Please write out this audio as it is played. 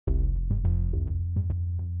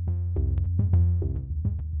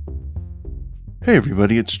Hey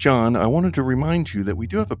everybody, it's John. I wanted to remind you that we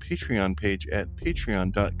do have a Patreon page at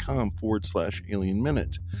patreon.com/Alien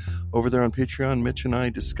Minute. Over there on Patreon, Mitch and I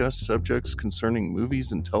discuss subjects concerning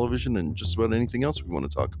movies and television and just about anything else we want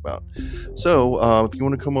to talk about. So if you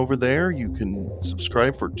want to come over there, you can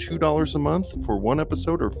subscribe for $2 a month for one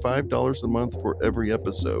episode or $5 a month for every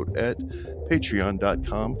episode at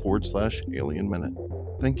patreon.com/Alien Minute.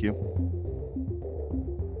 Thank you.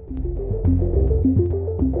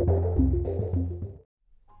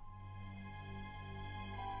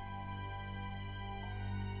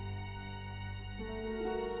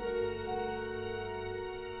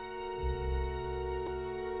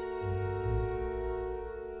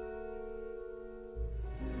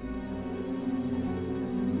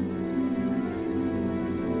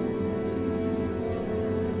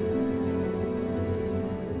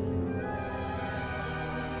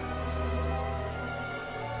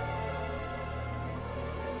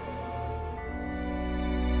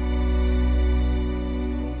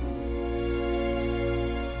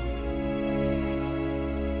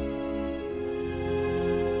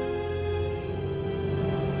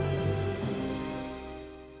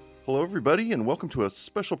 Hello, everybody, and welcome to a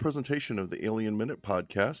special presentation of the Alien Minute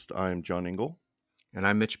podcast. I'm John Engel. And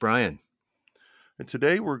I'm Mitch Bryan. And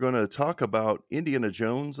today we're going to talk about Indiana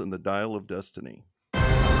Jones and the Dial of Destiny.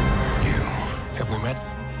 Have we met?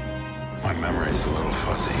 My memory's a little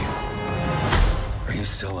fuzzy. Are you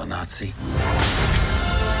still a Nazi? Give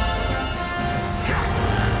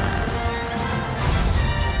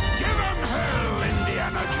him hell,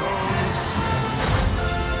 Indiana Jones!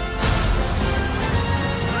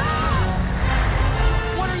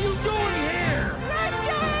 What are you doing here? Let's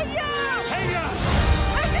get you! Hey,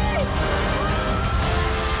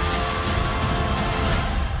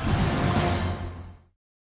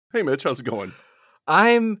 Hey, Mitch, how's it going?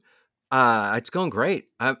 It's going great.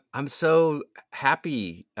 I'm so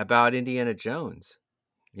happy about Indiana Jones.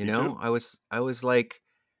 You Me know, too. I was like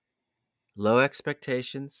low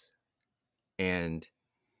expectations and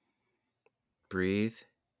breathe,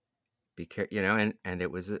 be careful, and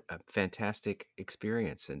it was a fantastic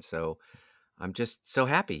experience. And so I'm just so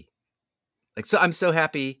happy. I'm so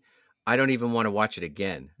happy I don't even want to watch it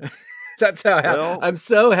again. That's how Well- I'm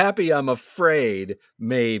so happy. I'm afraid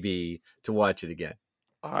maybe to watch it again.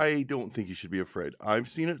 I don't think you should be afraid. I've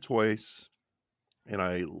seen it twice, and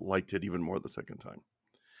I liked it even more the second time.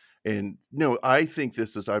 And no, I think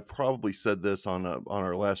I've probably said this on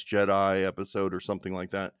our Last Jedi episode or something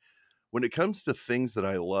like that. When it comes to things that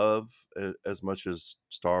I love as much as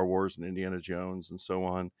Star Wars and Indiana Jones and so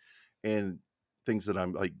on, and things that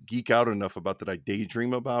I'm like geek out enough about that I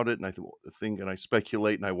daydream about it, and I think and I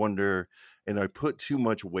speculate and I wonder, and I put too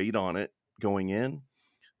much weight on it going in.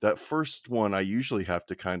 That first one, I usually have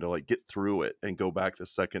to kind of like get through it and go back the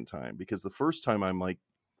second time, because the first time I'm like,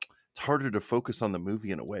 it's harder to focus on the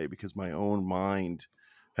movie in a way because my own mind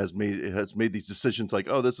has made these decisions like,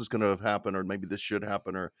 oh, this is going to happen, or maybe this should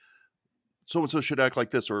happen, or so-and-so should act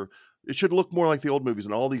like this, or it should look more like the old movies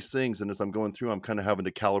and all these things. And as I'm going through, I'm kind of having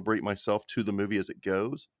to calibrate myself to the movie as it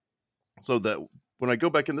goes, so that when I go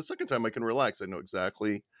back in the second time, I can relax. I know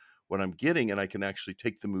exactly what I'm getting, and I can actually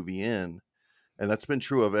take the movie in. And that's been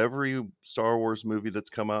true of every Star Wars movie that's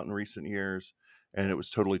come out in recent years. And it was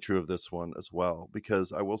totally true of this one as well.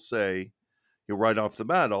 Because I will say, right off the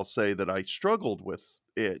bat, I'll say that I struggled with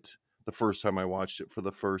it the first time I watched it for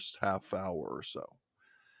the first half hour or so.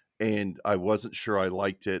 And I wasn't sure I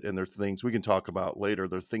liked it. And there are things we can talk about later.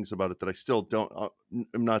 There are things about it that I still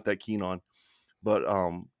I'm not that keen on. But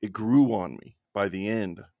it grew on me. By the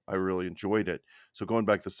end, I really enjoyed it. So going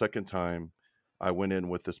back the second time, I went in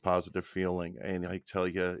with this positive feeling, and I tell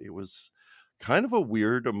you, it was kind of a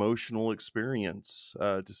weird emotional experience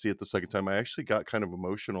to see it the second time. I actually got kind of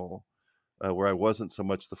emotional where I wasn't so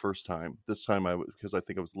much the first time. This time, because I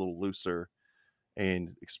think I was a little looser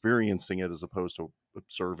and experiencing it as opposed to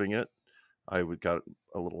observing it, got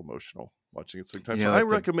a little emotional watching it the second time. So I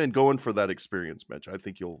recommend going for that experience, Mitch. I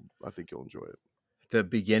think you'll enjoy it. The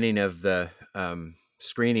beginning of the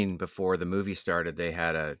screening before the movie started, they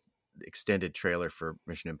had a extended trailer for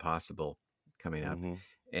Mission Impossible coming up,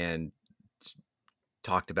 and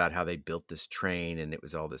talked about how they built this train, and it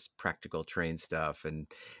was all this practical train stuff, and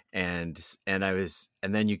then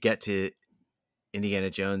you get to Indiana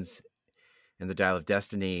Jones and the Dial of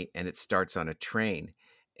Destiny, and it starts on a train,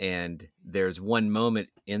 and there's one moment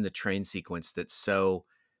in the train sequence that's so,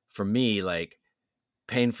 for me, like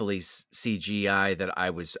painfully CGI that I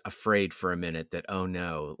was afraid for a minute that, oh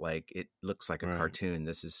no, like it looks like a cartoon.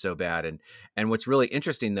 This is so bad. And what's really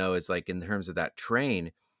interesting though is like in terms of that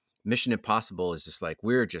train, Mission Impossible is just like,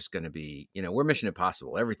 we're just going to be, we're Mission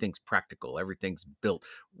Impossible. Everything's practical. Everything's built.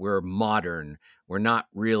 We're modern. We're not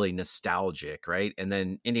really nostalgic, right? And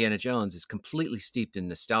then Indiana Jones is completely steeped in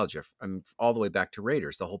nostalgia. All the way back to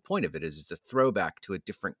Raiders. The whole point of it is it's a throwback to a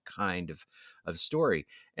different kind of story.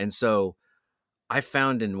 And so I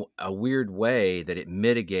found in a weird way that it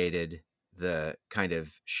mitigated the kind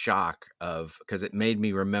of shock because it made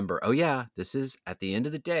me remember, oh yeah, this is, at the end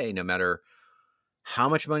of the day, no matter how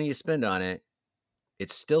much money you spend on it,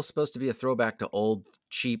 it's still supposed to be a throwback to old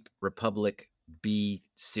cheap Republic B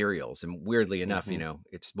serials. And weirdly enough,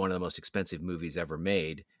 it's one of the most expensive movies ever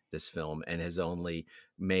made, this film, and has only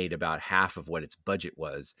made about half of what its budget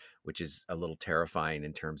was, which is a little terrifying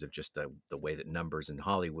in terms of just the way that numbers in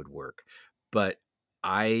Hollywood work. But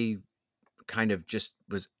I kind of just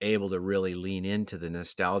was able to really lean into the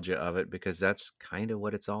nostalgia of it, because that's kind of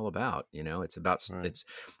what it's all about. It's about, Right.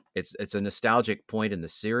 it's a nostalgic point in the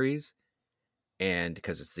series, and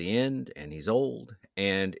because it's the end and he's old,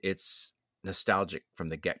 and it's nostalgic from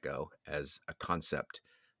the get-go as a concept.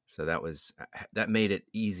 So that made it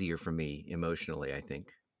easier for me emotionally, I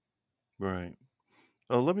think. Right.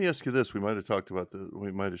 Let me ask you this. We might have should have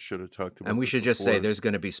talked about And we this should just say before. there's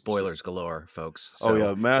going to be spoilers galore, folks. Oh yeah,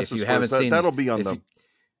 So massive if you spoilers. haven't seen, That'll be on if the. you,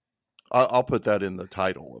 I'll put that in the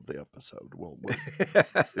title of the episode.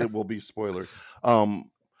 It will be spoiler. I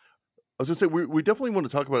was gonna say we definitely want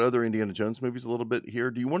to talk about other Indiana Jones movies a little bit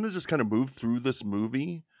here. Do you want to just kind of move through this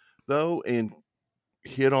movie though and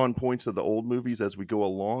hit on points of the old movies as we go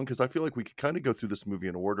along? Because I feel like we could kind of go through this movie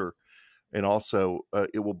in order, and also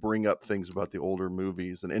it will bring up things about the older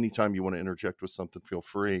movies. And anytime you want to interject with something, feel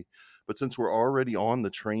free. But since we're already on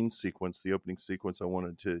the train sequence, the opening sequence, I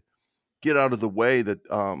wanted to get out of the way that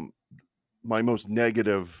my most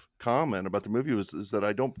negative comment about the movie is that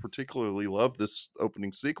I don't particularly love this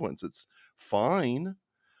opening sequence. It's fine,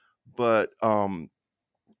 but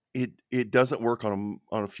it doesn't work on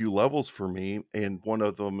a few levels for me, and one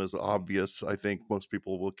of them is obvious. I think most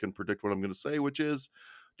people can predict what I'm going to say, which is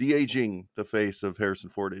de-aging the face of Harrison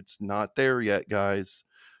Ford. It's not there yet, guys.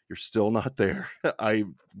 You're still not there. I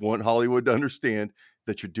want Hollywood to understand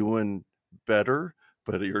that you're doing better,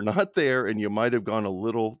 but you're not there, and you might have gone a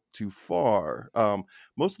little too far.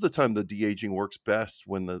 Most of the time, the de-aging works best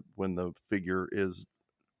when the figure is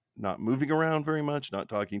not moving around very much, not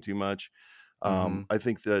talking too much. I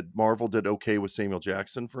think that Marvel did okay with Samuel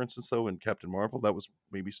Jackson, for instance, though, in Captain Marvel. That was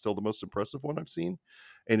maybe still the most impressive one I've seen.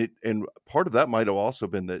 And part of that might have also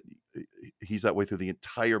been that he's that way through the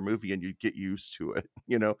entire movie, and you get used to it,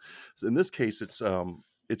 So in this case, it's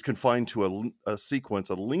confined to a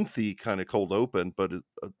sequence, a lengthy kind of cold open, but a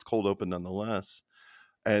cold open nonetheless.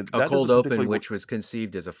 And a that cold doesn't open, particularly which was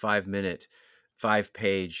conceived as a 5-page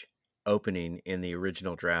opening in the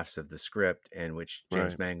original drafts of the script, and which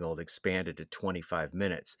James right. Mangold expanded to 25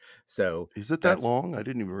 minutes. So Is it that long? I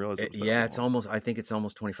didn't even realize it was that yeah, long. it's almost, I think it's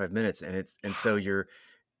almost 25 minutes, and it's a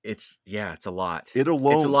lot. It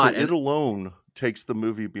alone, It's a lot. it alone takes the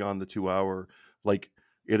movie beyond the 2 hour. Like,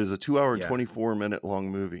 it is a 2 hour and 24 minute long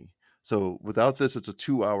movie. So without this, it's a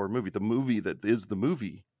 2 hour movie. The movie that is the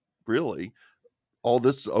movie, really, all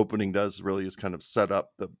this opening does really is kind of set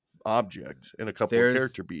up the object and a couple of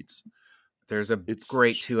character beats. There's a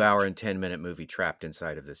great 2 hour and 10-minute movie trapped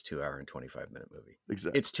inside of this 2 hour and 25-minute movie.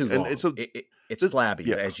 Exactly. It's too long. It's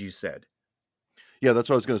flabby, as you said. Yeah, that's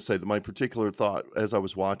what I was going to say. My particular thought as I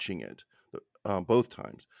was watching it both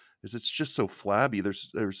times is it's just so flabby.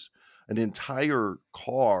 There's an entire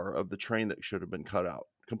car of the train that should have been cut out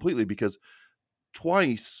completely, because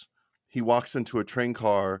twice he walks into a train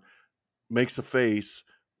car, makes a face,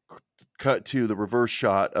 cut to the reverse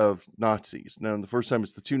shot of Nazis. Now, the first time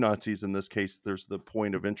it's the two Nazis. In this case, there's the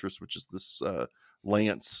point of interest, which is this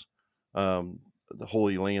lance, the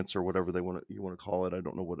Holy Lance, or whatever you want to call it. I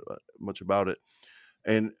don't know much about it.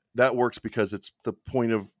 And that works because it's the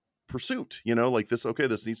point of pursuit, like this. Okay,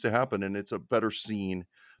 this needs to happen, and it's a better scene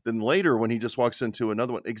than later when he just walks into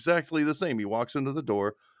another one. Exactly the same. He walks into the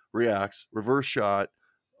door, reacts, reverse shot,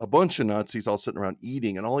 a bunch of Nazis all sitting around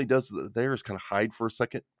eating, and all he does there is kind of hide for a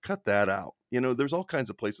second. Cut that out. There's all kinds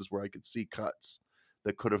of places where I could see cuts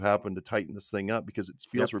that could have happened to tighten this thing up, because it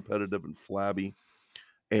feels repetitive and flabby.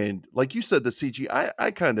 And like you said, the CG, I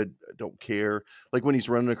kind of don't care. Like when he's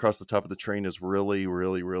running across the top of the train is really,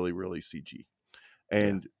 really, really, really CG.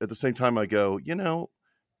 And at the same time, I go,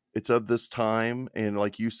 it's of this time. And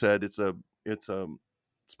like you said, it's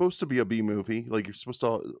supposed to be a B movie. Like you're supposed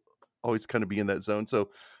to always kind of be in that zone. So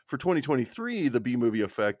for 2023, the B movie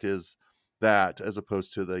effect is that, as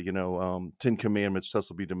opposed to the, 10 Commandments,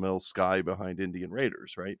 Cecil B. DeMille's Sky behind Indian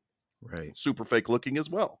Raiders, right? Right. super fake looking as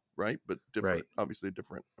well, right? But different, Right. obviously a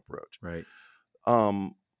different approach. Right.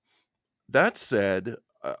 That said,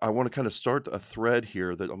 I want to kind of start a thread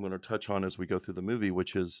here that I'm going to touch on as we go through the movie,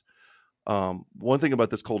 which is one thing about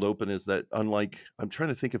this cold open is that unlike, I'm trying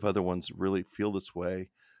to think if other ones really feel this way.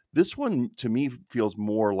 This one to me feels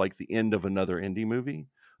more like the end of another indie movie,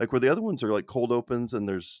 like where the other ones are like cold opens and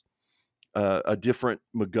there's a different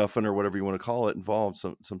MacGuffin or whatever you want to call it involved.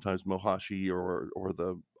 Sometimes Mohashi or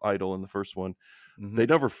the idol in the first one. Mhm. They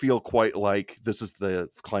never feel quite like this is the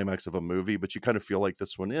climax of a movie, but you kind of feel like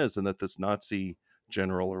this one is, and that this Nazi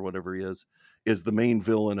general or whatever he is the main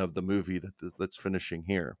villain of the movie that's finishing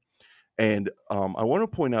here. And I want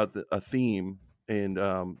to point out a theme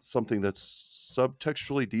and something that's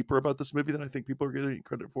subtextually deeper about this movie than I think people are getting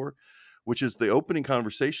credit for, which is the opening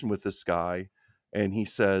conversation with this guy. And he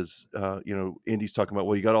says, Indy's talking about,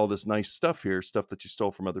 well, you got all this nice stuff here, stuff that you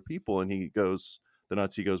stole from other people. And the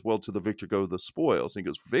Nazi goes, well, to the victor go the spoils. And he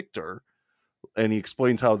goes, victor? And he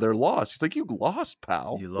explains how they're lost. He's like, you lost,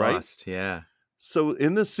 pal. You right? lost, yeah. So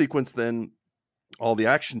in this sequence, then, all the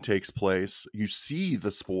action takes place. You see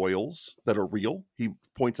the spoils that are real. He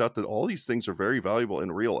points out that all these things are very valuable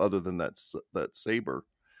and real, other than that saber.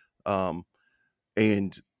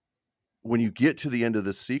 And when you get to the end of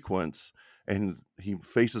this sequence, and he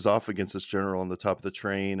faces off against this general on the top of the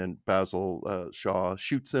train, and Basil Shaw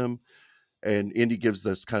shoots him, and Indy gives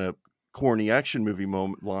this kind of corny action movie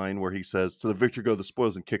moment line where he says, "To the victor go the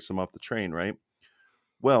spoils," and kicks him off the train. Right.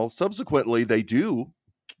 Well, subsequently they do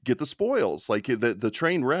get the spoils. Like the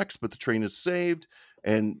train wrecks, but the train is saved.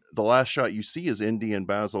 And the last shot you see is Indy and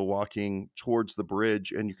Basil walking towards the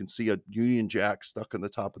bridge, and you can see a Union Jack stuck on the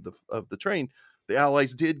top of the train. The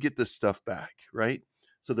Allies did get this stuff back, right?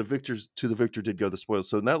 So the victor did go the spoils.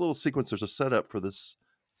 So in that little sequence, there's a setup for this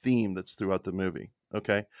theme that's throughout the movie.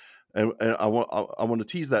 Okay. And I want to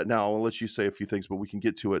tease that now. I'll let you say a few things, but we can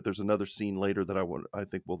get to it. There's another scene later that I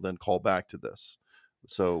think will then call back to this.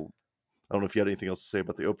 So I don't know if you had anything else to say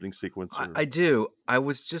about the opening sequence. I do. I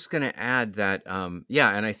was just going to add that, and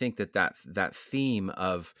I think that theme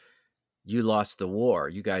of you lost the war,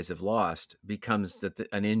 you guys have lost, becomes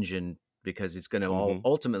an engine, because it's going to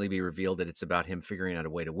ultimately be revealed that it's about him figuring out a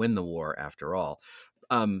way to win the war after all.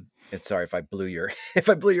 And sorry if I blew your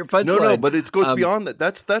punchline. No, but it goes beyond that.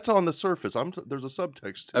 That's on the surface. There's a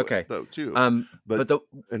subtext to it, though, too.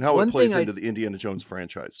 And how it plays into the Indiana Jones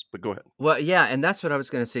franchise. But go ahead. Well, yeah, and that's what I was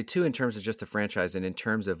going to say too, in terms of just the franchise, and in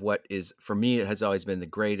terms of what is, for me, it has always been the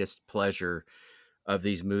greatest pleasure of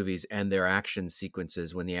these movies and their action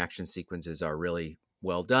sequences, when the action sequences are really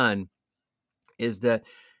well done, is that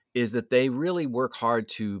they really work hard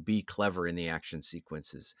to be clever in the action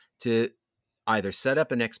sequences, to either set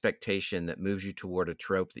up an expectation that moves you toward a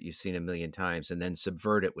trope that you've seen a million times and then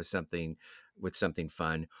subvert it with something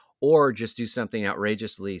fun, or just do something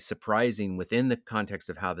outrageously surprising within the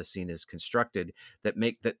context of how the scene is constructed that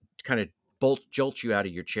kind of jolt you out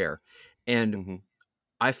of your chair. And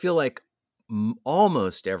I feel like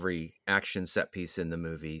almost every action set piece in the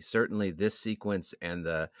movie, certainly this sequence and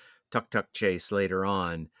the tuk-tuk chase later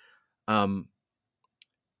on,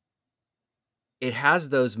 it has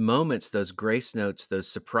those moments, those grace notes, those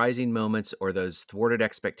surprising moments, or those thwarted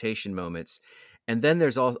expectation moments. And then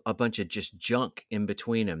there's a bunch of just junk in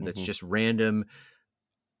between them that's just random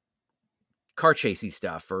car chasey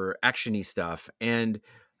stuff or actiony stuff. And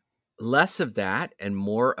less of that and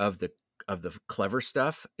more of the clever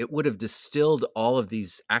stuff. It would have distilled all of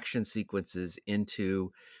these action sequences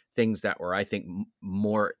into things that were, I think,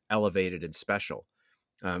 more elevated and special.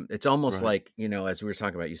 It's almost like, as we were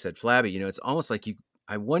talking about, you said flabby, it's almost like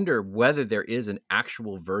I wonder whether there is an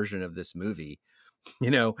actual version of this movie,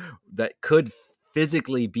 that could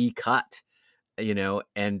physically be cut,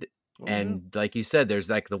 and like you said,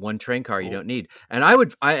 there's like the one train car you don't need. And I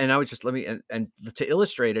would just, let me, and to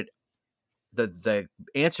illustrate it, the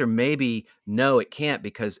answer may be no, it can't,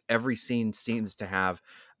 because every scene seems to have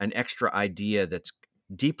an extra idea that's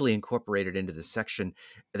deeply incorporated into the section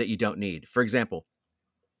that you don't need. For example,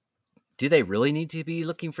 do they really need to be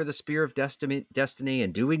looking for the Spear of Destiny?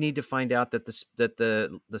 And do we need to find out that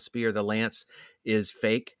the spear, the lance, is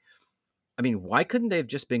fake? I mean, why couldn't they have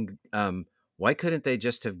just been? Why couldn't they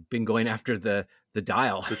just have been going after the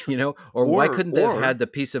dial? Or why couldn't they have had the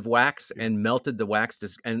piece of wax and melted the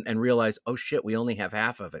wax and realize, oh shit, we only have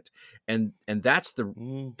half of it, and that's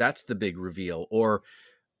the big reveal. Or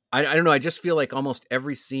I don't know. I just feel like almost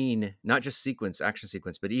every scene, not just action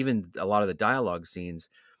sequence, but even a lot of the dialogue scenes,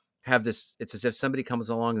 have this. It's as if somebody comes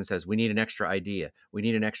along and says, we need an extra idea. We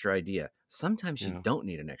need an extra idea. Sometimes you don't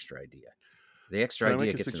need an extra idea. The extra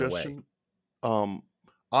idea gets in the way.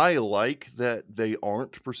 I like that they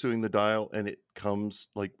aren't pursuing the dial, and it comes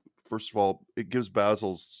like, first of all, it gives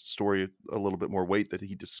Basil's story a little bit more weight that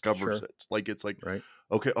he discovers Sure. it. Like, it's like, Right.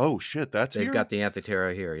 okay, oh shit, that's They've here. got the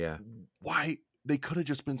Anthroptera here. Yeah. Why? They could have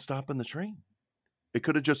just been stopping the train. It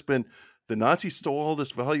could have just been the Nazis stole all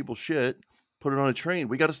this valuable shit, put it on a train.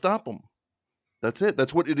 We got to stop them. That's it.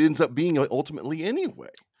 That's what it ends up being ultimately anyway.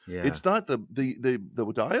 Yeah. It's not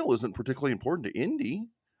the dial isn't particularly important to Indy.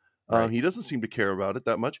 Right. He doesn't seem to care about it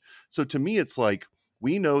that much. So to me, it's like,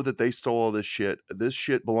 we know that they stole all this shit. This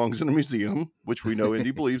shit belongs in a museum, which we know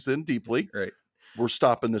Indy believes in deeply. Right. We're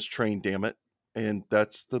stopping this train, damn it. And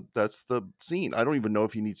that's the scene. I don't even know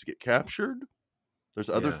if he needs to get captured. There's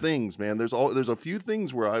other Yeah. things, man. There's a few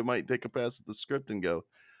things where I might take a pass at the script and go,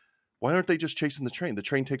 why aren't they just chasing the train? The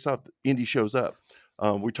train takes off. Indy shows up.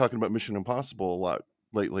 We're talking about Mission Impossible a lot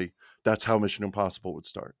lately. That's how Mission Impossible would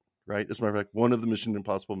start, right? As a matter of fact, one of the Mission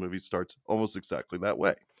Impossible movies starts almost exactly that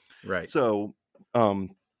way. Right. So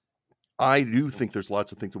I do think there's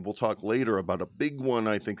lots of things, and we'll talk later about a big one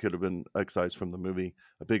I think could have been excised from the movie,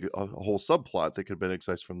 a whole subplot that could have been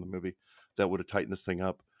excised from the movie that would have tightened this thing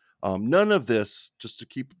up. None of this, just to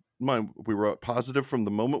keep in mind, we were positive from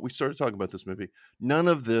the moment we started talking about this movie. None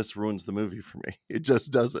of this ruins the movie for me. It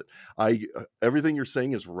just doesn't. Everything you're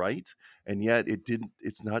saying is right, and yet it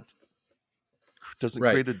doesn't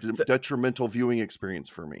Right. create a detrimental viewing experience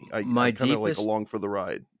for me. I My kind of like deepest- along for the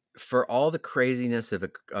ride. For all the craziness of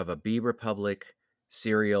a B Republic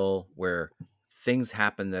serial where things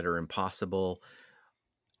happen that are impossible,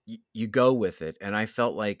 you go with it. And I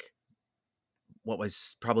felt like what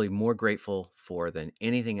was probably more grateful for than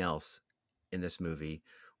anything else in this movie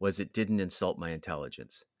was it didn't insult my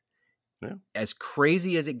intelligence. Yeah. As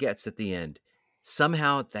crazy as it gets at the end,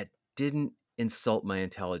 somehow that didn't insult my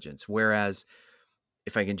intelligence. Whereas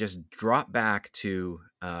if I can just drop back to,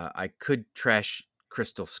 I could trash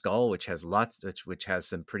Crystal Skull, which has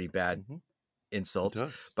some pretty bad insults, It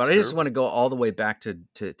does. but It's I just terrible. want to go all the way back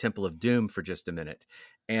to Temple of Doom for just a minute.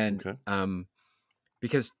 And, Okay.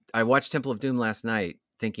 because I watched Temple of Doom last night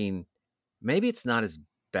thinking maybe it's not as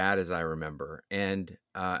bad as I remember. And,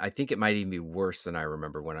 I think it might even be worse than I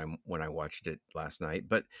remember when I watched it last night.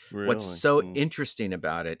 But what's Really? so interesting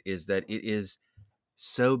about it is that it is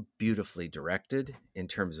so beautifully directed in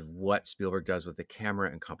terms of what Spielberg does with the camera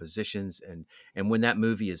and compositions. And when that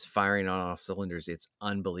movie is firing on all cylinders, it's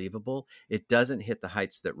unbelievable. It doesn't hit the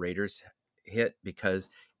heights that Raiders hit because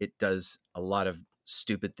it does a lot of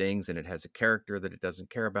stupid things, and it has a character that it doesn't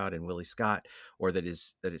care about in Willie Scott, or that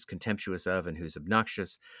is contemptuous of and who's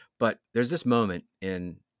obnoxious. But there's this moment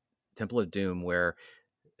in Temple of Doom where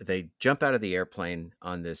they jump out of the airplane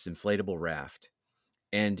on this inflatable raft,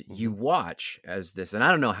 and you watch as this, and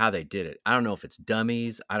I don't know how they did it. I don't know if it's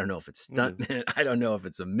dummies. I don't know if it's stuntmen. I don't know if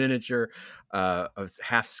it's a miniature, of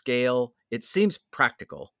half scale. It seems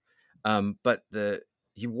practical. But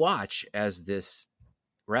you watch as this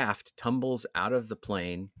raft tumbles out of the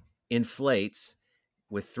plane, inflates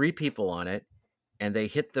with 3 people on it, and they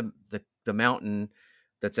hit the mountain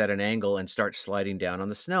that's at an angle and start sliding down on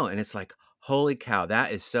the snow. And it's like, holy cow,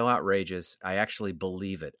 that is so outrageous. I actually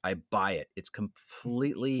believe it. I buy it. It's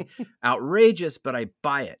completely outrageous, but I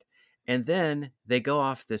buy it. And then they go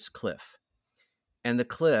off this cliff, and the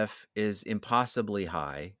cliff is impossibly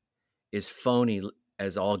high, is phony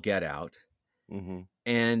as all get out.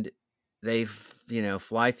 And they,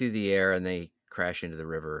 fly through the air and they crash into the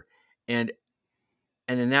river. And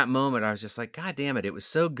in that moment, I was just like, God damn it. It was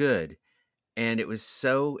so good. And it was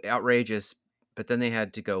so outrageous. But then they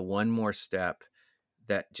had to go one more step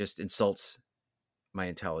that just insults my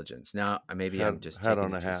intelligence. Now, maybe I'm just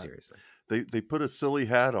taking it too seriously. They put a silly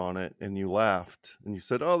hat on it, and you laughed, and you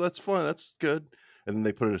said, "Oh, that's fun. That's good." And then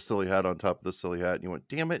they put a silly hat on top of the silly hat, and you went,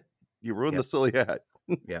 "Damn it, you ruined the silly hat."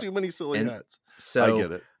 Too many silly hats. So I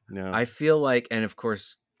get it. Yeah. I feel like, and of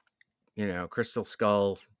course, Crystal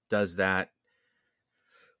Skull does that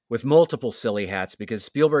with multiple silly hats, because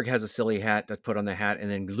Spielberg has a silly hat to put on the hat,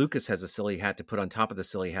 and then Lucas has a silly hat to put on top of the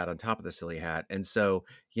silly hat on top of the silly hat. And so,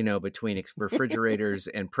 between refrigerators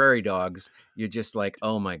and prairie dogs, you're just like,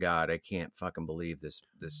 oh my God, I can't fucking believe this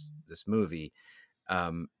movie.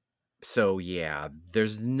 So yeah,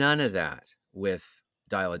 there's none of that with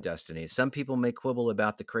Dial of Destiny. Some people may quibble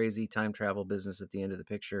about the crazy time travel business at the end of the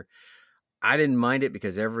picture. I didn't mind it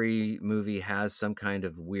because every movie has some kind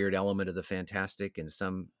of weird element of the fantastic in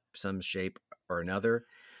some shape or another,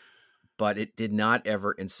 but it did not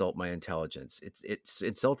ever insult my intelligence. It's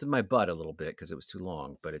insulted my butt a little bit because it was too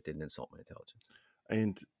long, but it didn't insult my intelligence.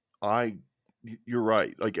 And you're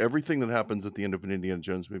right. Like, everything that happens at the end of an Indiana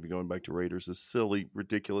Jones movie, going back to Raiders, is silly,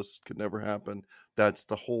 ridiculous, could never happen. That's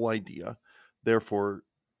the whole idea. Therefore,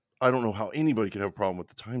 I don't know how anybody can have a problem with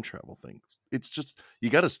the time travel thing. It's just, you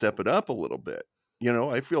got to step it up a little bit. You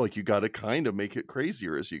know, I feel like you got to kind of make it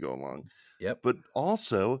crazier as you go along. Yep. But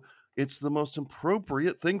also, it's the most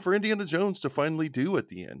appropriate thing for Indiana Jones to finally do at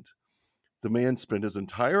the end. The man spent his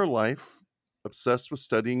entire life obsessed with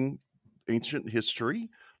studying ancient history.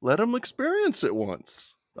 Let him experience it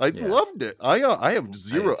once. I loved it. I have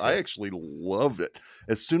zero. I actually loved it.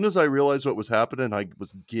 As soon as I realized what was happening, I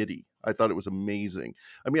was giddy. I thought it was amazing.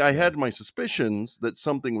 I mean, I had my suspicions that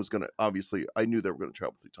something was going to, obviously, I knew they were going to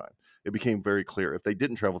travel through time. It became very clear. If they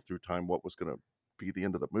didn't travel through time, what was going to be the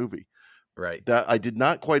end of the movie? Right. That I did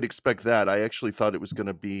not quite expect that. I actually thought it was going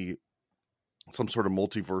to be some sort of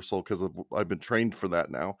multiversal, because I've been trained for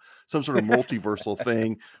that now, some sort of multiversal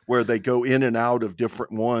thing where they go in and out of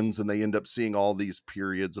different ones and they end up seeing all these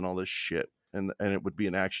periods and all this shit. And it would be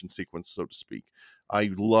an action sequence, so to speak.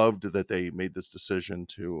 I loved that they made this decision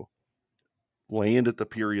to land at the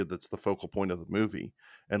period that's the focal point of the movie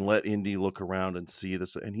and let Indy look around and see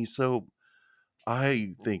this. And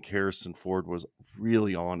I think Harrison Ford was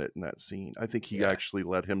really on it in that scene. I think he actually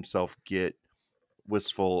let himself get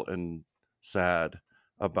wistful and sad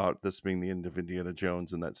about this being the end of Indiana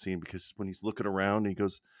Jones in that scene, because when he's looking around, he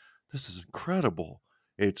goes, "This is incredible."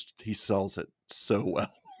 He sells it so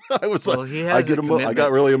well. I was I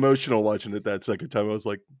got really emotional watching it that second time. I was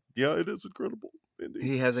like, yeah, it is incredible. Indeed.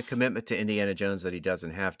 He has a commitment to Indiana Jones that he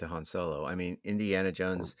doesn't have to Han Solo. I mean, Indiana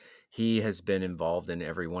Jones, he has been involved in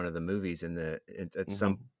every one of the movies at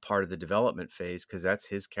some part of the development phase, because that's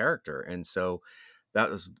his character. And so that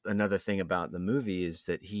was another thing about the movie, is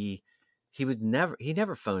that he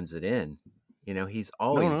never phones it in. You know, he's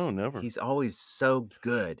always never. He's always so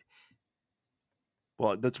good.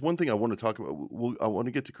 Well, that's one thing I want to talk about. I want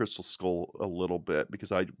to get to Crystal Skull a little bit,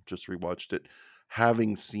 because I just rewatched it,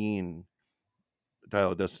 having seen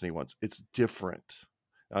Dial of Destiny once. It's different.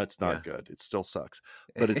 It's not good. It still sucks,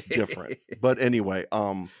 but it's different. But anyway,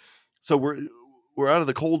 so we're out of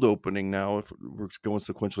the cold opening now. If we're going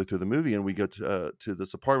sequentially through the movie, and we get to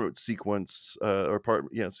this apartment sequence,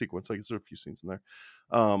 sequence. I guess there are a few scenes in there,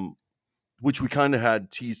 which we kind of had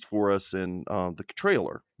teased for us in the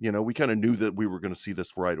trailer. You know, we kind of knew that we were going to see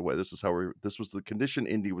this right away. This was the condition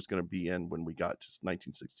Indy was going to be in when we got to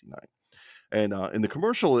 1969. And in the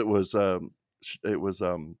commercial, it was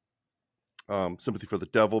Sympathy for the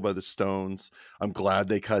Devil by the Stones. I'm glad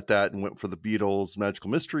they cut that and went for the Beatles' Magical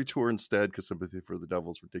Mystery Tour instead, because Sympathy for the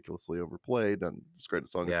Devil is ridiculously overplayed and as great a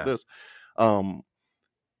song as it is.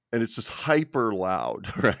 And it's just hyper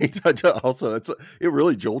loud, right? Also, it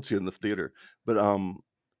really jolts you in the theater. But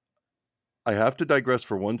I have to digress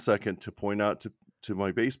for 1 second to point out to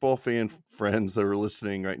my baseball fan friends that are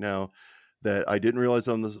listening right now that I didn't realize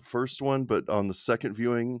on the first one, but on the second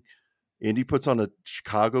viewing, Indy puts on a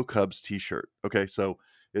Chicago Cubs t-shirt. Okay, so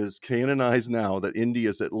it is canonized now that Indy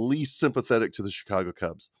is at least sympathetic to the Chicago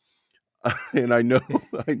Cubs. And I know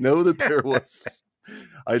that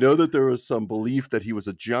there was some belief that he was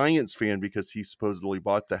a Giants fan because he supposedly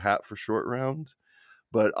bought the hat for Short Round.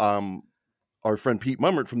 But our friend Pete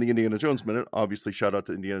Mummert from the Indiana Jones Minute, obviously shout out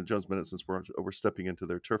to Indiana Jones Minute since we're stepping into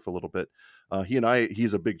their turf a little bit.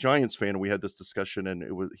 He's a big Giants fan, and we had this discussion, and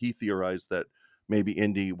he theorized that maybe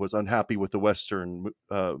Indy was unhappy with the Western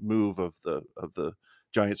move of the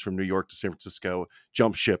Giants from New York to San Francisco,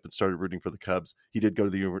 jumped ship and started rooting for the Cubs. He did go to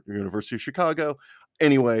the University of Chicago.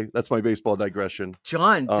 Anyway, that's my baseball digression.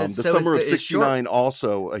 John, the summer of '69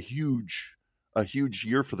 also a huge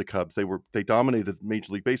year for the Cubs. They dominated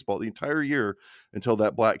Major League Baseball the entire year until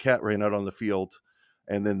that black cat ran out on the field,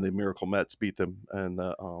 and then the Miracle Mets beat them in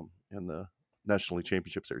the National League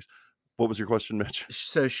Championship Series. What was your question, Mitch?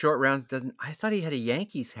 So Short Round doesn't. I thought he had a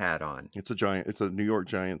Yankees hat on. It's a New York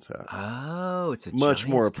Giants hat. Oh, it's a much Giants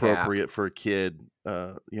more cap. appropriate for a kid.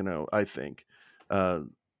 I think. Well,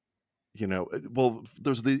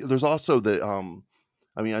 there's also the.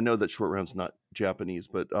 I know that Short Round's not Japanese,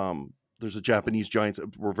 but there's a Japanese Giants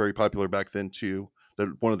that were very popular back then too. They're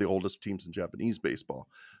one of the oldest teams in Japanese baseball.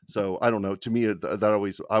 So I don't know. To me, I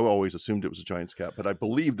always assumed it was a Giants cap, but I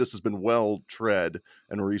believe this has been well tread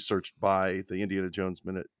and researched by the Indiana Jones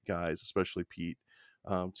Minute guys, especially Pete,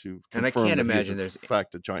 to confirm. And I can't imagine there's in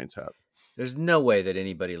fact a Giants hat. There's no way that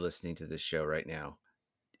anybody listening to this show right now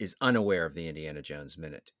is unaware of the Indiana Jones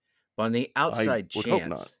Minute. But on the outside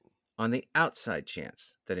chance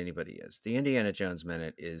that anybody is, the Indiana Jones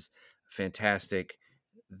Minute is fantastic.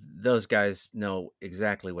 Those guys know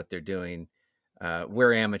exactly what they're doing.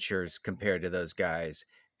 We're amateurs compared to those guys,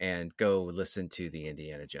 and go listen to the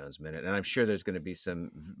Indiana Jones Minute. And I'm sure there's going to be some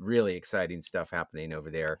really exciting stuff happening over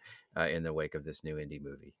there in the wake of this new Indy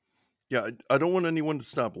movie. Yeah, I don't want anyone to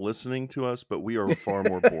stop listening to us, but we are far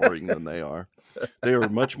more boring than they are. They are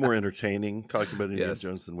much more entertaining talking about Indiana Yes.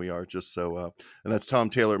 Jones than we are. Just so, and that's Tom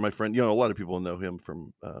Taylor, my friend. A lot of people know him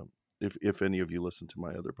from, if any of you listen to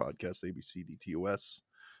my other podcast, ABCDTOS.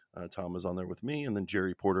 Tom is on there with me, and then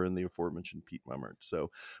Jerry Porter and the aforementioned Pete Mummert.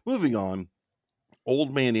 So, moving on,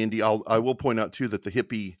 Old Man Indy. I will point out too that the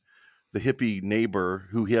hippie neighbor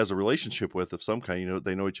who he has a relationship with of some kind,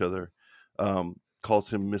 they know each other,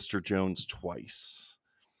 calls him Mr. Jones twice.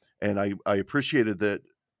 And I appreciated that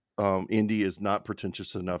Indy is not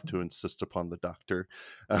pretentious enough to insist upon the doctor.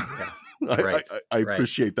 Right. I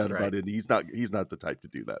appreciate that Right. about Indy. He's not the type to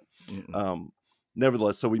do that. Mm-mm.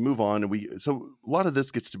 Nevertheless, so we move on, and so a lot of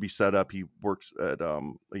this gets to be set up. He works at a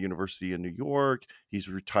university in New York. He's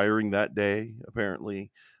retiring that day,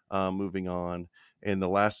 apparently. Moving on, and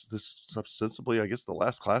this ostensibly, I guess, the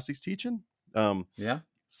last class he's teaching. Yeah.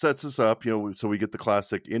 Sets us up, so we get the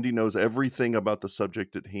classic. Indy knows everything about the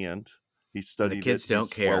subject at hand. He studied the kids it. don't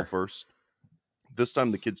He's care. well versed. This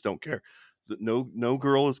time, the kids don't care. No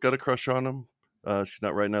girl has got a crush on him. She's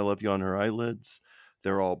not writing "I love you" on her eyelids.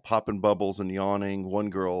 They're all popping bubbles and yawning. One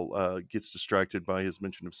girl gets distracted by his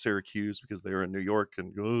mention of Syracuse because they are in New York,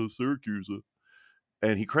 and Syracuse.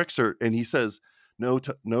 And he corrects her, and he says, no,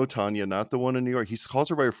 Tanya, not the one in New York. He calls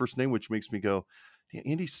her by her first name, which makes me go,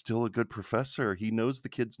 Andy's still a good professor. He knows the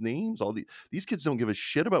kids' names. These kids don't give a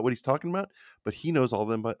shit about what he's talking about, but he knows all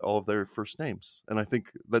of their first names. And I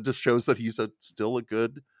think that just shows that he's still a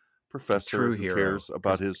good professor True who hero, cares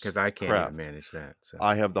about his because I can't craft. even manage that. So.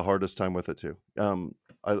 I have the hardest time with it too.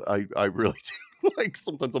 I really do. Like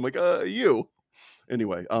sometimes I'm like, you.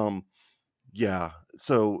 Anyway, yeah.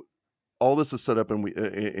 So all this is set up,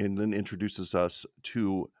 and then introduces us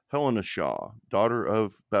to Helena Shaw, daughter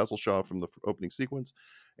of Basil Shaw from the opening sequence.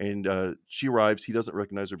 And she arrives. He doesn't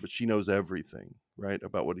recognize her, but she knows everything, right,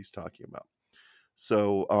 about what he's talking about.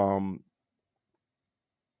 So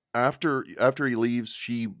after he leaves,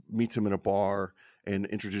 she meets him in a bar and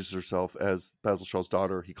introduces herself as Basil Shaw's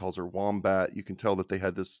daughter. He calls her Wombat. You can tell that they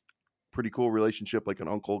had this pretty cool relationship, like an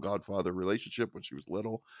uncle godfather relationship when she was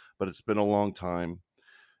little, but it's been a long time.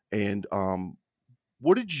 And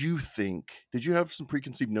what did you think? Did you have some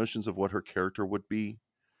preconceived notions of what her character would be?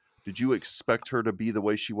 Did you expect her to be the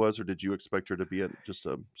way she was, or did you expect her to be just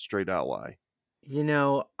a straight ally?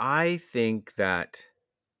 I think that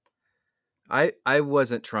I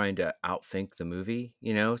wasn't trying to outthink the movie,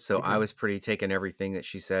 so I was pretty taking everything that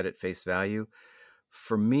she said at face value.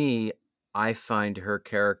 For me, I find her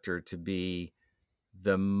character to be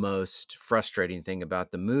the most frustrating thing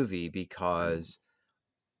about the movie, because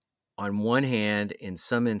on one hand, in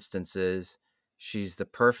some instances, she's the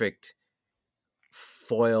perfect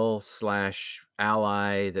foil /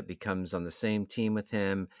 ally that becomes on the same team with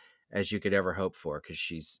him as you could ever hope for, because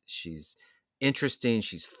she's interesting,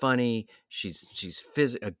 she's funny,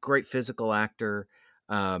 she's a great physical actor.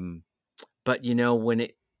 But when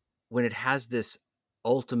it has this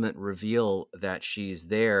ultimate reveal that she's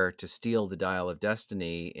there to steal the Dial of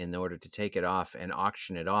Destiny in order to take it off and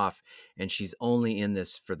auction it off, and she's only in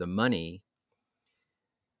this for the money,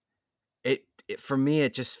 it for me,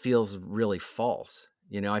 it just feels really false.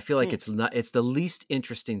 I feel like it's the least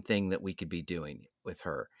interesting thing that we could be doing with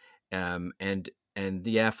her. And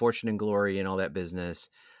yeah, fortune and glory and all that business,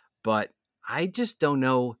 but I just don't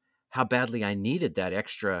know how badly I needed that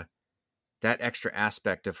extra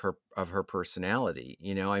aspect of her personality.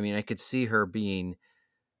 I could see her being,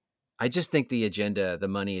 I just think the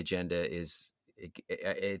money agenda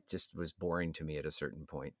it just was boring to me at a certain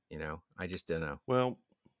point. I just don't know. Well,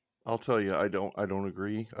 I'll tell you, I don't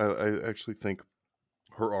agree. I actually think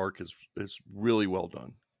her arc is really well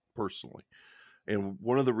done, personally. And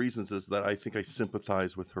one of the reasons is that I think I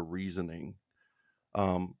sympathize with her reasoning.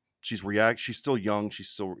 She's still young.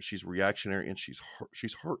 She's reactionary, and she's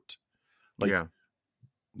hurt. Yeah.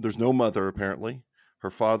 There's no mother, apparently. Her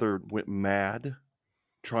father went mad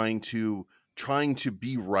trying to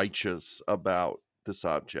be righteous about this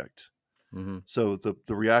object. Mm-hmm. So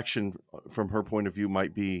the reaction from her point of view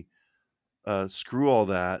might be, screw all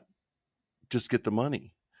that, just get the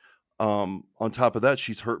money. On top of that,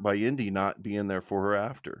 she's hurt by Indy not being there for her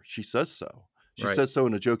after. She says so. She says so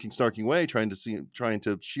in a joking, snarking way, trying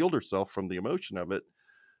to shield herself from the emotion of it.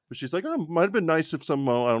 But she's like, it might have been nice if some,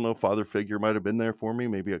 I don't know, father figure might have been there for me,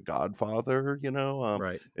 maybe a godfather,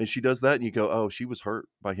 right. And she does that, and you go, oh, she was hurt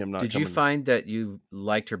by him not Did coming. you find that you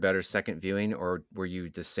liked her better second viewing, or were you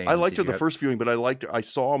the same? I liked her the first viewing, but I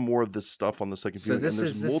saw more of this stuff on the second viewing, and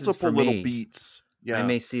there's multiple little beats. Yeah. I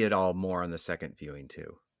may see it all more on the second viewing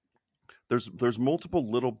too. there's multiple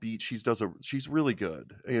little beats. She's really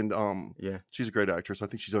good, and Yeah. she's a great actress. I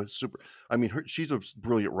think she's a super. I mean, she's a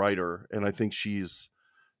brilliant writer, and I think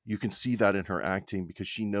you can see that in her acting because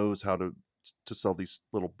she knows how to sell these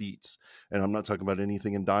little beats. And I'm not talking about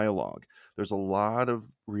anything in dialogue. There's a lot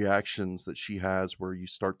of reactions that she has where you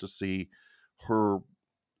start to see her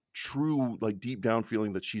true, like, deep down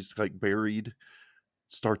feeling that she's like buried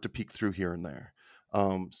start to peek through here and there.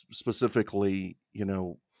 Specifically,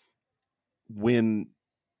 when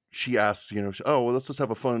she asks, oh, well, let's just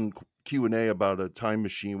have a fun Q&A about a time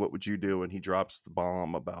machine. What would you do? And he drops the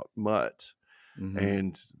bomb about Mutt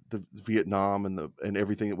and the Vietnam and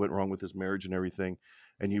everything that went wrong with his marriage and everything.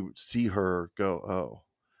 And you see her go, oh,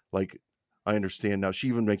 like, I understand now. She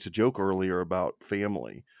even makes a joke earlier about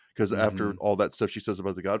family, because after all that stuff she says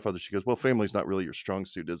about The Godfather, she goes, well, family's not really your strong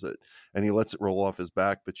suit, is it? And he lets it roll off his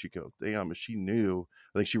back. But you go, damn, if she knew,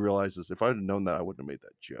 I think she realizes, if I'd have known that, I wouldn't have made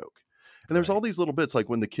that joke. And there's all these little bits, like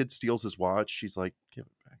when the kid steals his watch, she's like, give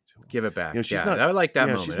it back to him. Give it back. She's not, I like that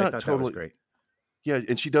moment. She's I not thought totally, that was great. Yeah,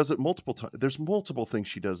 and she does it multiple times. There's multiple things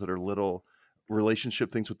she does that are little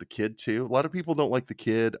relationship things with the kid too. A lot of people don't like the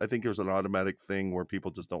kid. I think there's an automatic thing where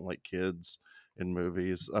people just don't like kids in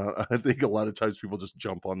movies. I think a lot of times people just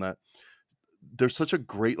jump on that. There's such a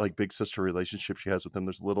great, like, big sister relationship she has with them.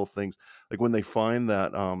 There's little things like when they find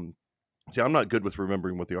that. See, I'm not good with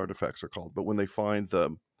remembering what the artifacts are called, but when they find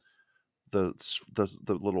the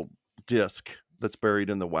little disc that's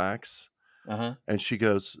buried in the wax, and she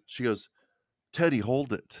goes, Teddy,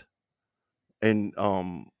 hold it. And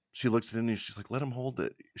she looks at him and she's like, let him hold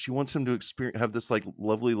it. She wants him to have this like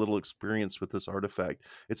lovely little experience with this artifact.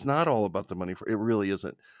 It's not all about the money. It really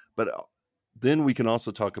isn't. But then we can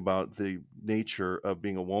also talk about the nature of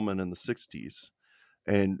being a woman in the 60s.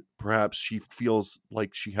 And perhaps she feels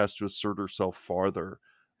like she has to assert herself farther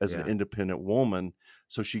as an independent woman.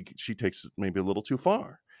 So she takes it maybe a little too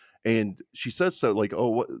far. And she says so, like, oh,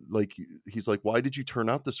 what, like, he's like, why did you turn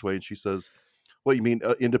out this way? And she says, what, you mean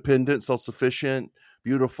independent, self-sufficient,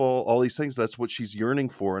 beautiful, all these things? That's what she's yearning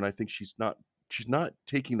for. And I think she's not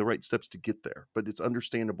taking the right steps to get there, but it's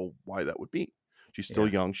understandable why that would be. She's still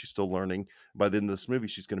young. She's still learning. By the end of this movie,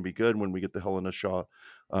 she's going to be good. When we get the Helena Shaw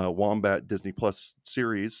Wombat Disney Plus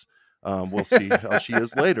series, we'll see how she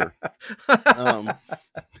is later.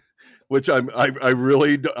 Which I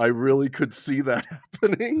really could see that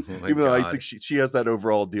happening. Oh, even though I think she has that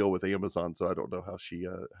overall deal with Amazon, so I don't know how she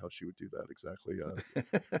would do that exactly.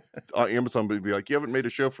 Amazon would be like, you haven't made a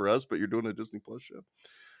show for us, but you're doing a Disney Plus show.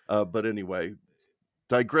 But anyway,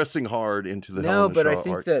 digressing hard into the Helena but Shaw I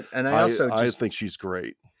think art, that, and I think she's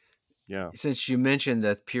great. Yeah. Since you mentioned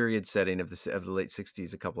the period setting of the late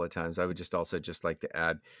 60s a couple of times, I would just like to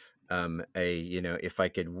add if I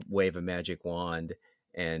could wave a magic wand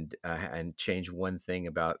and change one thing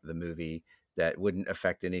about the movie that wouldn't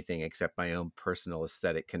affect anything except my own personal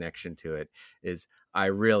aesthetic connection to it, is I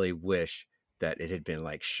really wish that it had been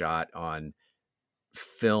like shot on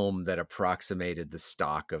film that approximated the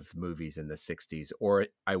stock of movies in the 60s, or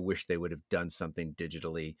I wish they would have done something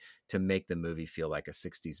digitally to make the movie feel like a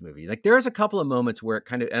 60s movie. Like there's a couple of moments where it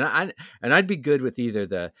kind of, and I'd be good with either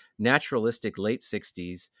the naturalistic late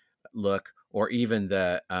 60s look or even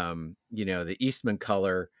the the Eastman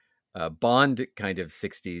color Bond kind of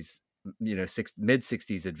 60s, mid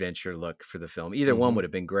 60s adventure look for the film. Either one would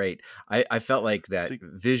have been great. I felt like that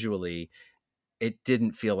visually it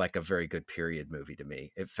didn't feel like a very good period movie to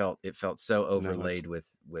me. It felt so overlaid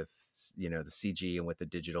with the CG and with the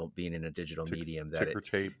digital, being in a digital medium, that ticker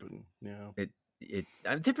tape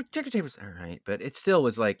and ticker tape was all right, but it still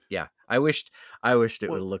was like, I wished it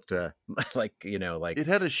would have looked like it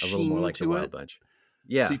had a little more like the Wild Bunch.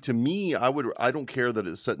 Yeah. See, to me, I don't care that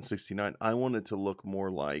it's set in 69. I want it to look more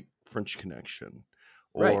like French Connection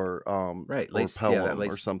or late Pelham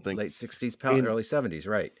or something. Late 60s, Pelham, early 70s,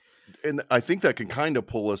 right. And I think that can kind of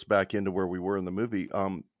pull us back into where we were in the movie.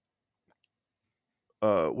 Well,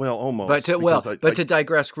 almost. But to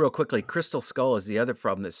digress real quickly, Crystal Skull is the other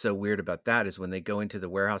problem that's so weird about that, is when they go into the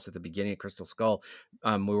warehouse at the beginning of Crystal Skull.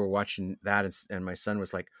 We were watching that, and my son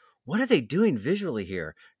was like, what are they doing visually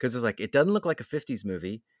here? Because it's like, it doesn't look like a 50s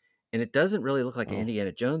movie, and it doesn't really look like an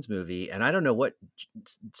Indiana Jones movie. And I don't know what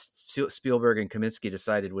Spielberg and Kaminsky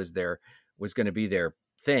decided was going to be their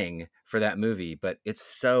thing for that movie, but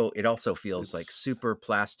it also feels like super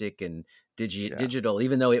plastic and digital,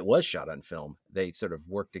 even though it was shot on film. They sort of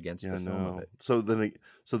worked against the film of it. So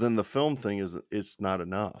then the film thing it's not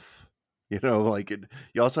enough, like it,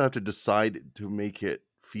 you also have to decide to make it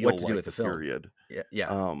feel what to like do with the film. Period.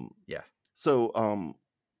 Yeah. So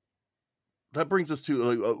that brings us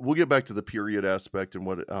to we'll get back to the period aspect and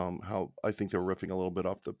what how I think they're riffing a little bit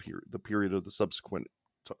off the period of the subsequent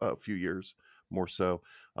few years more so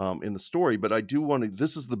in the story. But I do want to.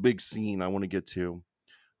 This is the big scene I want to get to.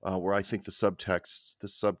 Where I think the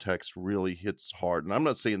subtext really hits hard. And I'm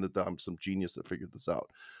not saying that I'm some genius that figured this out,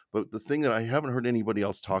 but the thing that I haven't heard anybody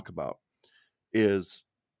else talk about is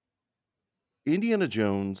Indiana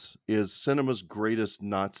Jones is cinema's greatest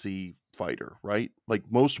Nazi fighter, right? Like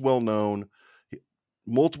most well-known,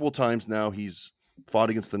 multiple times now he's fought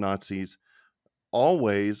against the Nazis,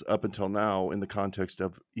 always up until now in the context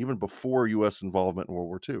of even before U.S. involvement in World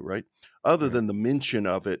War II, right? Other than the mention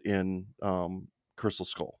of it in Crystal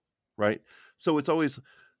Skull, right? So it's always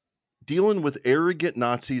dealing with arrogant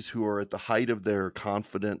Nazis who are at the height of their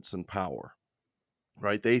confidence and power,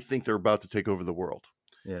 right? They think they're about to take over the world,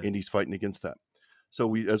 and he's fighting against that.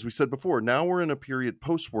 So as we said before, now we're in a period,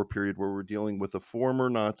 post-war period, where we're dealing with a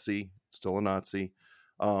former Nazi, still a Nazi,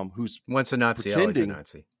 who's once a Nazi, always a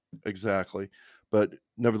Nazi. Exactly. But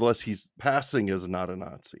nevertheless, he's passing as not a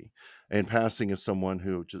Nazi, and passing as someone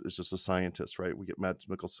who is just a scientist, right? We get Mads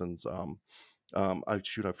Mikkelsen's I've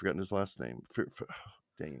forgotten his last name.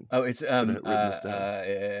 Dang. Oh, it's wait.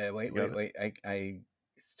 I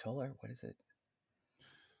Toller. What is it?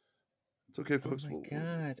 It's okay, folks. Oh my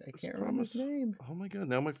God, I can't remember his name. Oh my God,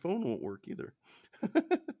 now my phone won't work either.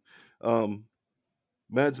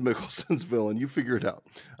 Mads Mikkelsen's villain. You figure it out.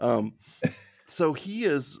 So he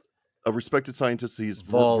is a respected scientist. He's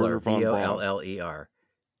Voller, Voller.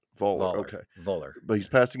 Voller, okay. Voller. But he's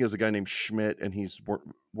passing as a guy named Schmidt, and he's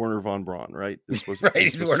Werner von Braun, right? Right,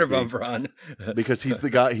 he's Werner von Braun. Because he's the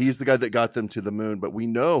guy that got them to the moon, but we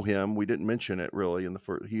know him. We didn't mention it really in the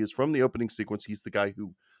first. He is from the opening sequence. He's the guy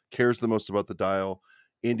who cares the most about the dial.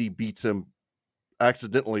 Indy beats him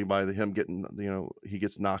accidentally by him getting, he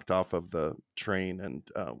gets knocked off of the train, and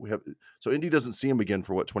so Indy doesn't see him again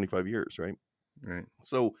for 25 years, right? Right.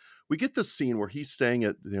 So we get this scene where he's staying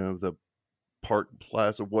at the Park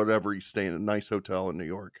Plaza, whatever, he's staying at a nice hotel in New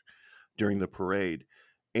York during the parade,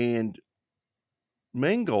 and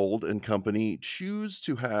Mangold and company choose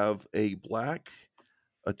to have a black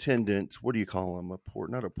attendant. What do you call him?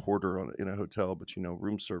 Not a porter in a hotel, but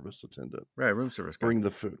room service attendant. Right, room service guy. Bring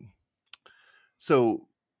the food. So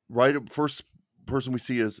first person we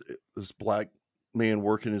see is this black man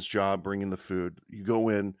working his job, bringing the food. You go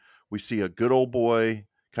in, we see a good old boy,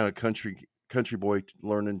 kind of country boy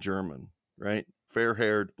learning German, right?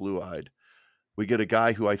 Fair-haired, blue-eyed. We get a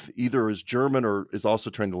guy who either is German or is also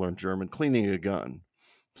trying to learn German, cleaning a gun.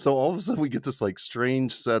 So all of a sudden we get this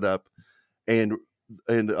strange setup, and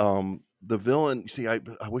the villain. See, I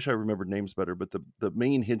wish I remembered names better, but the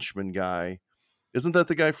main henchman guy, isn't that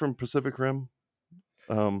the guy from Pacific Rim?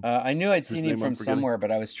 I knew I'd seen him from somewhere,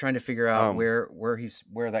 but I was trying to figure out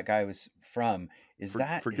where that guy was from.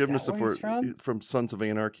 Forgiveness if we're from Sons of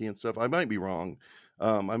Anarchy and stuff. I might be wrong.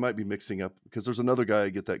 I might be mixing up, because there's another guy I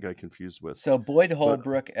get that guy confused with. So Boyd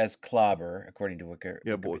Holbrook as Clobber, according to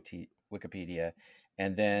Wikipedia,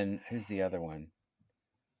 and then who's the other one?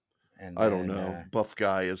 And I don't know. Buff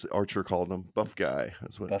guy, as Archer called him. Buff guy.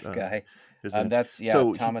 That's what. Buff guy. That's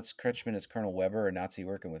So Thomas Kretschmann is Colonel Weber, a Nazi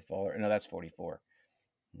working with Voller. No, that's 44.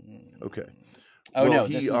 Okay. Oh, well, no,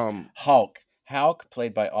 this is Hauk. Hauk,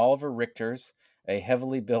 played by Oliver Richters, a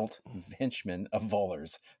heavily built henchman of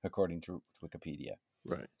Voller's, according to Wikipedia.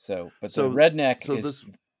 Right. The redneck is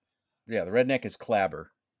the redneck is Clabber.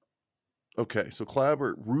 Okay, so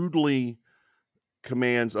Clabber rudely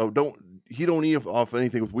commands, don't eat off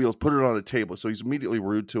anything with wheels, put it on a table. So he's immediately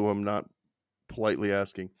rude to him, not politely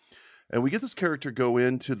asking. And we get this character go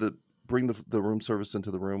in to bring the room service into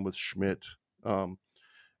the room with Schmidt.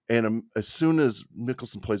 And as soon as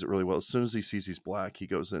Mikkelsen plays it really well, as soon as he sees he's black, he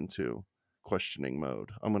goes into questioning mode.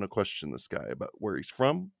 I'm going to question this guy about where he's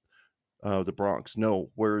from. The Bronx.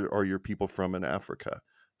 No, where are your people from in Africa?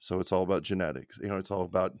 So it's all about genetics. It's all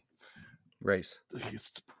about race,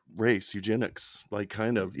 eugenics,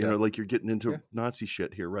 kind of, like you're getting into Nazi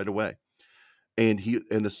shit here right away. And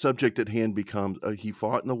the subject at hand becomes, he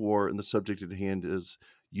fought in the war, and the subject at hand is,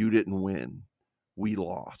 you didn't win, we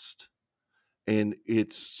lost. And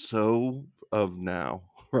it's so of now,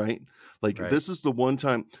 right? This is the one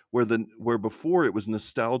time where before it was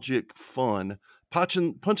nostalgic fun,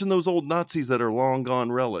 punching those old Nazis that are long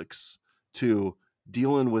gone relics, to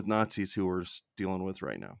dealing with Nazis who we're dealing with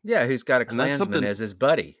right now. Yeah, who's got a Klansman as his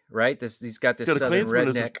buddy, right? He's got this Southern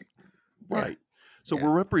redneck. Right. So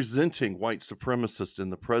we're representing white supremacists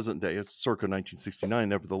in the present day. It's circa 1969.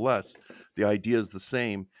 Nevertheless, the idea is the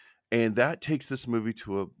same. And that takes this movie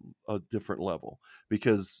to a different level,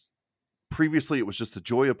 because previously it was just the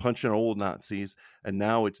joy of punching old Nazis, and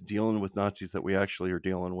now it's dealing with Nazis that we actually are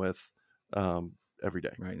dealing with every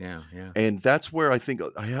day right now. Yeah. And that's where I think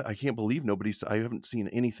I can't believe I haven't seen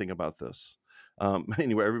anything about this.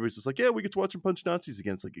 Anyway, everybody's just like, yeah, we get to watch him punch Nazis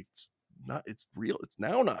again. It's like, it's not, it's real. It's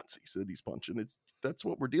now Nazis that he's punching. That's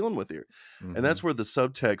what we're dealing with here. Mm-hmm. And that's where the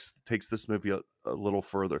subtext takes this movie a little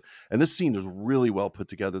further. And this scene is really well put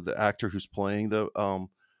together. The actor who's playing the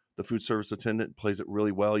food service attendant plays it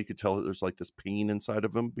really well. You could tell that there's like this pain inside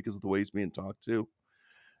of him because of the way he's being talked to.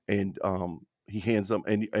 And he hands them,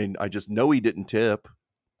 and I just know he didn't tip.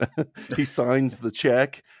 He signs the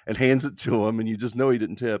check and hands it to him, and you just know he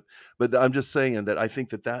didn't tip. But I'm just saying that I think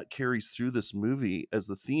that carries through this movie as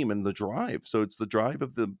the theme and the drive. So it's the drive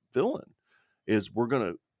of the villain is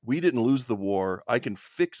we didn't lose the war. I can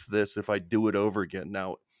fix this if I do it over again.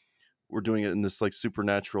 Now we're doing it in this like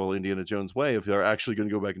supernatural Indiana Jones way. If they're actually going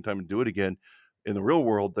to go back in time and do it again in the real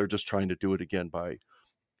world, they're just trying to do it again by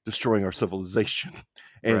destroying our civilization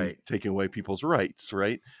and taking away people's rights.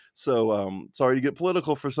 Right. So, sorry to get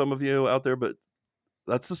political for some of you out there, but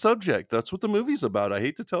that's the subject. That's what the movie's about. I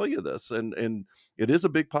hate to tell you this. And it is a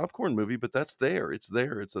big popcorn movie, but that's there. It's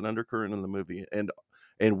there. It's an undercurrent in the movie.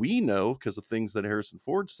 And we know, because of things that Harrison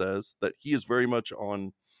Ford says, that he is very much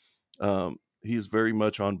on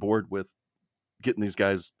board with getting these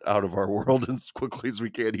guys out of our world as quickly as we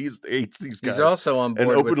can. He hates these guys. He's also on board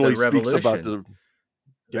and openly with the revolution. speaks about the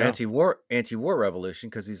anti-war revolution,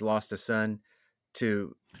 because he's lost a son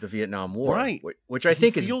to the Vietnam War, right? Which I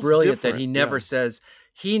think is brilliant. Different. That he never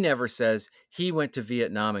says he went to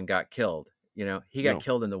Vietnam and got killed. You know, he got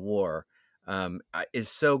killed in the war. Is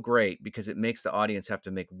so great because it makes the audience have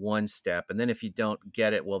to make one step, and then if you don't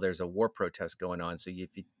get it, well, there's a war protest going on. So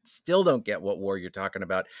if you still don't get what war you're talking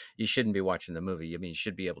about, you shouldn't be watching the movie. I mean, you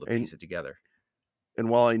should be able to piece it together. And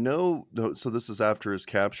while I know, so this is after his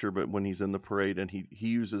capture, but when he's in the parade and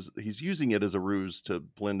he's using it as a ruse to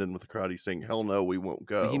blend in with the crowd, he's saying, hell no, we won't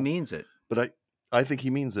go. He means it. But I think he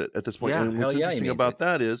means it at this point. Yeah, and what's interesting about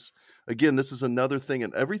that is, again, this is another thing,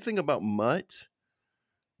 and everything about Mutt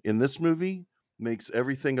in this movie makes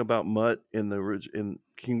everything about Mutt in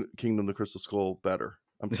Kingdom of the Crystal Skull better.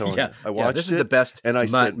 I'm telling you. I watched this is the best and I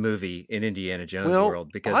Mutt said, movie in Indiana Jones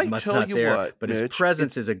world, because Mutt's not there, but his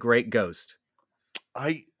presence is a great ghost.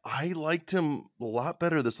 I liked him a lot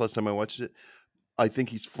better this last time I watched it. I think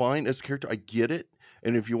he's fine as a character. I get it.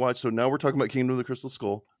 And if you watch, so now we're talking about Kingdom of the Crystal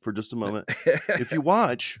Skull for just a moment. If you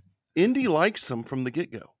watch, Indy likes him from the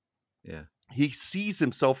get-go. Yeah. He sees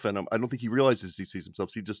himself in him. I don't think he realizes he sees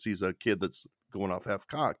himself. He just sees a kid that's going off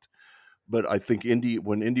half-cocked. But I think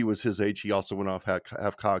when Indy was his age, he also went off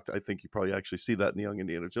half-cocked. I think you probably actually see that in the Young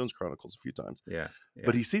Indiana Jones Chronicles a few times. Yeah.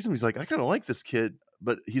 But he sees him. He's like, I kind of like this kid,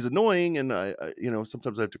 but he's annoying, and I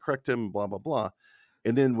sometimes I have to correct him. Blah blah blah.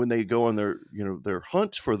 And then when they go on their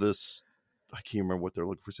hunt for this, I can't remember what they're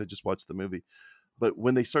looking for. So I just watched the movie. But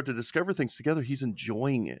when they start to discover things together, he's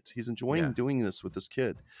enjoying it. He's enjoying doing this with this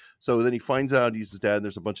kid. So then he finds out he's his dad, and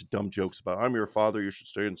there's a bunch of dumb jokes about, I'm your father, you should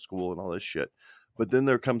stay in school, and all this shit. But then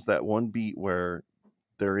there comes that one beat where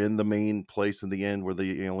they're in the main place in the end where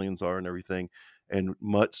the aliens are and everything. And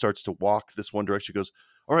Mutt starts to walk this one direction, goes,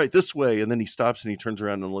 all right, this way. And then he stops and he turns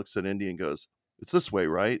around and looks at Indy and goes, it's this way,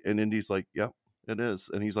 right? And Indy's like, yeah, it is.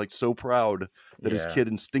 And he's like so proud that his kid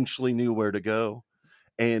instinctually knew where to go.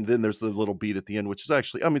 And then there's the little beat at the end, which is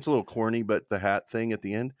actually, I mean, it's a little corny, but the hat thing at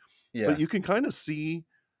the end. Yeah. But you can kind of see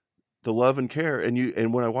the love and care.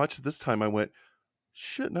 And when I watched it this time, I went,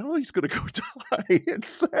 shit, now he's going to go die. It's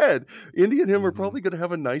sad. Indy and him are probably going to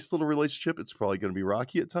have a nice little relationship. It's probably going to be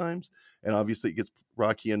rocky at times. And obviously it gets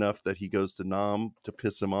rocky enough that he goes to Nam to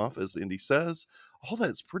piss him off, as Indy says. All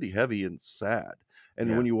that's pretty heavy and sad.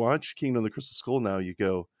 And when you watch Kingdom of the Crystal Skull now, you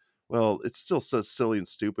go, well, it's still so silly and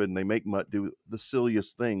stupid, and they make Mutt do the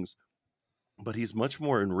silliest things. But he's much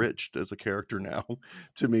more enriched as a character now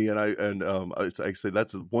to me. And I say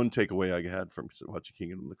that's one takeaway I had from watching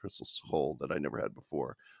Kingdom of the Crystal Skull that I never had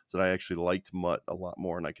before. Is that I actually liked Mutt a lot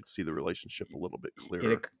more, and I could see the relationship a little bit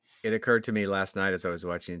clearer. It occurred to me last night as I was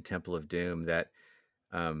watching Temple of Doom that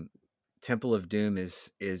Temple of Doom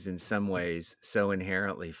is in some ways so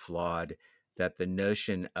inherently flawed that the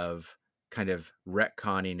notion of kind of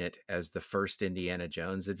retconning it as the first Indiana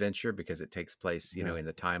Jones adventure, because it takes place, in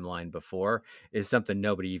the timeline before, is something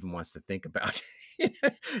nobody even wants to think about.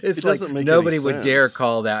 It's like nobody would dare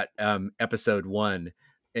call that episode 1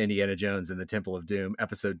 Indiana Jones and the Temple of Doom,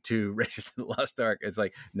 episode 2 Raiders of the Lost Ark. It's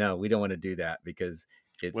like, no, we don't want to do that because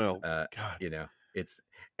it's, God. it's,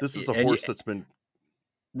 this is a horse that's been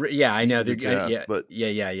Yeah, I know. beaten to death, Yeah, but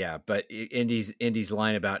yeah. But Indy's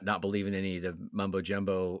line about not believing any of the mumbo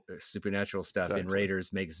jumbo supernatural stuff in exactly.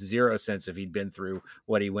 Raiders makes zero sense if he'd been through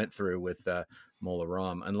what he went through with Mola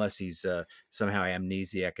Ram, unless he's somehow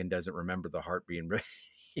amnesiac and doesn't remember the heart being.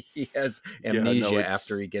 He has Yeah, no, amnesia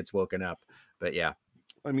after it's. he gets woken up. But yeah,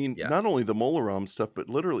 I mean, yeah, not only the Molaram stuff, but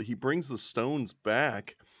literally he brings the stones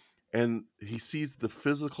back, and he sees the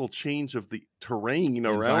physical change of the terrain the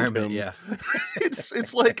around environment. him. Yeah,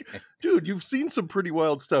 It's like, dude, you've seen some pretty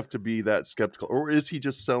wild stuff to be that skeptical, or is he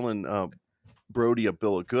just selling Brody a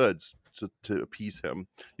bill of goods to appease him?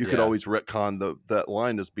 You could yeah, always retcon that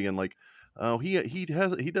line as being like, oh, he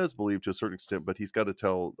does believe to a certain extent, but he's got to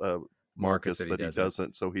tell Marcus Marcus said he that he doesn't.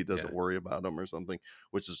 doesn't, so he doesn't Yeah, worry about him or something,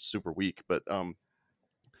 which is super weak. But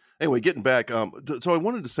anyway, getting back, so I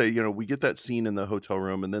wanted to say, we get that scene in the hotel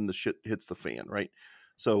room, and then the shit hits the fan, right?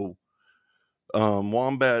 So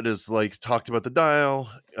Wombat is like talked about the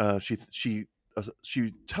dial. She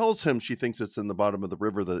tells him she thinks it's in the bottom of the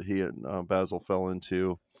river that he and Basil fell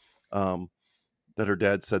into. Um, that her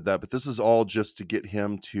dad said that, but this is all just to get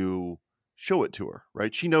him to show it to her,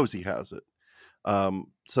 right? She knows he has it.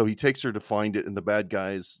 So he takes her to find it, and the bad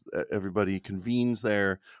guys, everybody convenes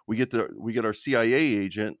there. We get our CIA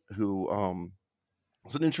agent, who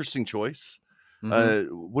is an interesting choice. mm-hmm.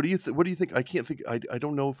 What do you think? I can't think. I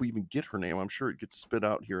don't know if we even get her name. I'm sure it gets spit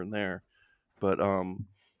out here and there, but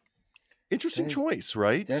interesting choice,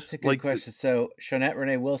 right? That's a good Like, question. So Shonette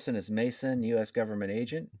Renee Wilson is Mason, U.S. government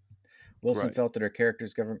agent. Wilson right. felt that her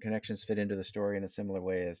character's government connections fit into the story in a similar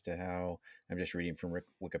way as to how, I'm just reading from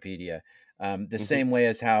Wikipedia, the same way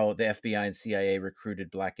as how the FBI and CIA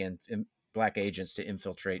recruited black agents to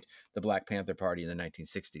infiltrate the Black Panther Party in the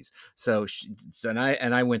 1960s. So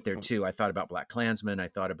I went there too. I thought about Black Klansmen. I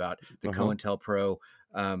thought about the COINTELPRO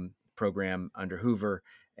program under Hoover,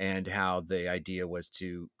 and how the idea was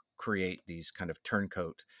to create these kind of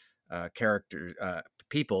turncoat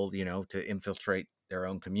people, to infiltrate their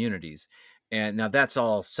own communities. And now that's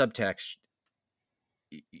all subtext.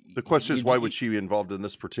 The question is, why would she be involved in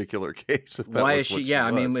this particular case? If that why was is she? what Yeah, she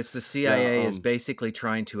I mean, was. it's the CIA is basically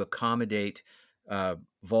trying to accommodate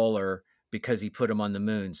Voller because he put him on the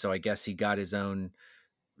moon. So I guess he got his own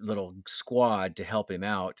little squad to help him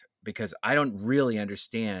out, because I don't really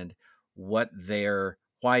understand why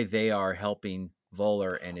they are helping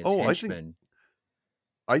Voller and his henchmen.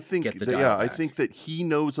 I think get the that, dial I back. think that he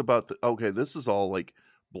knows about this is all like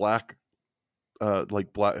black, not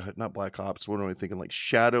black ops. What am I thinking? Like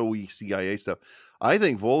shadowy CIA stuff. I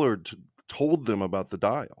think Voller told them about the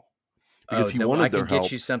dial because he wanted their help.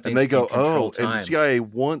 And they go, and the CIA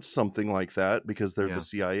wants something like that because they're the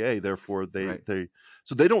CIA. Therefore,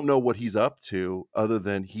 so they don't know what he's up to, other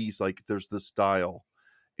than he's like, there's this dial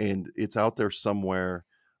and it's out there somewhere.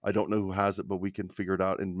 I don't know who has it, but we can figure it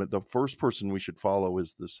out. And the first person we should follow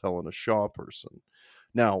is this Helena Shaw person.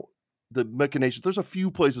 Now, the machinations, there's a few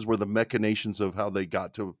places where the machinations of how they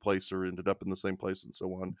got to a place or ended up in the same place and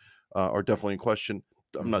so on are definitely in question.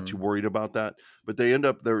 I'm not too worried about that, but they end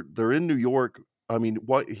up, they're in New York. I mean,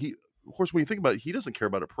 of course, when you think about it, he doesn't care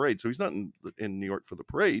about a parade. So he's not in New York for the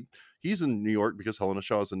parade. He's in New York because Helena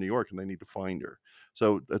Shaw is in New York and they need to find her.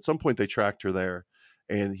 So at some point they tracked her there.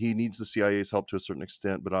 And he needs the CIA's help to a certain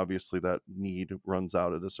extent, but obviously that need runs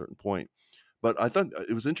out at a certain point. But I thought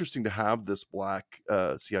it was interesting to have this black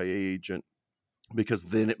CIA agent, because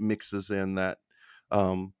then it mixes in that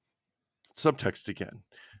subtext again.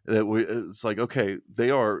 It's like, okay,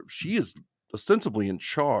 she is ostensibly in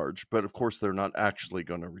charge, but of course they're not actually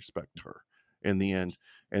going to respect her in the end.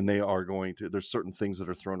 And they are going to, there's certain things that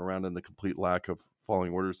are thrown around in the complete lack of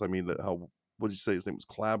following orders. I mean, what did you say his name was?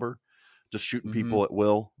 Clabber? Just shooting people at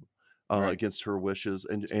will against her wishes.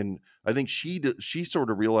 And I think she sort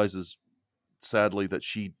of realizes, sadly, that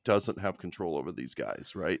she doesn't have control over these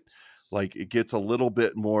guys, right? Like, it gets a little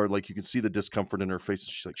bit more, like, you can see the discomfort in her face.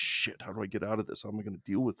 She's like, shit, how do I get out of this? How am I going to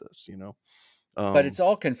deal with this? But it's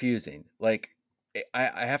all confusing. Like,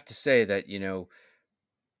 I have to say that,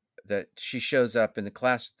 that she shows up in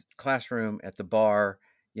the classroom at the bar,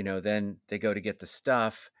 then they go to get the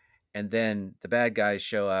stuff. And then the bad guys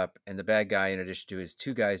show up, and the bad guy, in addition to his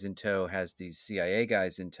two guys in tow, has these CIA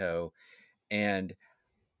guys in tow, and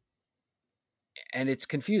it's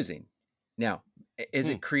confusing. Now, is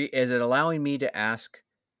it allowing me to ask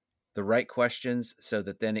the right questions so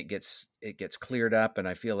that then it gets cleared up, and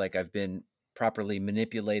I feel like I've been properly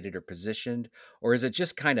manipulated or positioned, or is it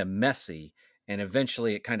just kind of messy, and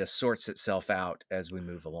eventually it kind of sorts itself out as we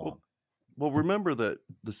move along? Well, remember that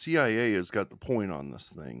the CIA has got the point on this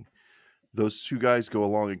thing. Those two guys go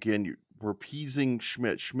along again. We're appeasing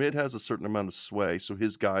Schmidt. Schmidt has a certain amount of sway, so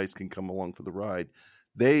his guys can come along for the ride.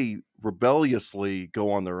 they rebelliously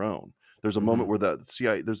go on their own. There's a moment where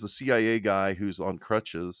there's the CIA guy who's on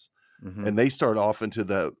crutches, and they start off into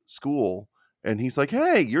the school, and he's like,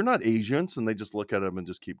 "Hey, you're not agents," and they just look at him and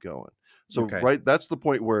just keep going. So right, that's the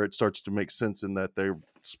point where it starts to make sense in that they're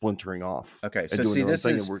splintering off. Okay, so see, this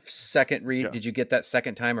is second read. Yeah. Did you get that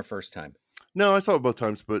second time or first time? No, I saw it both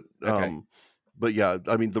times, but but yeah,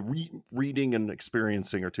 I mean, the reading and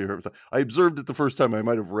experiencing are two different things. I observed it the first time. I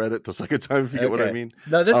might have read it the second time, if you get what I mean.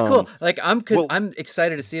 No, that's cool. Like I'm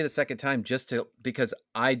excited to see it a second time because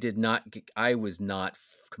I was not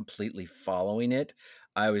completely following it.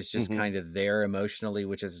 I was just kind of there emotionally,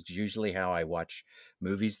 which is usually how I watch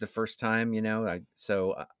movies the first time, you know.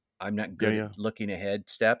 I'm not good at looking ahead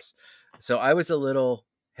steps. So I was a little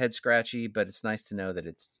head scratchy, but it's nice to know that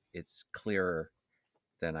it's clearer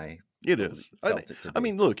than I felt it to be. I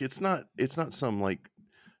mean, look, it's not some like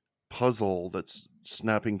puzzle that's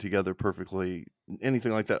snapping together perfectly,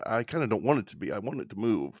 anything like that. I kind of don't want it to be. I want it to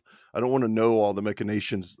move. I don't want to know all the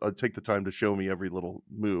machinations. Take the time to show me every little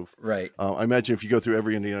move. Right. I imagine if you go through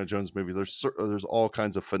every Indiana Jones movie, there's all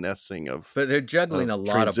kinds of finessing of. But they're juggling a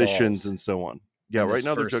lot of transitions and so on. Yeah, right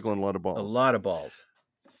now they're juggling a lot of balls. A lot of balls.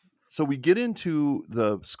 So we get into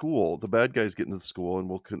the school. The bad guys get into the school, and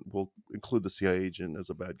we'll include the CIA agent as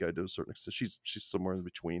a bad guy to a certain extent. She's somewhere in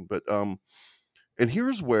between, but and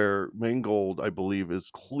here's where Mangold, I believe,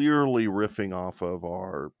 is clearly riffing off of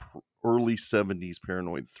our early 70s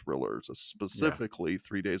paranoid thrillers, specifically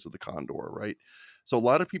 3 Days of the Condor, right? So a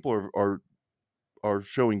lot of people are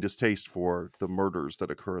showing distaste for the murders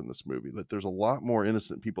that occur in this movie, that there's a lot more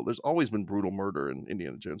innocent people. There's always been brutal murder in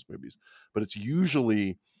Indiana Jones movies, but it's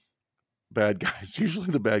usually bad guys, usually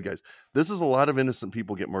the bad guys. This is a lot of innocent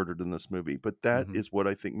people get murdered in this movie, but that is what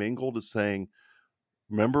I think Mangold is saying.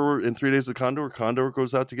 Remember in 3 Days of Condor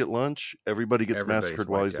goes out to get lunch, everybody's massacred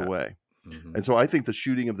while he's away. And so I think the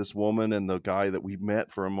shooting of this woman and the guy that we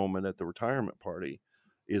met for a moment at the retirement party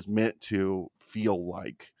is meant to feel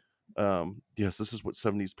like, yes, this is what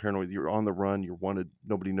 70s paranoid, you're on the run, you're wanted,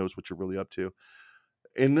 nobody knows what you're really up to.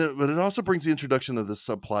 But it also brings the introduction of this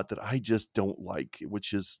subplot that I just don't like,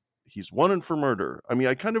 which is he's wanted for murder. I mean,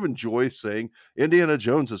 I kind of enjoy saying Indiana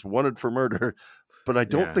Jones is wanted for murder, but I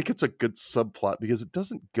don't think it's a good subplot because it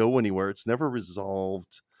doesn't go anywhere. It's never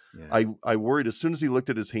resolved. Yeah. I worried as soon as he looked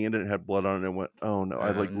at his hand and it had blood on it and went, oh no.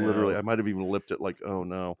 Literally, I might have even lipped it like, oh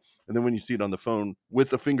no. And then when you see it on the phone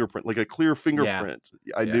with a fingerprint, like a clear fingerprint,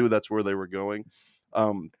 I knew that's where they were going.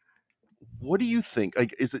 What do you think?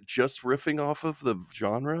 Like, is it just riffing off of the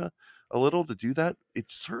genre a little to do that?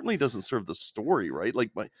 It certainly doesn't serve the story, right?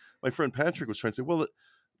 Like my friend Patrick was trying to say, well,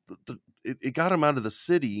 it got him out of the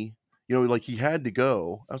city. You know, like he had to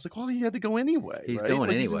go. I was like, well, he had to go anyway. He's right? going like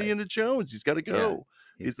anyway. He's Indiana Jones. He's got to go.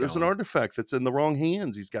 There's an artifact that's in the wrong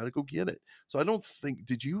hands. He's got to go get it. So I don't think.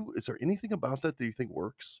 Is there anything about that you think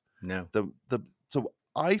works? No. So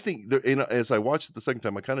I think as I watched it the second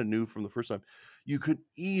time, I kind of knew from the first time, you could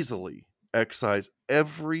easily excise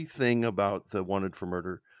everything about the wanted for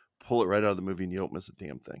murder, pull it right out of the movie, and you don't miss a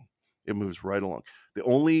damn thing. It moves right along. The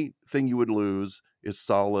only thing you would lose is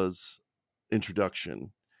Salah's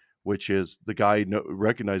introduction, which is the guy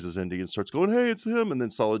recognizes Indy and starts going, "Hey, it's him," and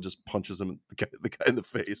then Salah just punches him, the guy in the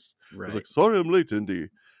face. Right. He's like, "Sorry, I'm late, Indy,"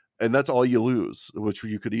 and that's all you lose. Which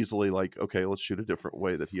you could easily like, okay, let's shoot a different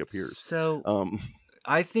way that he appears. So,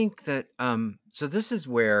 I think that so this is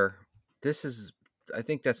where I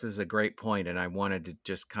think this is a great point, and I wanted to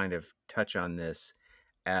just kind of touch on this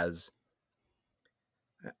as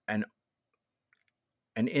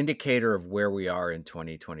an indicator of where we are in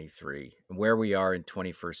 2023, where we are in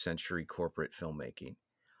 21st century corporate filmmaking.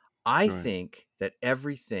 I think that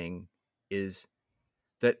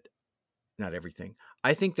not everything.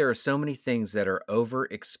 I think there are so many things that are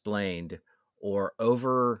over-explained or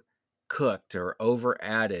overcooked or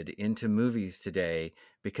over-added into movies today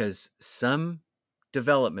because some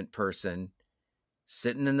development person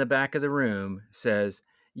sitting in the back of the room says,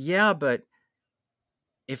 yeah, but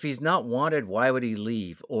if he's not wanted, why would he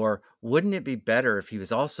leave? Or wouldn't it be better if he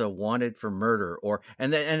was also wanted for murder?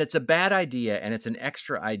 And it's a bad idea, and it's an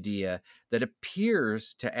extra idea that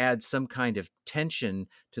appears to add some kind of tension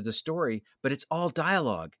to the story, but it's all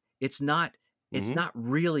dialogue. It's not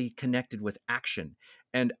really connected with action.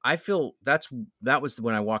 And I feel that was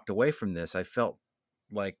when I walked away from this. I felt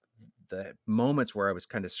like the moments where I was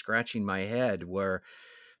kind of scratching my head where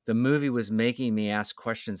the movie was making me ask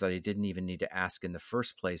questions that I didn't even need to ask in the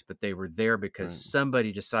first place, but they were there because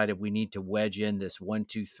somebody decided we need to wedge in this 1,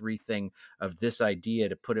 2, 3 thing of this idea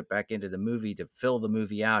to put it back into the movie to fill the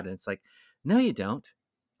movie out. And it's like, no, you don't.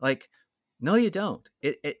 Like, no, you don't.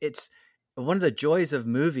 It's one of the joys of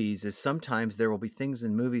movies is sometimes there will be things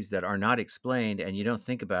in movies that are not explained, and you don't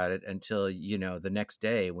think about it until, the next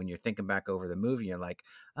day when you're thinking back over the movie. You're like,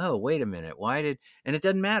 oh, wait a minute, and it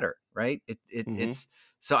doesn't matter, right? It's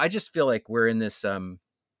so I just feel like we're in this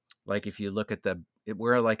like, if you look at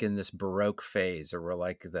we're like in this Baroque phase, or we're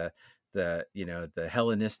like the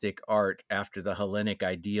Hellenistic art after the Hellenic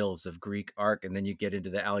ideals of Greek art, and then you get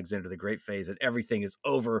into the Alexander the Great phase, and everything is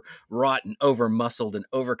overwrought and over muscled and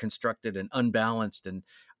over constructed and unbalanced. And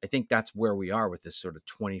I think that's where we are with this sort of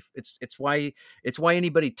 20. It's why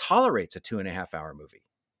anybody tolerates a 2.5 hour movie.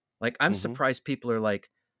 Like, I'm surprised people are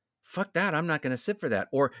like, fuck that, I'm not going to sit for that.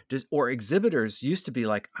 Or exhibitors used to be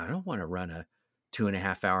like, I don't want to run a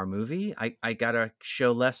 2.5 hour movie. I gotta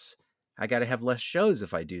show less. I got to have less shows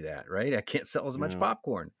if I do that, right? I can't sell as much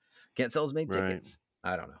popcorn. Can't sell as many tickets.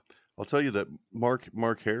 I don't know. I'll tell you that Mark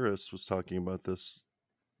Harris was talking about this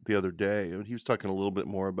the other day, and he was talking a little bit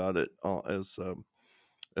more about it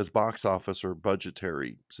as box office or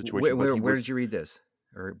budgetary situation. Where did you read this?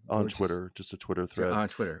 Or on Twitter, just a Twitter thread. On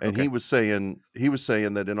Twitter. And okay. he was saying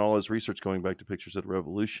that in all his research going back to Pictures of the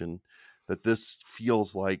Revolution, that this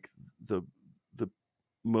feels like the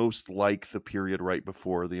most like the period right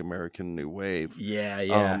before the American New Wave.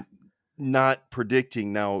 Yeah. Not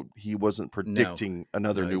predicting. Now, he wasn't predicting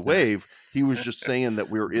another new wave. He was just saying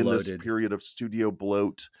that we're in this period of studio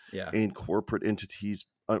bloat and corporate entities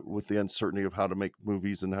with the uncertainty of how to make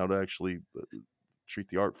movies and how to actually treat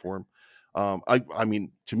the art form. I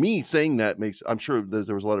mean, to me, saying that I'm sure that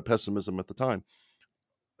there was a lot of pessimism at the time.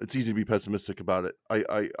 It's easy to be pessimistic about it.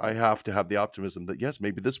 I have to have the optimism that, yes,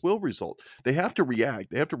 maybe this will result. They have to react.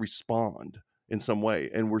 They have to respond in some way.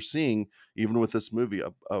 And we're seeing, even with this movie,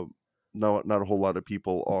 not a whole lot of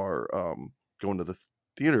people are going to the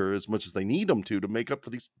theater as much as they need them to make up for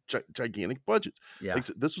these gigantic budgets. Yeah. Like,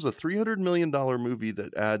 this was a $300 million movie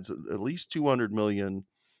that adds at least $200 million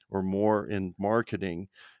or more in marketing.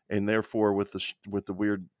 And therefore, with the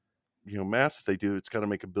weird math that they do, it's got to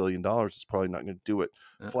make $1 billion. It's probably not going to do it.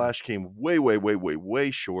 Flash came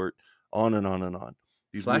way short. On and on and on.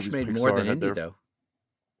 These Flash made Pixar more than Indy, though.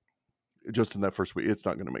 Just in that first week, it's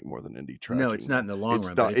not going to make more than Indy. No, it's not in the long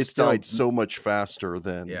run. It's died so much faster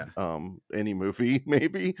than any movie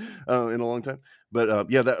maybe in a long time. But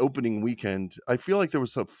that opening weekend, I feel like there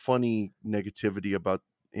was some funny negativity about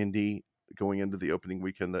Indy going into the opening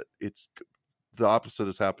weekend. That it's the opposite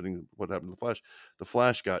is happening. What happened to the Flash? The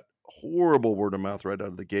Flash got horrible word of mouth right out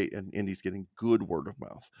of the gate, and Indy's getting good word of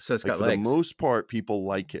mouth. So it's got for legs. the most part, people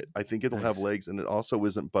like it. I think it'll have legs, and it also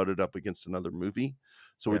isn't butted up against another movie.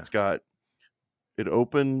 So it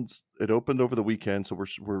opened over the weekend. So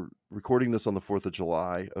we're recording this on the 4th of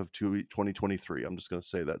July of 2023. I'm just going to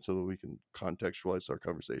say that so that we can contextualize our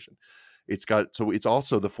conversation. It's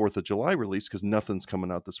also the 4th of July release because nothing's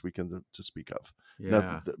coming out this weekend to speak of.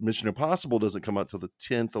 Mission Impossible doesn't come out till the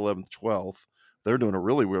 10th, 11th, 12th. They're doing a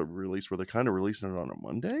really weird release where they're kind of releasing it on a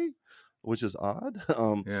Monday, which is odd.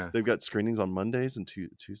 They've got screenings on Mondays and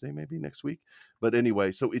Tuesday maybe next week. But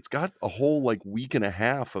anyway, so it's got a whole week and a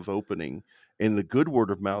half of opening, and the good word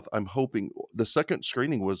of mouth. I'm hoping the second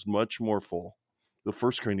screening was much more full. The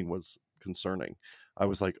first screening was concerning. I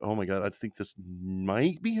was like, oh my God, I think this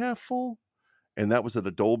might be half full. And that was at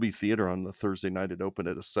a Dolby Theater on the Thursday night. It opened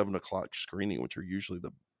at a 7:00 screening, which are usually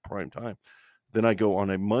the prime time. Then I go on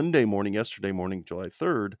a Monday morning, yesterday morning, July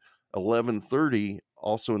 3rd, 11:30,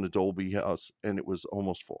 also in the Dolby house, and it was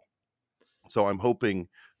almost full. So I'm hoping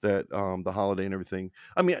that the holiday and everything.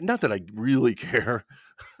 I mean, not that I really care.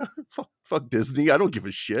 fuck Disney. I don't give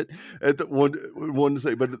a shit. At the one to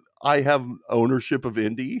say, but I have ownership of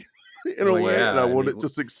Indy in a way, and I want it to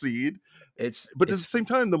succeed. But at the same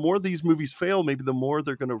time, the more these movies fail, maybe the more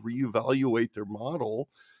they're going to reevaluate their model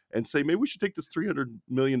and say, maybe we should take this $300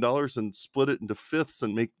 million and split it into fifths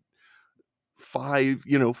and make five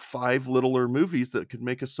littler movies that could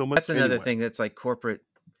make us so much. That's another thing that's like corporate,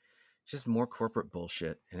 just more corporate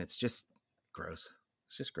bullshit. And it's just gross.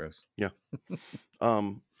 It's just gross. Yeah.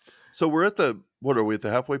 So we're at what are we at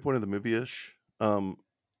the halfway point of the movie-ish?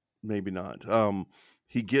 Maybe not.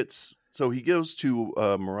 He goes to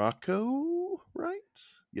Morocco, right?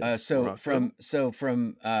 Yes. From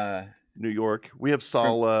New York, we have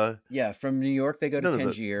Sallah. From New York they go to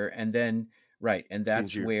Tangier, and then and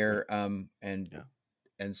that's Tangier, where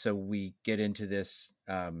and so we get into this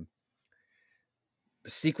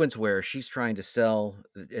sequence where she's trying to sell,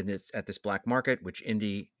 and it's at this black market, which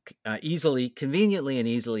Indy conveniently and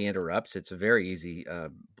easily interrupts. It's a very easy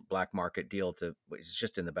black market deal it's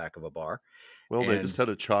just in the back of a bar. Well, they And just had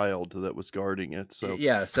a child that was guarding it, so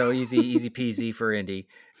yeah, so easy peasy for Indy,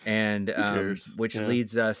 and cares? which Yeah.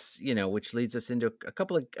 leads us into a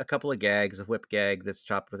couple of gags, a whip gag that's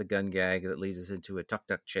chopped with a gun gag that leads us into a tuk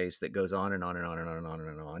tuk chase that goes on and on and on and on and on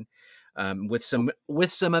and on, with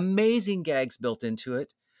some amazing gags built into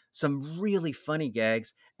it, some really funny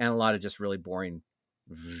gags, and a lot of just really boring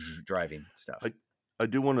driving stuff. I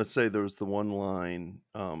do want to say there was the one line.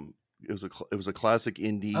 It was a classic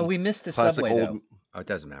Indy. Oh, we missed the classic subway old. though. Oh, it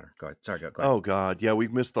doesn't matter. Go ahead. Sorry, go ahead. Oh God, yeah,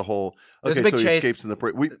 we've missed the whole. There's a Okay, big so he chase. escapes in the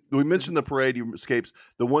parade. We mentioned the parade. He escapes.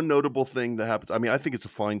 The one notable thing that happens. I mean, I think it's a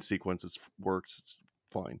fine sequence. It works. It's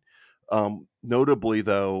fine. Notably,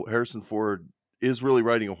 though, Harrison Ford is really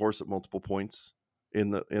riding a horse at multiple points in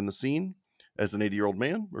the scene as an 80-year-old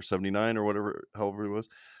man or 79 or whatever, however he was.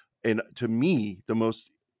 And to me, the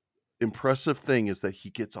most impressive thing is that he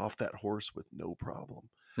gets off that horse with no problem.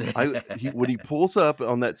 When he pulls up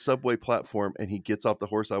on that subway platform and he gets off the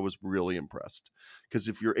horse, I was really impressed, because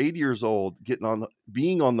if you're 80 years old,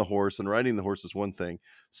 being on the horse and riding the horse is one thing.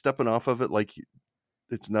 Stepping off of it like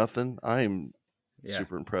it's nothing, I am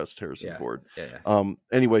super impressed. Harrison Ford.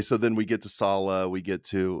 Anyway, so then we get to Sala. We get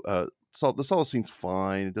to the Sala scene's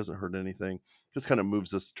fine. It doesn't hurt anything. Just kind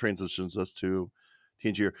of transitions us to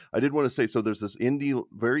Tangier. I did want to say, so there's this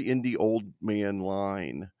very indie old man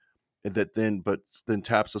line that then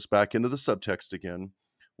taps us back into the subtext again,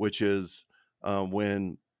 which is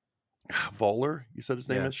when Voller, you said his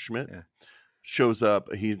name is Schmidt, shows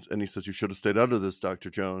up. He says, "You should have stayed out of this, Dr.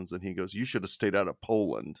 Jones." And he goes, "You should have stayed out of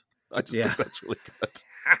Poland." I just think that's really good.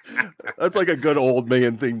 That's like a good old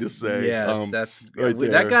man thing to say. Yes, that's right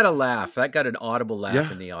there. That got a laugh. That got an audible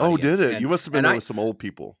laugh in the audience. Oh, did it? You must have been there with some old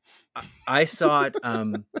people. I saw it,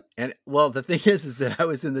 and well, the thing is that I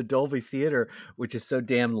was in the Dolby Theater, which is so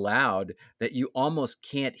damn loud that you almost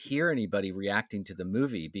can't hear anybody reacting to the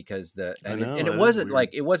movie, because it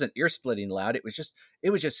wasn't ear splitting loud. It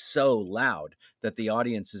was just so loud that the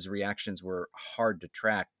audience's reactions were hard to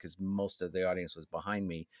track, because most of the audience was behind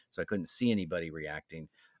me, so I couldn't see anybody reacting.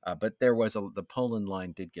 But there was the Poland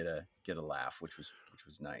line did get a laugh, which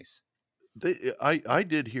was nice. I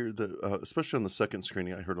did hear especially on the second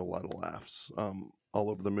screening, I heard a lot of laughs all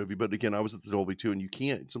over the movie. But again, I was at the Dolby too, and you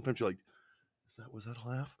can't. Sometimes you're like, was that a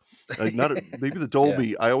laugh? Maybe the Dolby.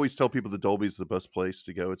 Yeah. I always tell people the Dolby is the best place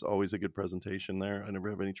to go. It's always a good presentation there. I never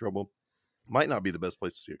have any trouble. Might not be the best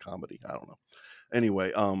place to see a comedy. I don't know.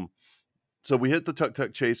 Anyway, so we hit the tuk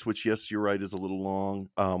tuk chase, which, yes, you're right, is a little long.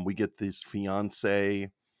 We get this fiance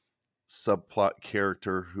subplot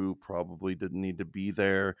character who probably didn't need to be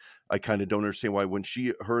there. I kind of don't understand why, when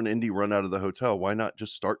her and Indy run out of the hotel, why not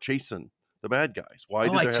just start chasing the bad guys? Why?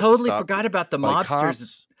 I totally forgot about the mobsters.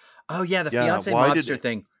 Cops? Oh yeah, the fiance mobster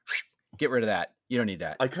thing. Get rid of that. You don't need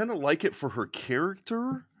that. I kind of like it for her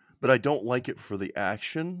character, but I don't like it for the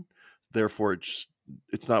action. Therefore,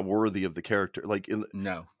 it's not worthy of the character.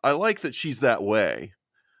 No, I like that she's that way,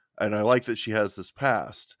 and I like that she has this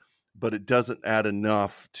past, but it doesn't add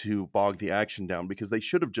enough to bog the action down, because they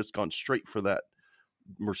should have just gone straight for that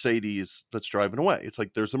Mercedes that's driving away. It's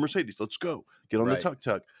like, there's the Mercedes, let's go get on the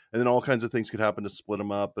tuk-tuk, and then all kinds of things could happen to split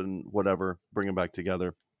them up and whatever, bring them back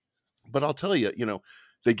together. But I'll tell you,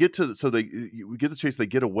 they get to, we get the chase, they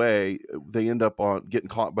get away, they end up on getting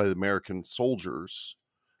caught by the American soldiers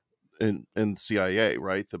and CIA,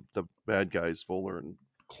 right? The bad guys, Voller and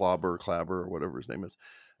Clabber or whatever his name is.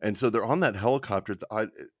 And so they're on that helicopter.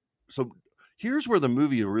 So here's where the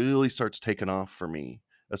movie really starts taking off for me,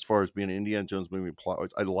 as far as being an Indiana Jones movie plot.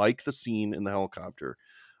 I like the scene in the helicopter.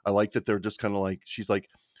 I like that they're just kind of like, she's like,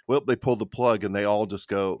 well, they pulled the plug and they all just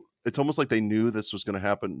go, it's almost like they knew this was going to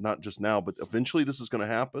happen, not just now, but eventually this is going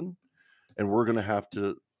to happen and we're going to have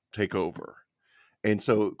to take over. And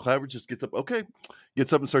so Clabber just gets up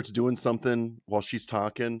and starts doing something while she's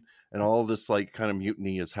talking, and all this like kind of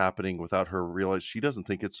mutiny is happening without her realize. She doesn't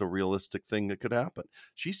think it's a realistic thing that could happen.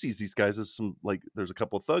 She sees these guys as some, like, there's a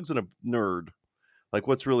couple of thugs and a nerd. Like,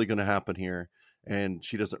 what's really going to happen here? And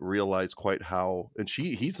she doesn't realize quite how. And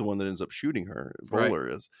he's the one that ends up shooting her.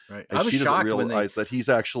 Voller is. Right. And she doesn't realize that he's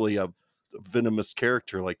actually a venomous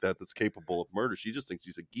character like that's capable of murder. She just thinks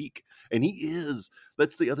he's a geek, and he is.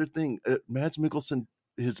 That's the other thing. Mads Mikkelsen,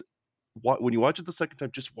 when you watch it the second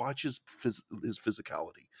time, just watch his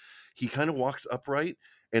physicality. He kind of walks upright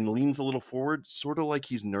and leans a little forward, sort of like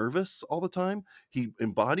he's nervous all the time. He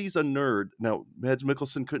embodies a nerd. Now, Mads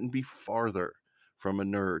Mikkelsen couldn't be farther from a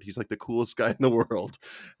nerd. He's like the coolest guy in the world,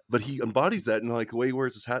 but he embodies that in like the way he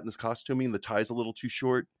wears his hat and his costuming, the tie's a little too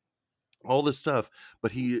short, all this stuff.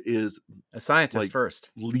 But he is a scientist, like,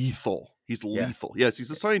 first. Lethal. He's Yeah. lethal. Yes, he's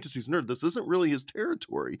a scientist. He's a nerd. This isn't really his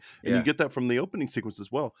territory, and you Yeah. get that from the opening sequence as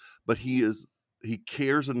well. But he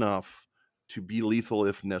cares enough to be lethal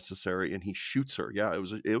if necessary, and he shoots her. Yeah,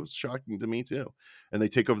 it was shocking to me too. And they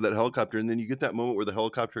take over that helicopter, and then you get that moment where the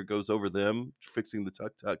helicopter goes over them fixing the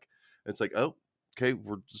tuk-tuk. It's like, oh, okay,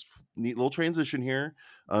 we're just neat little transition here.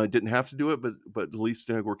 Didn't have to do it, but at least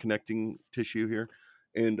we're connecting tissue here.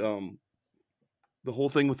 And the whole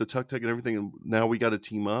thing with the tuk-tuk and everything, and now we got to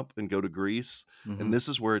team up and go to Greece. Mhm. And this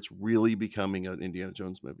is where it's really becoming an Indiana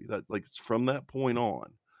Jones movie. That, like, it's from that point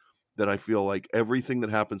on that I feel like everything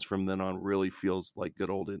that happens from then on really feels like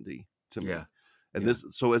good old Indy to me. Yeah. And Yeah.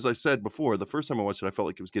 so as I said before, the first time I watched it, I felt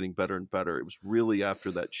like it was getting better and better. It was really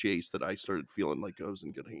after that chase that I started feeling like I was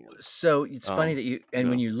in good hands. So it's funny that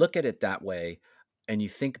when yeah. you look at it that way and you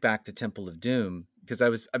think back to Temple of Doom, because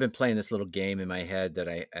I've been playing this little game in my head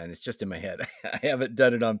and it's just in my head. I haven't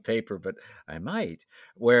done it on paper, but I might,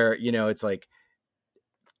 where, it's like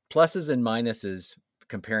pluses and minuses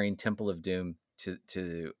comparing Temple of Doom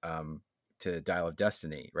to Dial of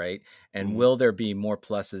Destiny, right? And will there be more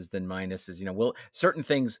pluses than minuses? Will certain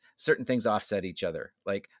things offset each other?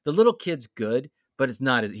 Like the little kid's good, but he's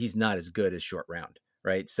not as good as Short Round,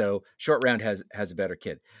 right? So Short Round has a better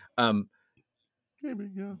kid. Maybe,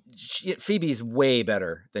 yeah. Phoebe's way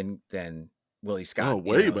better than Willie Scott. Oh,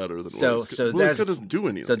 way better than Willie Scott. So Willie Scott doesn't do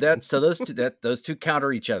anything. So those two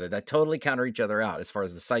counter each other. That totally counter each other out as far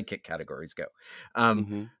as the sidekick categories go.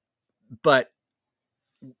 But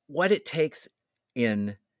what it takes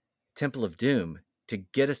in Temple of Doom to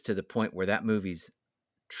get us to the point where that movie's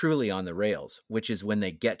truly on the rails, which is when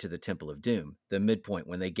they get to the Temple of Doom, the midpoint,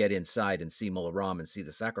 when they get inside and see Mola Ram and see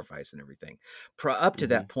the sacrifice and everything. Up to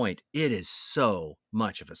that point, it is so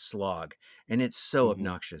much of a slog, and it's so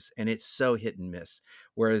obnoxious, and it's so hit and miss.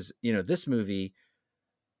 Whereas, this movie,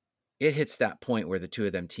 it hits that point where the two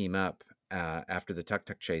of them team up after the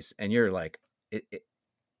tuk-tuk chase, and you're like,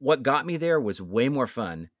 what got me there was way more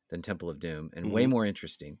fun than Temple of Doom and way more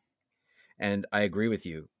interesting. And I agree with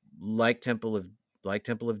you. Like Temple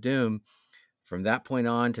of Doom, from that point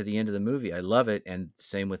on to the end of the movie, I love it. And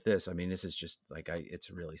same with this. I mean, this is just like it's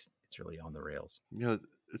really on the rails. Yeah,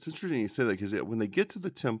 it's interesting you say that, because when they get to the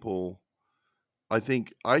temple, I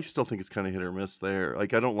still think it's kind of hit or miss there.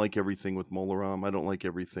 Like, I don't like everything with Mola Ram. I don't like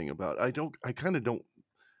everything about.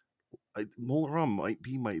 Mola Ram might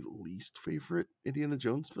be my least favorite Indiana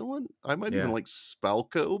Jones villain. I might even like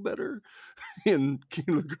Spalko better in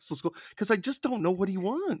Kingdom of the Crystal Skull, because I just don't know what he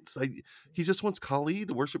wants. He just wants Kali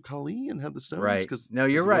to worship Kali and have the stones. Right. No,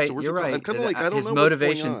 you're right. You're right. I'm kind of like, I don't his know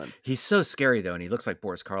motivation. What's going on. He's so scary though, and he looks like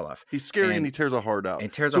Boris Karloff. He's scary and he tears a heart out.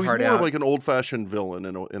 And tears so a heart he's more out. like an old-fashioned villain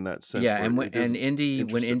in that sense. Yeah, and when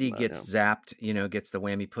Indy gets that, zapped, gets the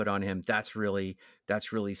whammy put on him, that's really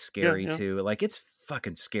scary too. Like, it's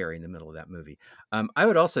fucking scary in the middle of that movie. I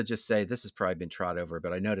would also just say, this has probably been trod over,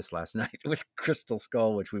 but I noticed last night with Crystal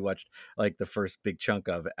Skull, which we watched like the first big chunk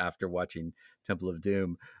of after watching Temple of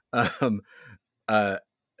Doom. When they're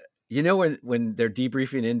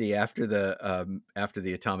debriefing Indy after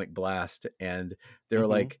the atomic blast, and they're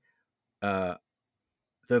like,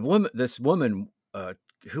 this woman,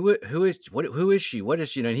 who is she? What is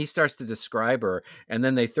she? And he starts to describe her, and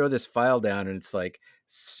then they throw this file down, and it's like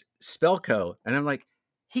Spelko, and I'm like,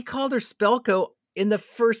 he called her Spelko in the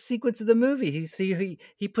first sequence of the movie.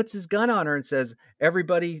 He puts his gun on her and says,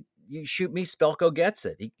 "Everybody, you shoot me, Spelko gets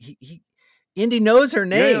it." Indy knows her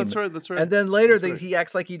name. Yeah, that's right. And then later he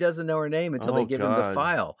acts like he doesn't know her name until they give him the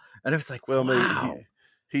file, and I was like, well, wow. Maybe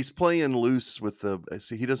he's playing loose with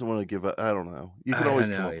he doesn't want to give up. I don't know. You can always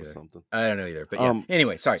come up with something. I don't know either. But yeah.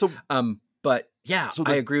 Anyway, sorry. So, but yeah,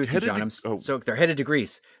 I agree with you, John. So they're headed to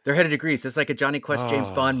Greece. It's like a Johnny Quest James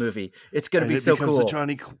Bond movie. It's going to be so cool.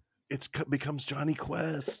 It becomes Johnny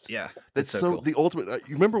Quest. Yeah. That's so cool. The ultimate.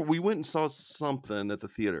 You remember we went and saw something at the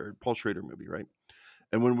theater, Paul Schrader movie, right?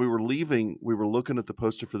 And when we were leaving, we were looking at the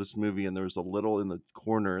poster for this movie, and there was a little in the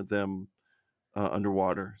corner, them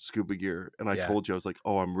underwater scuba gear, and I told you, I was like,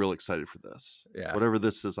 oh, I'm real excited for this. Yeah, whatever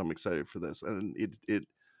this is, I'm excited for this. And it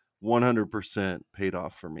 100% paid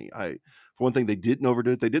off for me. For one thing, they didn't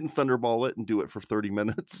overdo it. They didn't thunderball it and do it for 30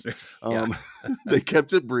 minutes. They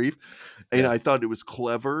kept it brief, and I thought it was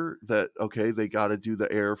clever that they got to do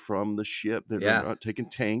the air from the ship. They're not taking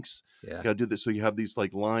tanks. Got to do this. So you have these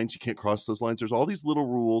like lines, you can't cross those lines. There's all these little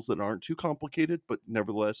rules that aren't too complicated, but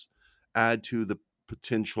nevertheless add to the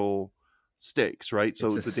potential stakes, right? So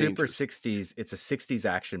it's a super 60s. It's a 60s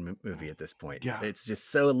action movie at this point. Yeah, it's just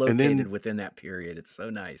so located within that period. It's so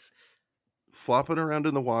nice. Flopping around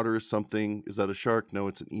in the water is something. Is that a shark? No,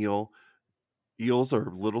 it's an eel. Eels are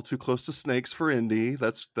a little too close to snakes for Indy.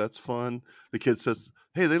 That's fun. The kid says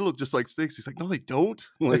hey, they look just like snakes. He's like, no, they don't.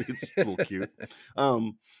 Like, it's a little cute.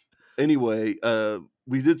 Anyway,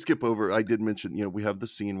 we did skip over. I did mention, we have the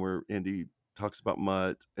scene where Indy talks about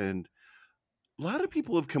Mutt, and a lot of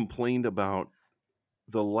people have complained about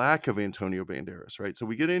the lack of Antonio Banderas, right? So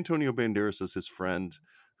we get Antonio Banderas as his friend,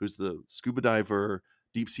 who's the scuba diver,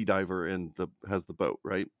 deep sea diver, and has the boat,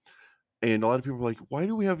 right? And a lot of people are like, why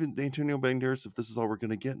do we have Antonio Banderas if this is all we're going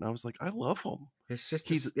to get? And I was like, I love him. It's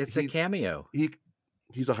just it's a cameo.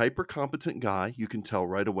 He's a hyper competent guy. You can tell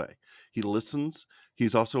right away. He listens.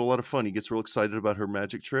 He's also a lot of fun. He gets real excited about her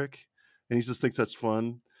magic trick, and he just thinks that's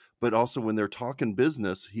fun. But also when they're talking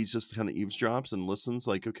business, he's just kind of eavesdrops and listens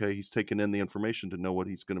like, okay, he's taking in the information to know what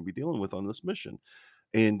he's going to be dealing with on this mission.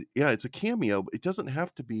 And yeah, it's a cameo. It doesn't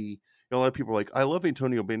have to be, a lot of people are like, I love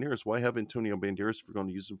Antonio Banderas. Why have Antonio Banderas if we're going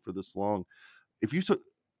to use him for this long? If you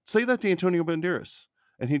say that to Antonio Banderas,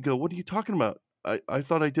 and he'd go, what are you talking about? I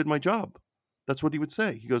thought I did my job. That's what he would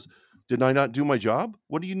say. He goes, did I not do my job?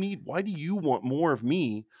 What do you need? Why do you want more of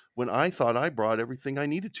me when I thought I brought everything I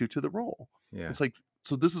needed to the role? Yeah. It's like,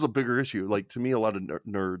 so this is a bigger issue. Like, to me, a lot of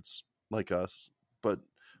nerds like us, but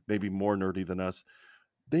maybe more nerdy than us,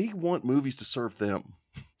 they want movies to serve them.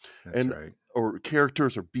 That's right. Or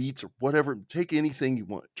characters or beats or whatever. Take anything you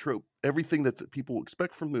want, trope, everything that the people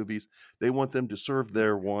expect from movies. They want them to serve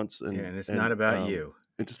their wants. And it's not about you.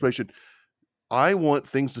 Anticipation. I want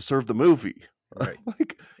things to serve the movie. Right.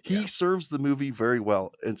 Like, he serves the movie very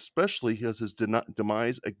well, and especially as his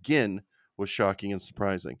demise again was shocking and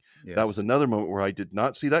surprising. Yes. That was another moment where I did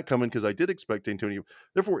not see that coming, because I did expect Antonio.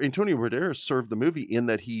 Therefore, Antonio Banderas served the movie in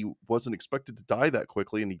that he wasn't expected to die that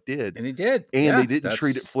quickly, and he did. And he did. And they didn't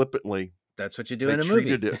treat it flippantly. That's what you do in a movie.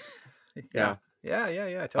 Treated it. Yeah.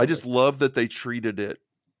 Totally. I just love that they treated it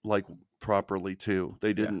like properly too.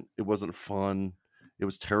 They didn't. It wasn't fun. It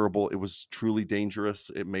was terrible. It was truly dangerous.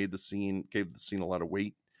 It gave the scene a lot of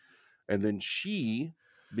weight. And then she,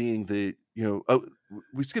 being the,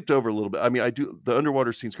 we skipped over a little bit. I mean, the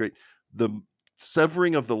underwater scene's great. The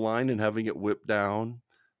severing of the line and having it whipped down,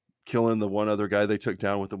 killing the one other guy they took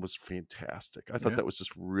down with them was fantastic. I thought that was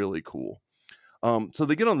just really cool. So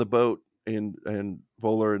they get on the boat, and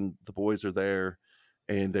Voller and the boys are there,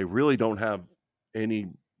 and they really don't have any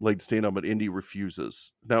leg to stand on, but Indy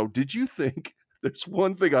refuses. Now, did you think there's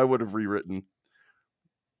one thing I would have rewritten?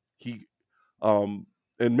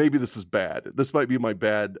 And maybe this is bad. This might be my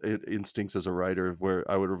bad instincts as a writer, where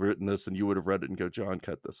I would have written this and you would have read it and go, John,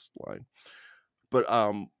 cut this line. But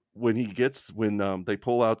when they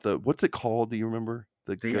pull out what's it called? Do you remember?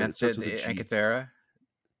 The Anchithera?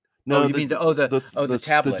 No, you mean the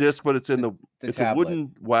tablet. The disc, but it's in it's tablet. A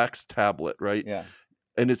wooden wax tablet, right? Yeah.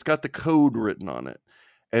 And it's got the code written on it.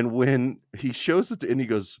 And when he shows it to Indy, he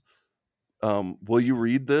goes, will you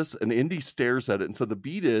read this? And Indy stares at it. And so the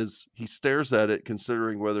beat is he stares at it,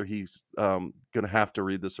 considering whether he's going to have to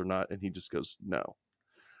read this or not. And he just goes, no.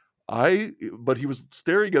 But he was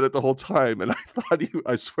staring at it the whole time. And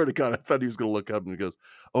I swear to God, I thought he was going to look up, and he goes,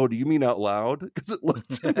 oh, do you mean out loud? Because it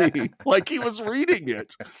looked to me like he was reading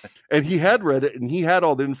it, and he had read it and he had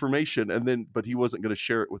all the information, but he wasn't going to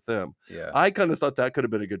share it with them. Yeah. I kind of thought that could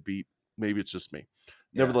have been a good beat. Maybe it's just me.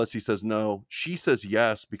 Yeah. Nevertheless, he says no. She says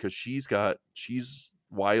yes, because she's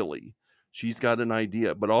wily. She's got an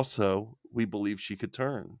idea, but also we believe she could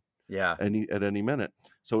turn. Yeah. At any minute.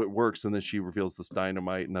 So it works. And then she reveals this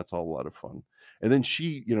dynamite, and that's all a lot of fun. And then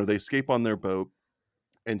she, they escape on their boat,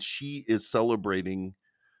 and she is celebrating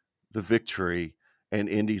the victory. And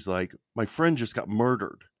Indy's like, my friend just got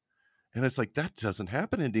murdered. And it's like, that doesn't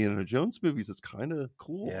happen in Indiana Jones movies. It's kind of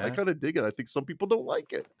cool. Yeah. I kind of dig it. I think some people don't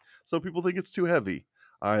like it. Some people think it's too heavy.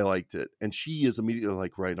 I liked it. And she is immediately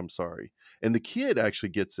like, right, I'm sorry. And the kid actually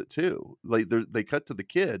gets it too. Like they cut to the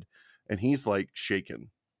kid, and he's like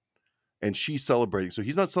shaken. And she's celebrating. So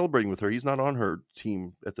he's not celebrating with her. He's not on her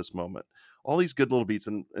team at this moment. All these good little beats.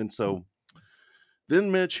 And so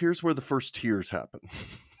then, Mitch, here's where the first tears happen.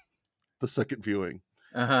 The second viewing.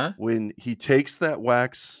 Uh-huh. When he takes that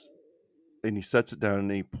wax and he sets it down,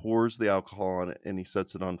 and he pours the alcohol on it, and he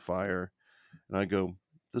sets it on fire. And I go,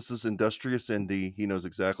 this is industrious Indy. He knows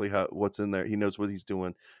exactly what's in there. He knows what he's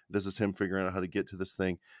doing. This is him figuring out how to get to this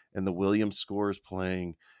thing. And the Williams score is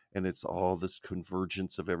playing. And it's all this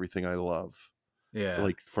convergence of everything I love. Yeah.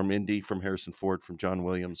 Like from Indy, from Harrison Ford, from John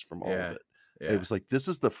Williams, from all of it. Yeah. It was like, this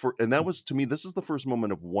is the first, and that was, to me, this is the first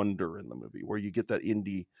moment of wonder in the movie, where you get that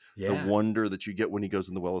Indy, the wonder that you get when he goes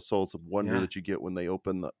in the Well of Souls, the wonder that you get when they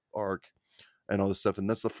open the Ark and all this stuff. And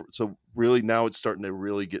that's so really now it's starting to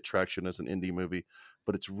really get traction as an Indy movie,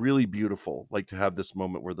 but it's really beautiful. Like to have this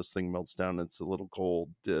moment where this thing melts down. And it's a little gold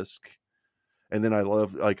disc. And then I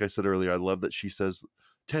love, like I said earlier, I love that she says,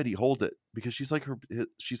 Teddy, hold it, because she's like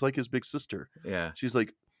his big sister. Yeah. She's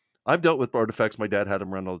like, I've dealt with artifacts. My dad had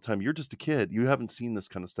them around all the time. You're just a kid. You haven't seen this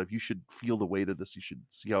kind of stuff. You should feel the weight of this. You should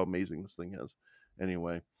see how amazing this thing is.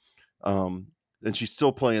 Anyway, and she's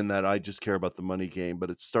still playing that I just care about the money game,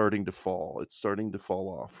 but it's starting to fall. It's starting to fall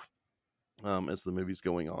off as the movie's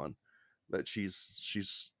going on. That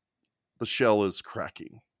she's the shell is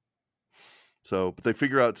cracking. So, but they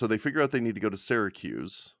figure out they need to go to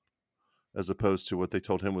Syracuse as opposed to what they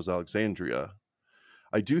told him was Alexandria.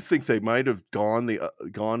 I do think they might have gone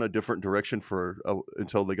a different direction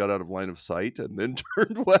until they got out of line of sight and then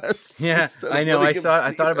turned west. Yeah, I know. I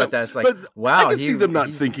thought about that. It's like, wow, I can see them not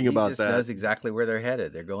thinking about just that. Knows exactly where they're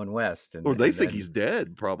headed. They're going west, or they think he's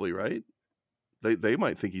dead. Probably, right? They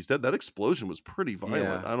might think he's dead. That explosion was pretty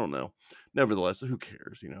violent. Yeah. I don't know. Nevertheless, who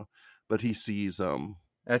cares? But he sees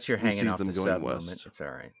that's your hanging off them the going sub west. moment. It's all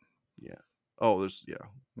right. Yeah. Oh,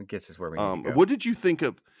 It gets us where we need to go. What did you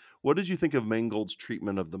think of Mangold's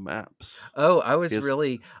treatment of the maps? Oh, I was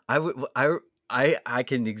I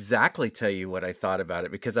can exactly tell you what I thought about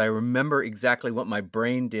it, because I remember exactly what my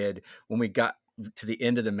brain did when we got to the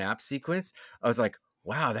end of the map sequence. I was like,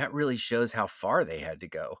 wow, that really shows how far they had to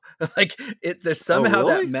go. Like there's somehow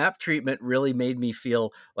that map treatment really made me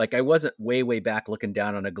feel like I wasn't way back looking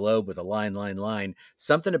down on a globe with a line.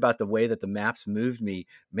 Something about the way that the maps moved me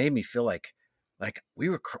made me feel like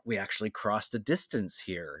we actually crossed a distance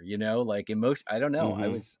here, like emotion. I don't know.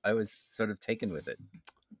 Mm-hmm. I was sort of taken with it.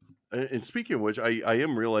 And speaking of which, I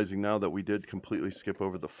am realizing now that we did completely skip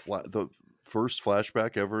over the first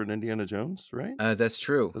flashback ever in Indiana Jones, right? That's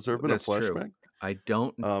true. Has there been a flashback? True. I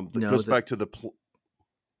don't know. That goes back to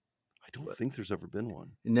I don't think there's ever been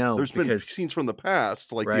one. No, there's been scenes from the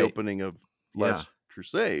past, like the opening of Last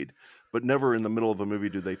Crusade, but never in the middle of a movie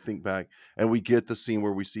do they think back. And we get the scene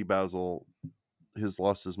where we see Basil has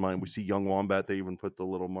lost his mind. We see young Wombat. They even put the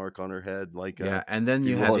little mark on her head, like and then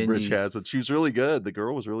you have Rich has, and she was really good. The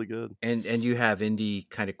girl was really good. And you have Indy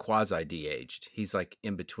kind of quasi de-aged. He's like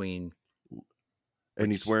in between,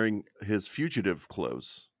 and he's wearing his fugitive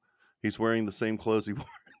clothes. He's wearing the same clothes he wore.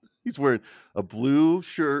 He's wearing a blue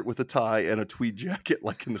shirt with a tie and a tweed jacket,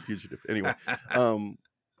 like in The Fugitive. Anyway,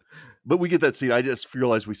 but we get that scene. I just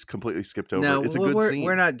realized we completely skipped over. No, it's a good scene.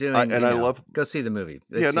 We're not doing. I love. Go see the movie.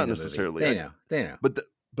 Not necessarily. They know. But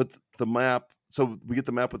the map. So we get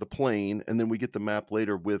the map with the plane, and then we get the map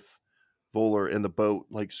later with Voller and the boat,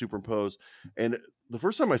 like superimposed. And the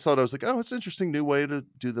first time I saw it, I was like, "Oh, it's an interesting new way to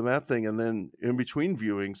do the map thing." And then in between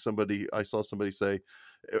viewing, I saw somebody say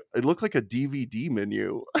it looked like a DVD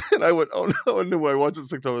menu, and I went, "Oh no!" And when I watched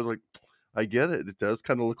it, I was like, I get it. It does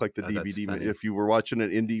kind of look like the DVD if you were watching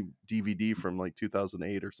an indie DVD from like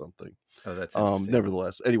 2008 or something. Oh, that's interesting.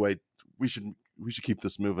 Nevertheless, anyway, we should keep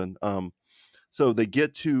this moving. So they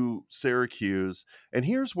get to Syracuse, and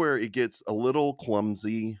here's where it gets a little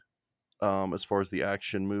clumsy as far as the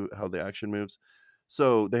action how the action moves.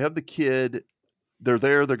 So they have the kid. They're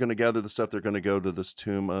there. They're going to gather the stuff. They're going to go to this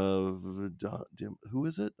tomb of who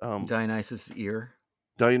is it? Dionysus' ear.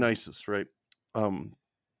 Dionysus, right?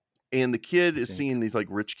 And the kid is seeing these like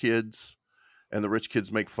rich kids, and the rich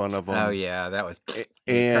kids make fun of him. Oh yeah, that was.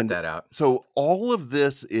 And cut that out. So all of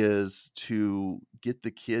this is to get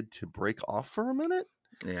the kid to break off for a minute.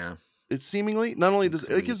 Yeah, it's seemingly not only does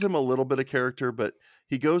it gives him a little bit of character, but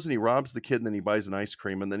he goes and he robs the kid, and then he buys an ice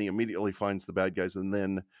cream, and then he immediately finds the bad guys, and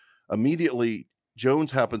then immediately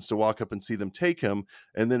Jones happens to walk up and see them take him,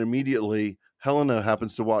 and then immediately Helena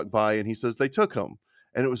happens to walk by, and he says they took him.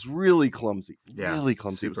 And it was really clumsy, really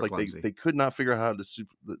clumsy. It was like they could not figure out how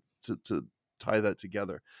to tie that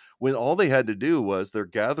together. When all they had to do was they're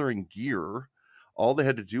gathering gear. All they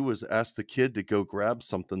had to do was ask the kid to go grab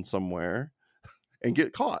something somewhere and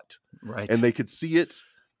get caught. Right. And they could see it.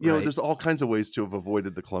 You know, there's all kinds of ways to have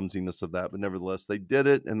avoided the clumsiness of that, but nevertheless, they did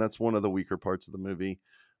it, and that's one of the weaker parts of the movie.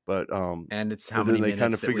 But and it's how many minutes they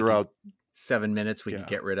kind of figure out 7 minutes we could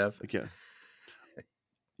get rid of. Again.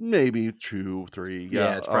 Maybe 2, 3.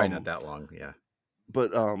 Yeah, it's probably not that long. Yeah.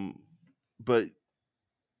 But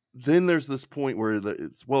then there's this point where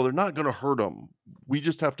they're not going to hurt him. We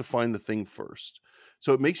just have to find the thing first.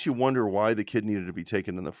 So it makes you wonder why the kid needed to be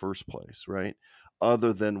taken in the first place, right?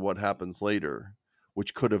 Other than what happens later,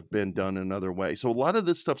 which could have been done another way. So a lot of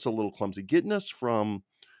this stuff's a little clumsy. Getting us from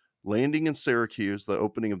landing in Syracuse, the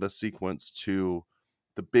opening of the sequence, to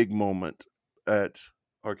the big moment at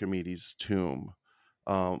Archimedes' tomb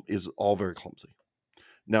is all very clumsy.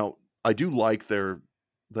 Now, I do like the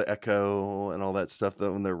echo and all that stuff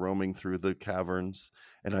though when they're roaming through the caverns,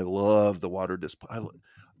 and I love the water display.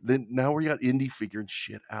 Then now we got Indy figuring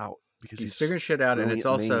shit out. because he's figuring shit out, and it's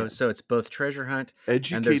brilliant also man. so it's both treasure hunt and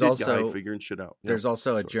Educated there's guy also figuring shit out. Yeah. there's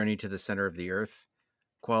also a Sorry. journey to the center of the earth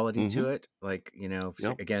quality to Mhm. it. Like, you know,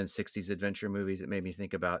 Yep. again, 60s adventure movies. It made me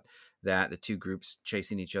think about that, the two groups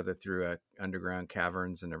chasing each other through underground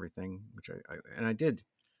caverns and everything, which I did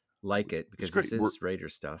like it because great. this is Raider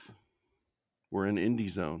stuff. We're in Indy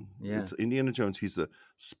Zone. Yeah. It's Indiana Jones. He's the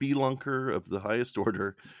spelunker of the highest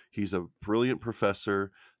order. He's a brilliant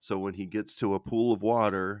professor. So when he gets to a pool of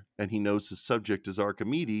water and he knows his subject is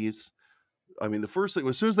Archimedes, I mean, the first thing,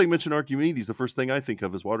 as soon as they mention Archimedes, the first thing I think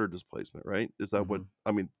of is water displacement, right? Is that what,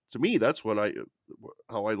 I mean, to me, that's what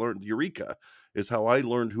how I learned Eureka, is how I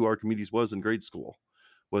learned who Archimedes was in grade school.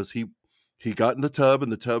 Was he got in the tub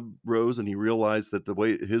and the tub rose and he realized that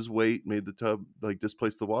his weight made the tub like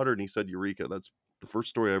displace the water, and he said Eureka. That's the first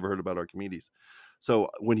story I ever heard about Archimedes. So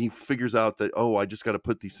when he figures out that, oh, I just got to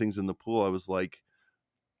put these things in the pool, I was like,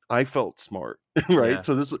 I felt smart, right? Yeah.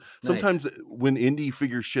 So this sometimes when Indy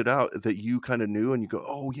figures shit out that you kind of knew and you go,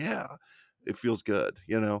 oh yeah, it feels good,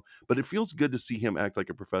 you know. But it feels good to see him act like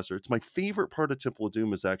a professor. It's my favorite part of Temple of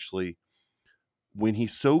Doom is actually when he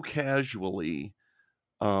so casually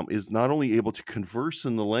is not only able to converse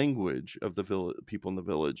in the language of the people in the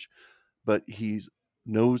village, but he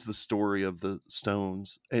knows the story of the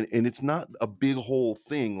stones, and it's not a big whole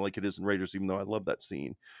thing like it is in Raiders, even though I love that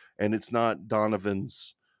scene, and it's not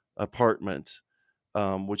Donovan's apartment,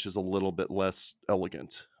 which is a little bit less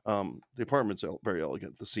elegant. The apartment's very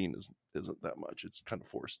elegant. The scene isn't that much. It's kind of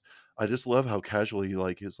forced. I just love how casually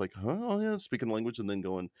is like, huh? Oh yeah, speaking language, and then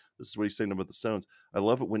going, this is what he's saying about the stones. I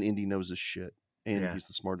love it when Indy knows his shit, and he's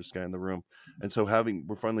the smartest guy in the room. And so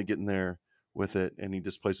we're finally getting there with it, and he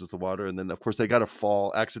displaces the water, and then of course they got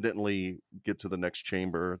to accidentally get to the next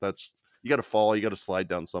chamber. You got to fall, you got to slide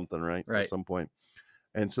down something, right? At some point.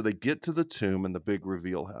 And so they get to the tomb, and the big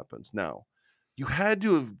reveal happens. Now, you had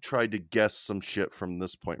to have tried to guess some shit from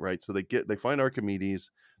this point, right? So they find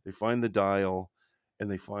Archimedes, they find the dial,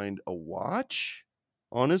 and they find a watch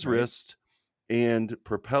on his wrist and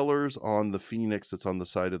propellers on the Phoenix that's on the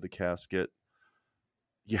side of the casket.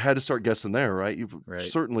 You had to start guessing there, right?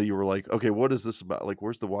 Certainly you were like, okay, what is this about? Like,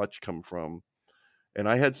 where's the watch come from? And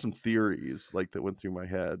I had some theories like that went through my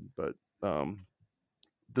head, but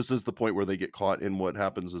this is the point where they get caught, and what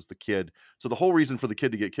happens is the kid. So the whole reason for the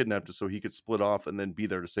kid to get kidnapped is so he could split off and then be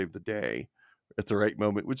there to save the day at the right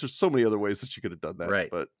moment, which there's so many other ways that you could have done that. Right.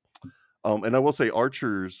 But, and I will say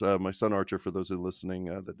Archer's, my son Archer, for those who are listening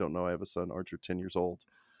that don't know, I have a son, Archer, 10 years old.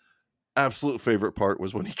 Absolute favorite part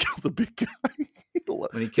was when he killed the big guy.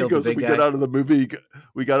 When he killed the big guy. We got out of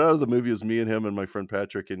the movie as me and him and my friend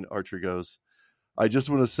Patrick, and Archer goes, I just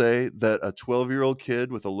want to say that a 12-year-old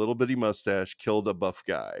kid with a little bitty mustache killed a buff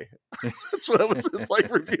guy. That's what was his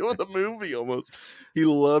like review of the movie almost. He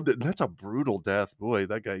loved it. And that's a brutal death. Boy,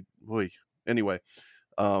 that guy, boy. Anyway,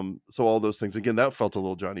 so all those things. Again, that felt a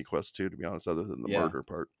little Johnny Quest too, to be honest, other than the murder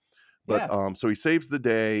part. But so he saves the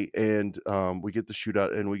day, and we get the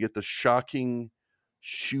shootout, and we get the shocking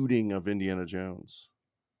shooting of Indiana Jones.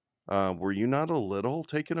 Were you not a little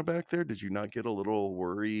taken aback there? Did you not get a little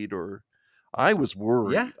worried? Or I was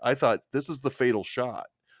worried. Yeah. I thought this is the fatal shot.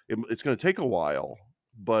 It's going to take a while,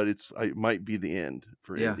 but it might be the end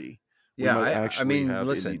for Indy. Yeah, I mean,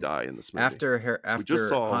 listen, Indy die in this movie. After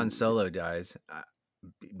Han Solo dies,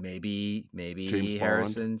 maybe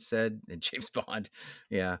Harrison said, and James Bond,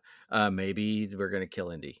 maybe we're gonna kill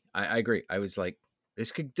Indy. I agree. I was like,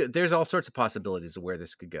 there's all sorts of possibilities of where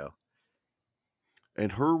this could go.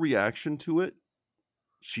 And her reaction to it,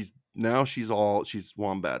 she's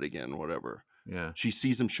Wombat again, whatever. Yeah, she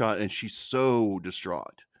sees him shot, and she's so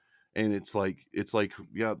distraught. And it's like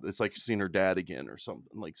seeing her dad again or something,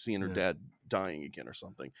 like seeing her dad dying again or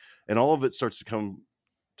something. And all of it starts to come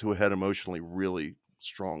to a head emotionally really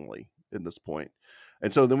strongly in this point.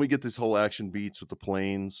 And so then we get this whole action beats with the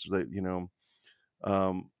planes that,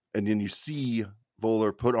 and then you see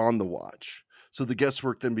Voller put on the watch. So the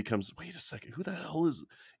guesswork then becomes, wait a second, who the hell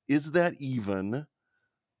is that even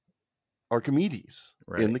Archimedes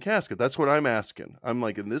in the casket? That's what I'm asking. I'm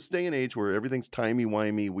like, in this day and age where everything's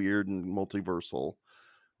timey-wimey, weird, and multiversal,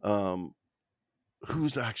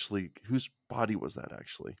 whose body was that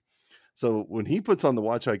actually? So when he puts on the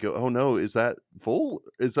watch, I go, oh no, is that full?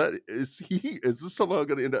 Is this somehow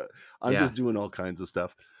going to end up? I'm just doing all kinds of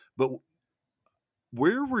stuff. But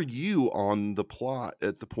where were you on the plot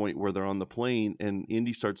at the point where they're on the plane and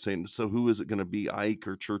Indy starts saying, so who is it going to be, Ike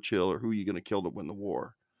or Churchill, or who are you going to kill to win the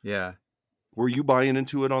war? Yeah. Were you buying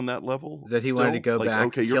into it on that level? That he wanted to go back.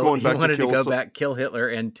 Okay, you're going back to kill kill Hitler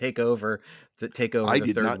and take over the Third Reich. I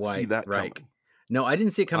did not see that coming. No, I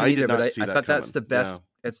didn't see it coming either. But I thought that's the best.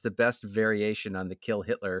 Yeah. It's the best variation on the kill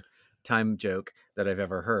Hitler time joke that I've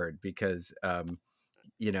ever heard, because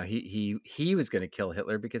he was going to kill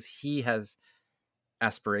Hitler because he has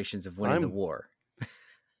aspirations of winning the war.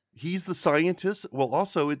 He's the scientist. Well,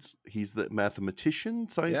 also he's the mathematician,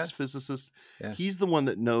 scientist, physicist. Yeah. He's the one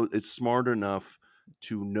that is smart enough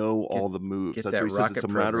to know all the moves. That's that why he says it's a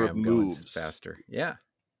matter of moves faster. Yeah.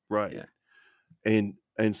 Right. Yeah.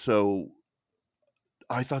 And so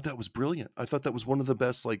I thought that was brilliant. I thought that was one of the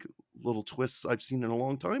best like little twists I've seen in a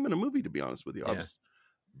long time in a movie, to be honest with you. I was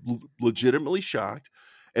legitimately shocked.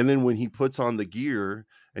 And then when he puts on the gear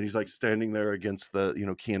and he's like standing there against the,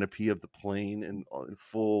 canopy of the plane and in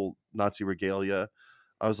full Nazi regalia,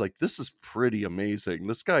 I was like, this is pretty amazing.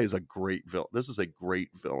 This guy is a great villain. This is a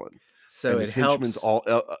great villain. So it helps. All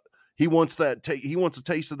he wants he wants a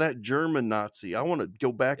taste of that German Nazi. I want to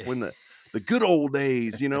go back when the good old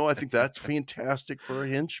days, I think that's fantastic for a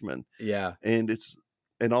henchman. Yeah. And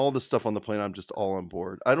all the stuff on the plane, I'm just all on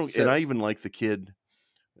board. And I even like the kid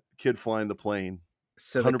flying the plane.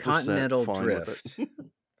 So the Continental Drift.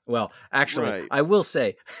 Well, actually, right. I will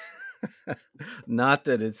say, not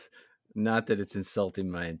that it's insulting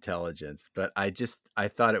my intelligence, but I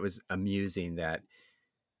thought it was amusing that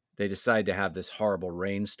they decide to have this horrible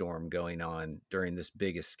rainstorm going on during this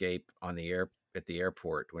big escape at the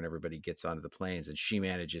airport when everybody gets onto the planes, and she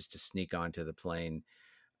manages to sneak onto the plane,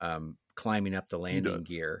 climbing up the landing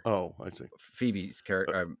gear. Oh, I see. Phoebe's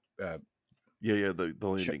character. The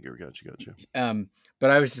landing gear. Gotcha. But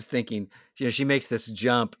I was just thinking, she makes this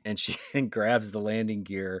jump and she grabs the landing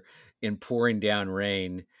gear in pouring down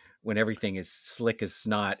rain when everything is slick as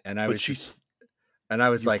snot. And I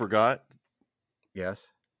was like, forgot.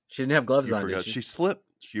 Yes, she didn't have gloves on. Forgot she slipped.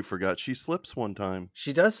 You forgot she slips one time.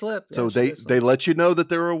 She does slip. So they let you know that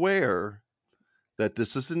they're aware that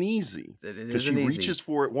this isn't easy, because she reaches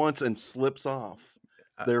for it once and slips off.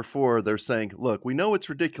 Therefore, they're saying, look, we know it's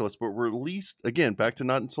ridiculous, but we're at least, again, back to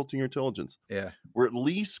not insulting your intelligence. Yeah. We're at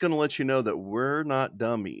least going to let you know that we're not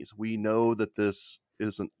dummies. We know that this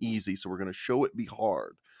isn't easy, so we're going to show it be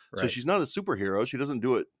hard. Right. So she's not a superhero. She doesn't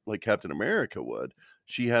do it like Captain America would.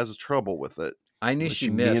 She has trouble with it. I knew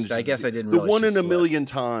she missed. I guess I didn't realize the one in a million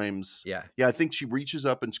times. Yeah. Yeah, I think she reaches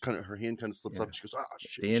up and her hand kind of slips up and she goes,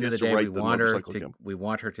 shit. At the end of the day, we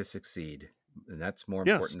want her to succeed. And that's more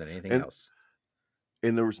important than anything else.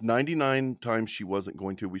 And there was 99 times she wasn't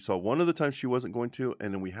going to. We saw one of the times she wasn't going to,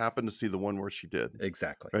 and then we happened to see the one where she did.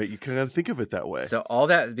 Exactly. Right? You kind of think of it that way. So all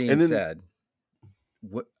that being said,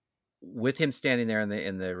 with him standing there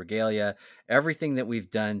in the regalia, everything that we've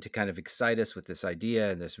done to kind of excite us with this idea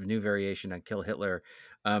and this new variation on Kill Hitler,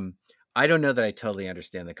 I don't know that I totally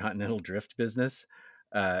understand the Continental Drift business.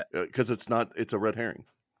 Because it's a red herring.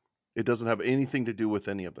 It doesn't have anything to do with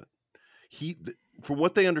any of it. From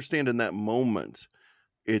what they understand in that moment,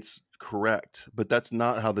 it's correct, but that's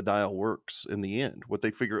not how the dial works in the end. What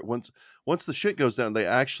they figure once the shit goes down, they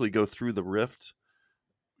actually go through the rift.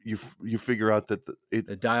 You figure out that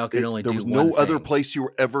the dial can only do one thing. There was no other place you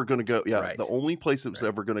were ever going to go. Yeah, right. The only place it was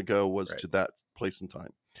ever going to go was to that place in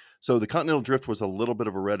time. So the Continental Drift was a little bit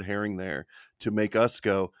of a red herring there to make us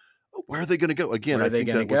go, oh, where are they going to go? Again, I think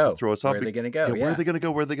that was to throw us off. Where are they going to go? Yeah, where are they going to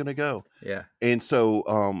go? Where are they going to go? Yeah. And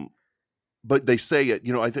so, but they say it,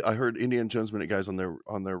 I heard Indiana Jones Minute guys on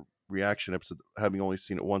their reaction episode, having only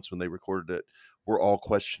seen it once when they recorded it, were all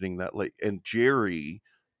questioning that. And Jerry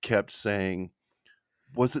kept saying,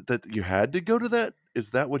 was it that you had to go to that? Is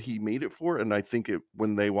that what he made it for? And I think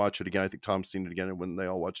when they watch it again, I think Tom's seen it again, and when they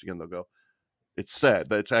all watch it again, they'll go, it's said.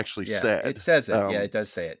 That's actually said. It says it. It does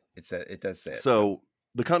say it. It does say it. So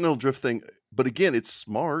the Continental Drift thing, but again, it's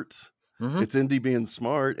smart. Mm-hmm. It's Indy being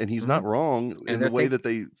smart, and he's not wrong in the way that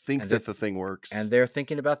they think that the thing works. And they're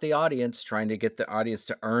thinking about the audience, trying to get the audience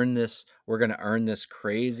to earn this. We're going to earn this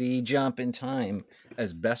crazy jump in time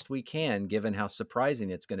as best we can, given how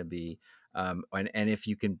surprising it's going to be. And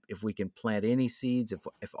if we can plant any seeds,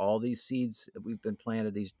 if all these seeds that we've been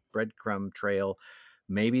planted, these breadcrumb trail,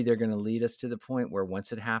 maybe they're going to lead us to the point where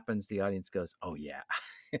once it happens, the audience goes, oh yeah.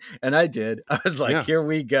 And I did. I was like, here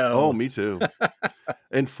we go. Oh, me too.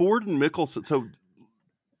 And Ford and Mickelson. So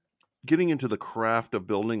getting into the craft of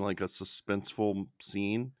building like a suspenseful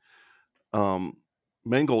scene,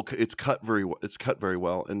 Mengele, it's cut very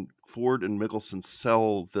well. And Ford and Mickelson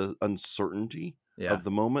sell the uncertainty of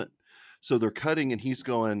the moment. So they're cutting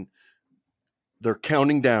and they're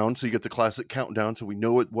counting down. So you get the classic countdown. So we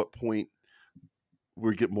know at what point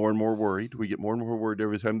we get more and more worried. We get more and more worried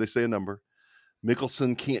every time they say a number.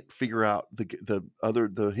 Mickelson can't figure out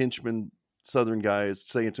the henchman Southern guy is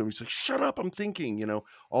saying to him, he's like, shut up, I'm thinking,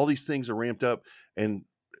 all these things are ramped up, and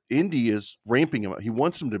Indy is ramping him up. He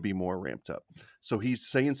wants him to be more ramped up. So he's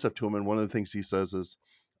saying stuff to him. And one of the things he says is,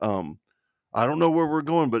 I don't know where we're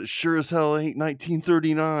going, but it sure as hell ain't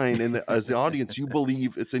 1939. And as the audience, you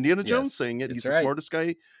believe it's Indiana Jones Yes, saying it. that's He's the right. smartest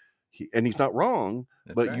guy, and he's not wrong.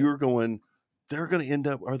 That's But right. you're going, they're going to end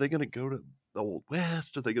up. Are they going to go to the Old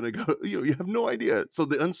West? Are they going to go? You have no idea. So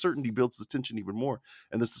the uncertainty builds the tension even more,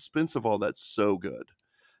 and the suspense of all that's so good.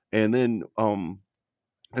 And then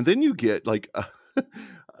you get like.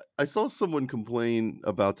 I saw someone complain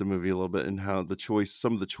about the movie a little bit and how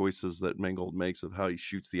some of the choices that Mangold makes of how he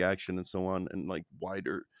shoots the action and so on, and like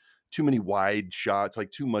too many wide shots,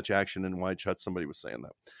 like too much action in wide shots. Somebody was saying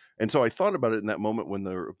that. And so I thought about it in that moment when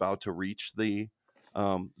they're about to reach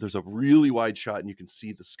there's a really wide shot and you can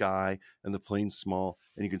see the sky and the plane's small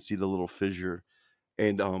and you can see the little fissure.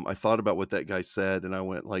 And I thought about what that guy said and I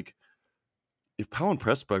went like, if Powell and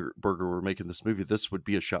Pressburger were making this movie, this would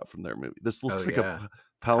be a shot from their movie. This looks like a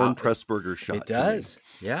Powell and Pressburger shot. It does.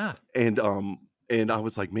 Yeah. And I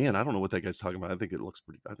was like, man, I don't know what that guy's talking about. I think it looks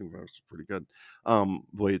pretty good. The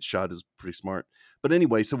way it's shot is pretty smart. But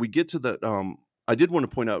anyway, so we get to that. I did want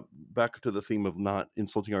to point out back to the theme of not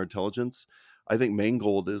insulting our intelligence. I think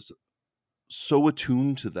Mangold is so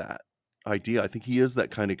attuned to that idea. I think he is that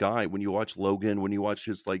kind of guy. When you watch Logan, when you watch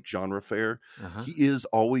his like genre fare, he is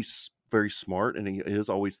always very smart, and he is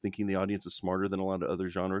always thinking the audience is smarter than a lot of other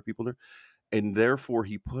genre people do. And therefore,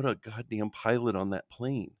 he put a goddamn pilot on that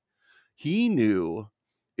plane. He knew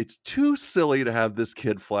it's too silly to have this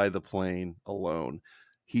kid fly the plane alone.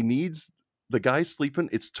 He needs the guy sleeping.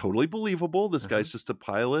 It's totally believable. This guy's just a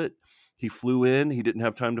pilot. He flew in. He didn't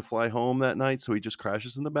have time to fly home that night, so he just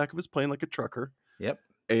crashes in the back of his plane like a trucker. Yep.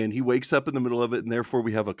 And he wakes up in the middle of it, and therefore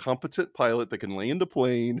we have a competent pilot that can land a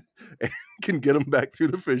plane and can get him back through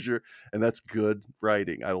the fissure. And that's good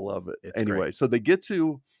writing. I love it. It's anyway, great. so they get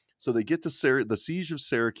to the siege of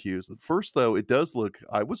Syracuse. First, though, it does look.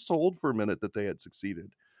 I was sold for a minute that they had succeeded.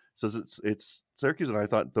 It says it's Syracuse, and I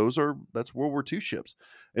thought that's World War II ships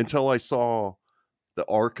until I saw the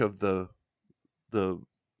arc of the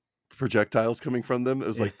projectiles coming from them. It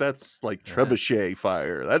was like that's like trebuchet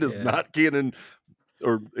fire. That is not cannon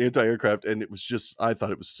or anti-aircraft, and it was just, I thought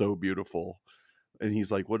it was so beautiful. And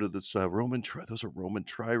he's like, what are this Roman those are Roman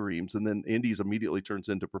triremes. And then Indy's immediately turns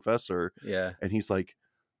into Professor. Yeah. And he's like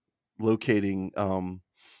locating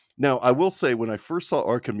now I will say, when I first saw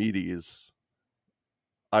Archimedes,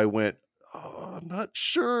 I went, I'm not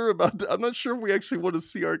sure about that. I'm not sure if we actually want to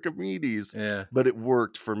see Archimedes. Yeah. But it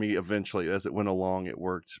worked for me eventually. As it went along, it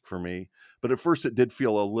worked for me. But at first it did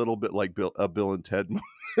feel a little bit like Bill and Ted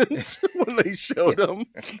moment when they showed him.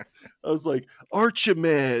 I was like,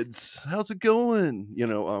 Archimedes, how's it going?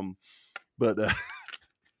 But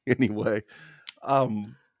anyway.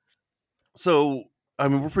 So, I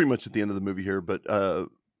mean, we're pretty much at the end of the movie here, but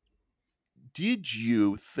did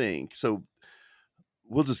you think, so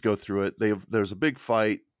we'll just go through it. There's a big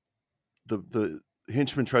fight. The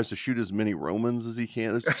henchman tries to shoot as many Romans as he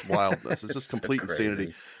can. There's just wildness. It's just complete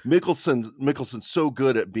insanity. Mikkelsen's so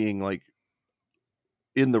good at being like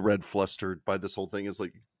in the red, flustered by this whole thing. Is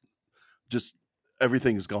like just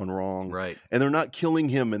everything's gone wrong, Right? And they're not killing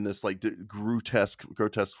him in this like grotesque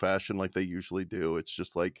fashion like they usually do. It's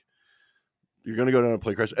just like, you're gonna go down and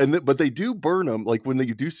play crash, but they do burn him. Like when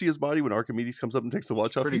you do see his body, when Archimedes comes up and takes the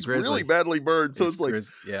watch off, he's really badly burned. So it's like,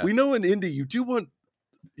 we know in Indy you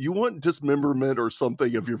want dismemberment or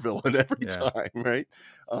something of your villain every time, right?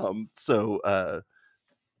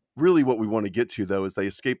 Really what we want to get to, though, is they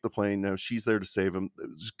escape the plane. Now she's there to save him.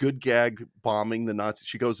 It was good gag bombing the Nazis.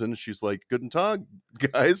 She goes in and she's like, "Guten Tag,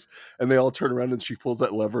 guys," and they all turn around and she pulls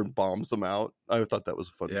that lever and bombs them out. I thought that was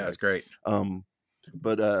a fun. Yeah, it's great.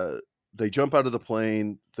 But they jump out of the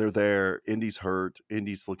plane. They're there. Indy's hurt.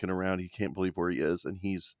 Indy's looking around. He can't believe where he is, and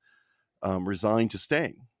he's resigned to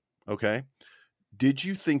staying. Okay. Did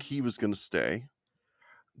you think he was going to stay?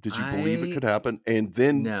 Did you believe it could happen? And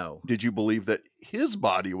then no. Did you believe that his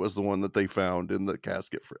body was the one that they found in the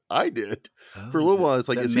casket? I did. For a little while, it's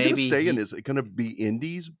like, is he going to stay? And is it going to be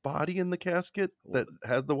Indy's body in the casket that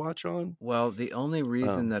has the watch on? Well, the only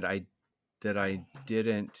reason that I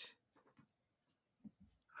didn't,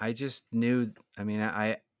 I just knew. I mean,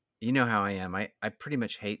 you know how I am. I pretty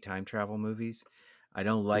much hate time travel movies. I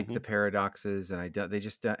don't like the paradoxes, and they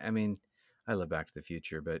just. I mean, I love Back to the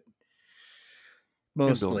Future, but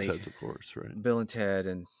mostly Bill and Ted's, of course, right? Bill and Ted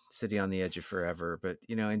and City on the Edge of Forever. But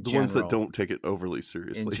in the general, ones that don't take it overly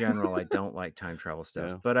seriously. In general, I don't like time travel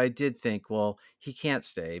stuff. But I did think, well, he can't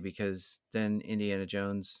stay because then Indiana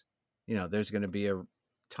Jones, there's going to be a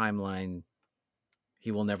timeline. He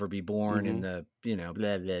will never be born in the, blah,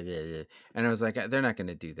 blah, blah, blah. And I was like, they're not going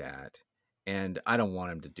to do that. And I don't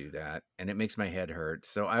want him to do that. And it makes my head hurt.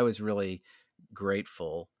 So I was really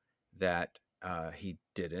grateful that he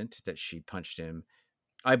didn't, that she punched him.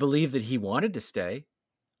 I believe that he wanted to stay.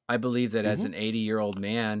 I believe that as an 80-year-old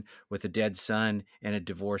man with a dead son and a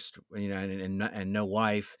divorced, and no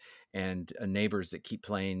wife and neighbors that keep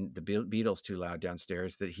playing the Beatles too loud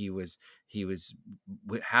downstairs, that he was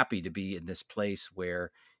happy to be in this place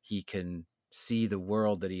where he can see the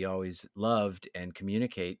world that he always loved and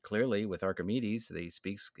communicate clearly with Archimedes. That he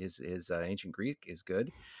speaks his ancient Greek is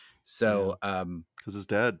good. So, because his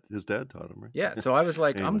dad taught him, right? Yeah. So I was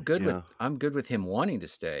like, Anyway, I'm good with him wanting to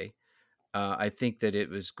stay. I think that it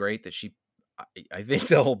was great that I think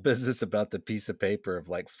the whole business about the piece of paper of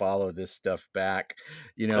like, follow this stuff back,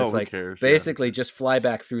 it's who like cares? basically just fly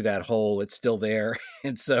back through that hole. It's still there.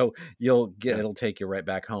 And so it'll take you right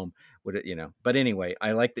back home. But anyway,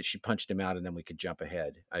 I like that she punched him out and then we could jump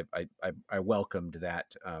ahead. I welcomed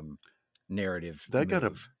that narrative. That got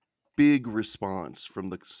a big response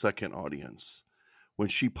from the second audience. When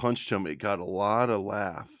she punched him, it got a lot of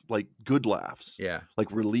like good laughs. Yeah.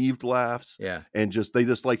 Like relieved laughs. Yeah. And they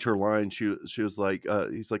just liked her line. She was like,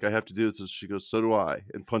 he's like, I have to do this. She goes, so do I,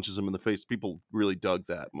 and punches him in the face. People really dug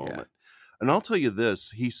that moment. Yeah. And I'll tell you this,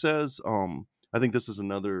 he says, I think this is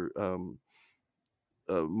another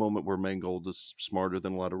moment where Mangold is smarter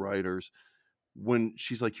than a lot of writers. When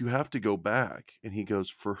she's like, you have to go back. And he goes,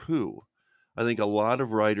 for who? I think a lot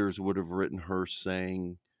of writers would have written her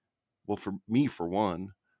saying, well, for me, for one,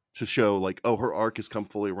 to show like, oh, her arc has come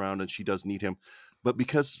fully around and she does need him. But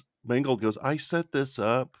because Mangold goes, I set this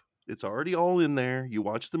up. It's already all in there. You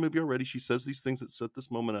watched the movie already. She says these things that set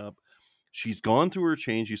this moment up. She's gone through her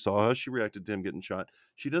change. You saw how she reacted to him getting shot.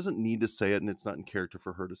 She doesn't need to say it, and it's not in character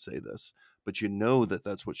for her to say this. But you know that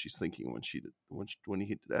that's what she's thinking when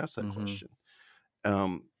he asked that question.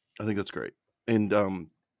 I think that's great. And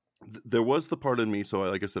there was the part in me. So,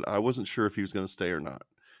 like I said, I wasn't sure if he was going to stay or not.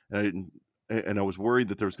 And I was worried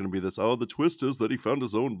that there was going to be this, the twist is that he found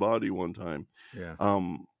his own body one time. Yeah.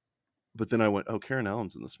 But then I went, Karen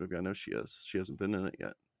Allen's in this movie. I know she is. She hasn't been in it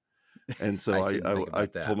yet. And so I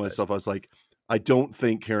told myself, I was like, I don't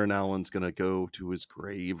think Karen Allen's going to go to his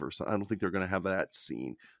grave or something. I don't think they're going to have that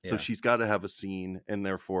scene. So she's got to have a scene. And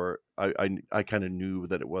therefore I kind of knew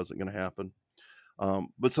that it wasn't going to happen.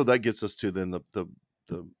 But so that gets us to then the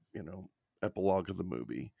epilogue of the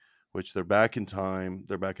movie, which they're back in time.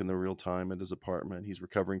 They're back in the real time at his apartment. He's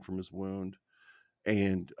recovering from his wound.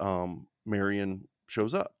 And Marion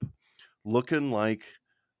shows up looking like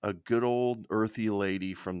a good old earthy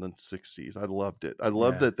lady from the 60s. I loved it. I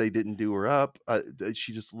love that they didn't do her up.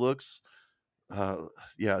 She just looks,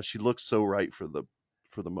 she looks so right for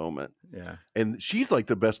the moment. Yeah. And she's like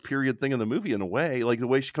the best period thing in the movie in a way. Like the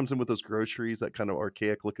way she comes in with those groceries, that kind of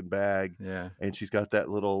archaic looking bag. Yeah. And she's got that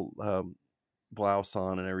little blouse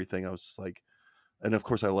on and everything. I was just like, and of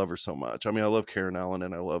course I love her so much. I mean, I love Karen Allen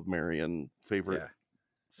and I love Marion.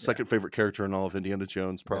 Second favorite character in all of Indiana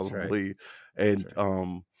Jones, probably. Right.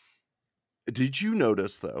 And did you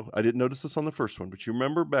notice, though, I didn't notice this on the first one, but you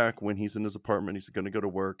remember back when he's in his apartment, he's going to go to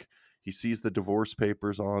work, he sees the divorce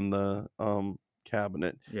papers on the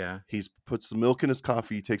cabinet. Yeah. He puts the milk in his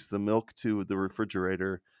coffee, he takes the milk to the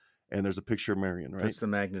refrigerator, and there's a picture of Marion, right? Puts the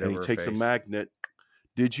magnet and over he takes her face. a magnet.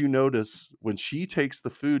 Did you notice when she takes the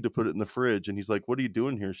food to put it in the fridge and he's like, what are you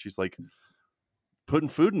doing here? She's like, putting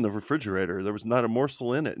food in the refrigerator. There was not a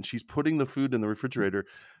morsel in it. And she's putting the food in the refrigerator.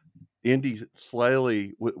 Andy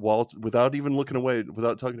slyly, without even looking away,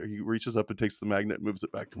 without talking to her, he reaches up and takes the magnet and moves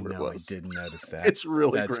it back to where it was. I didn't notice that. It's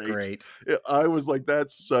really That's great. I was like,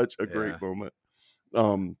 that's such a great moment.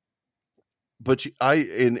 But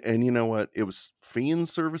and you know what? It was fan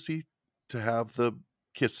servicey to have the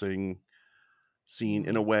kissing scene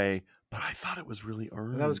in a way, but I thought it was really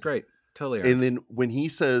earned. That was great. Totally earned. And then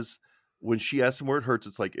when she asks him where it hurts,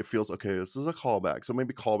 it's like, it feels okay. This is a callback. So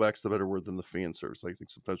maybe callback's the better word than the fan service. I think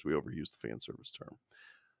sometimes we overuse the fan service term.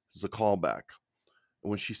 This is a callback. And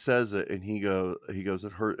when she says it, and he goes,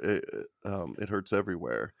 it hurts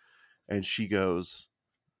everywhere. And she goes,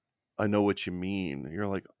 I know what you mean. And you're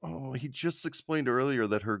like, oh, he just explained earlier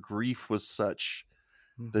that her grief was such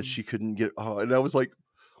that she couldn't get. Oh, and I was like,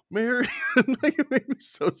 Marion, like, it made me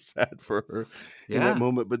so sad for her in that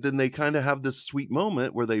moment. But then they kind of have this sweet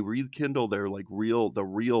moment where they rekindle their the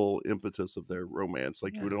real impetus of their romance.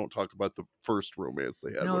 Like we don't talk about the first romance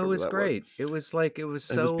they had. No, it was great. It was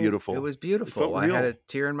beautiful. It was beautiful. I had a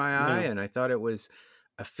tear in my eye, and I thought it was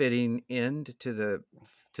a fitting end to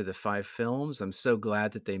the 5 films. I'm so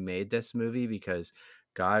glad that they made this movie, because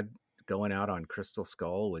God, going out on Crystal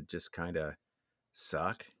Skull would just kind of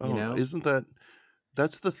suck. You know, isn't that?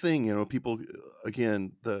 That's the thing, people,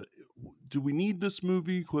 again, do we need this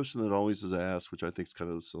movie question that always is asked, which I think is kind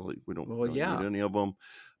of silly. We don't need any of them.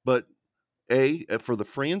 But For the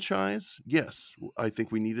franchise, yes, I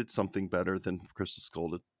think we needed something better than Crystal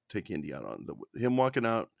Skull to take Indy out on. Him walking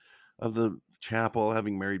out of the chapel,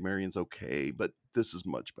 having married Marion's okay, but this is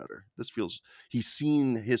much better. This feels he's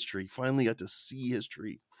seen history, finally got to see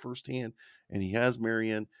history firsthand, and he has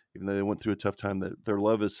Marion, even though they went through a tough time. That their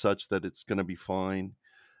love is such that it's going to be fine.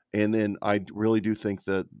 And then I really do think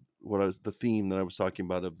that the theme that I was talking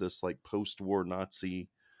about of this like post-war Nazi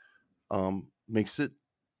makes it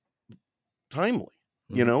timely.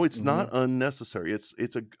 You know, it's not unnecessary.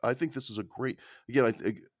 I think this is a great, again,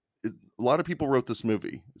 a lot of people wrote this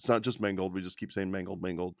movie. It's not just Mangold. We just keep saying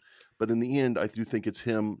Mangold. But in the end, I do think it's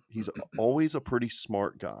him. He's always a pretty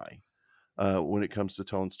smart guy when it comes to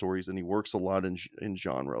telling stories. And he works a lot in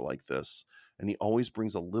genre like this. And he always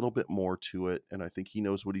brings a little bit more to it. And I think he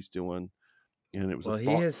knows what he's doing. And it was he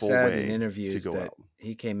has said in interviews that out.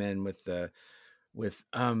 He came in with the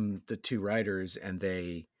two writers, and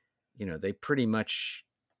they pretty much,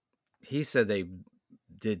 he said they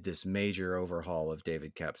did this major overhaul of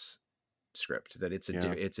David Koepp's script, that it's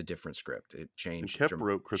a different script. It changed. And Koepp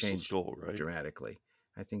wrote Crystal Skull, right? Dramatically.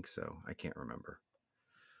 I think so. I can't remember.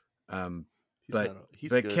 But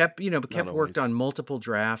Koepp worked on multiple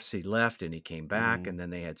drafts. He left and he came back, and then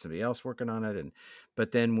they had somebody else working on it.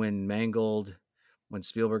 But then when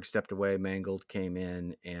Spielberg stepped away, Mangold came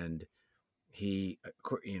in, and he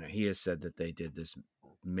has said that they did this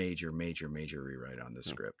major rewrite on the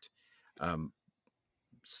script.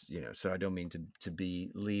 So I don't mean to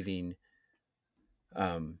be leaving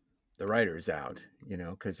the writers out,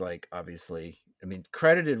 because like obviously, I mean,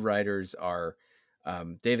 credited writers are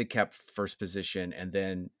David Koepp first position, and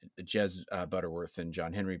then Jez Butterworth and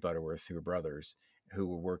John Henry Butterworth, who are brothers, who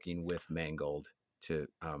were working with Mangold to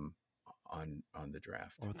on the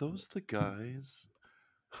draft. Are those the guys?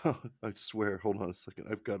 I swear. Hold on a second.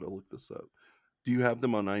 I've got to look this up. Do you have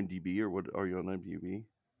them on IMDb, or what? Are you on IMDb?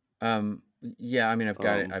 Yeah. I mean, I've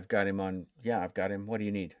got it. I've got him on. Yeah, I've got him. What do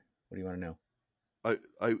you need? What do you want to know?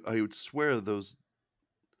 I would swear those.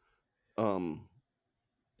 Hold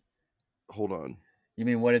on. You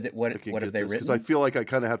mean what have they written? Because I feel like I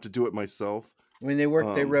kind of have to do it myself. I mean, they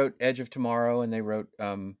wrote Edge of Tomorrow, and they wrote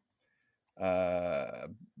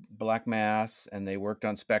Black Mass, and they worked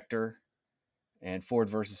on Spectre and Ford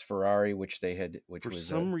versus Ferrari, which was for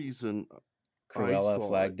some reason Cruella,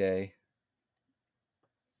 Flag Day.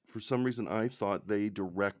 For some reason, I thought they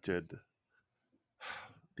directed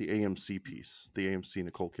the AMC piece, the AMC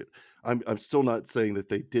Nicole Kid. I'm still not saying that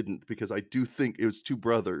they didn't, because I do think it was two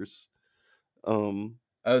brothers.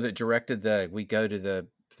 That directed the We Go to the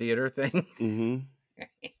Theater thing. Mm-hmm.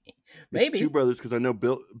 Maybe it's two brothers, because I know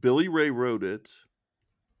Billy Ray wrote it.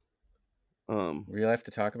 We really have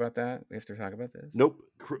to talk about that. We have to talk about this. Nope.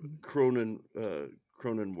 Cronenwith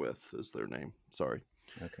is their name. Sorry.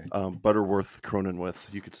 Okay. Butterworth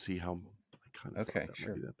Cronenwith. You could see how I kind of okay. That sure.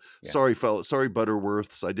 might be them. Yeah. Sorry, fellas. Sorry,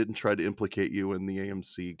 Butterworths. I didn't try to implicate you in the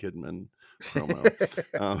AMC Kidman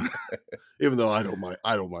promo, even though I don't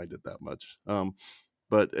mind it that much.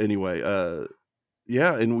 But anyway,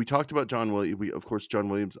 yeah, and we talked about John Williams. Of course, John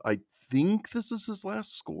Williams. I think this is his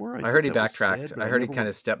last score. I heard he backtracked. I heard he kind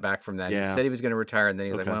of stepped back from that. Yeah. He said he was going to retire, and then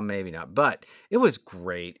he was like, "Well, maybe not." But it was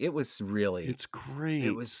great. It's great.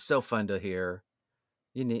 It was so fun to hear.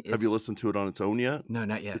 Have you listened to it on its own yet? No,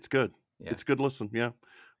 not yet. It's good. Yeah. It's a good listen. Yeah,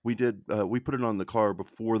 we did. We put it on the car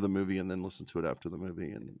before the movie, and then listened to it after the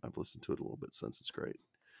movie. And I've listened to it a little bit since. It's great.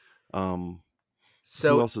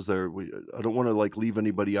 So who else is there? I don't want to like leave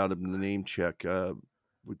anybody out of the name check.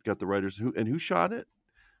 We've got the writers who shot it.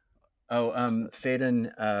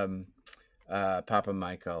 Phaedon Papa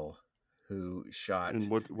Michael, who shot and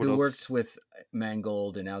what who else? Works with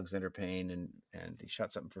Mangold and Alexander Payne, and he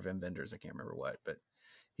shot something for Wim Wenders. I can't remember what, but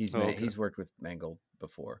he's worked with Mangold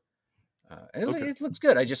before. And it looks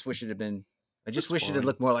good. I just wish it had been. I just wish it had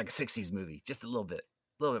looked more like a '60s movie, just a little bit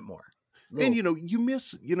more. And you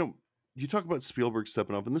miss. You talk about Spielberg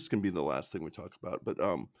stepping up, and this can be the last thing we talk about, but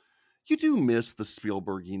you do miss the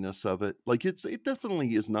Spielberginess of it. Like it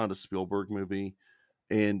definitely is not a Spielberg movie,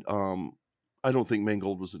 and I don't think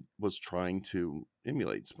Mangold was trying to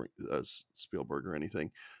emulate Spielberg or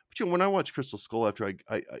anything. But when I watch Crystal Skull, after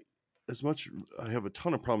I as much I have a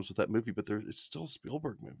ton of problems with that movie, but it's still a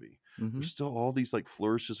Spielberg movie. Mm-hmm. There's still all these like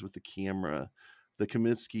flourishes with the camera, the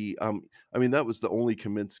Kaminsky. I mean, that was the only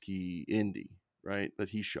Kaminsky indie, right, that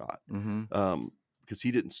he shot. Mm-hmm. Because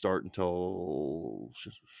he didn't start until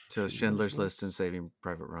Schindler's List and Saving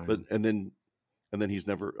Private Ryan. But and then he's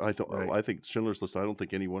never. I thought. Right. I think Schindler's List. I don't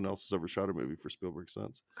think anyone else has ever shot a movie for Spielberg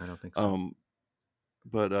since. I don't think so.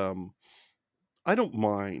 But I don't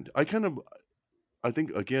mind. I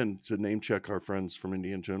think, again, to name check our friends from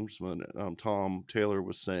Indiana Jones, Tom Taylor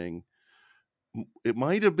was saying it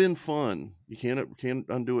might have been fun. You can't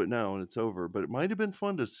undo it now, and it's over. But it might have been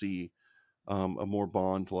fun to see a more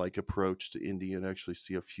Bond-like approach to Indy and actually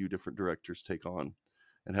see a few different directors take on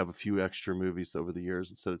and have a few extra movies over the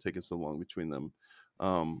years instead of taking so long between them.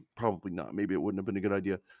 Probably not. Maybe it wouldn't have been a good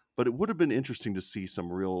idea, but it would have been interesting to see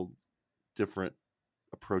some real different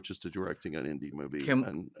approaches to directing an Indy movie,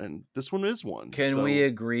 and this one is one. Can we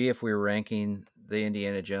agree, if we're ranking the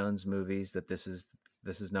Indiana Jones movies, that this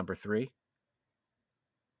is number 3?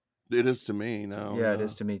 It is to me now. Yeah, it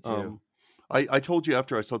is to me too. I told you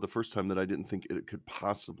after I saw it the first time that I didn't think it could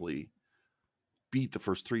possibly beat the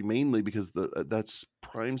first 3, mainly because that's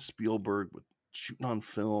prime Spielberg with shooting on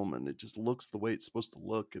film, and it just looks the way it's supposed to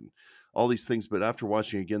look and all these things. But after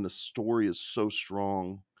watching again, the story is so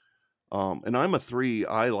strong. And I'm a 3.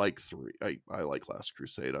 I like 3. I like Last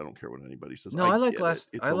Crusade. I don't care what anybody says. No, I like Last.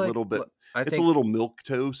 It's a little bit. It's a little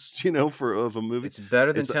milquetoast, of a movie. It's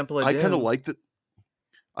better than Temple of Doom. I kind of like that.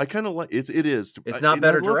 I kind of like it. It is. It's not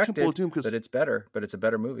better directed, Temple of Doom, but it's better. But it's a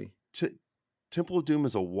better movie. Temple of Doom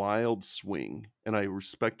is a wild swing, and I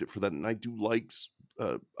respect it for that. And I do like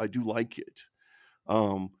it.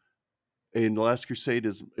 And Last Crusade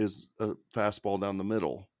is a fastball down the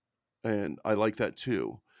middle, and I like that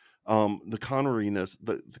too. The Connery-ness,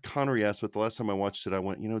 the Connery aspect. The last time I watched it, I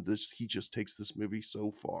went, he just takes this movie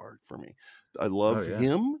so far for me. I love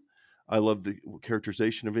him. I love the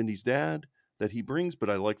characterization of Indy's dad that he brings, but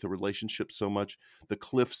I like the relationship so much. The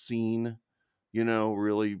cliff scene,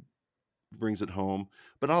 really brings it home.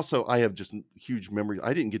 But also, I have just huge memories.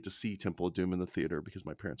 I didn't get to see Temple of Doom in the theater because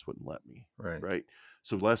my parents wouldn't let me. Right.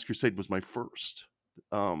 So Last Crusade was my first.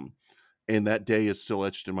 And that day is still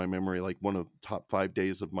etched in my memory, like one of the top 5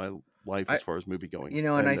 days of my life as far as movie going.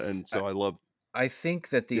 I think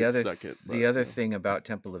that the other thing about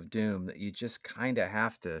Temple of Doom that you just kind of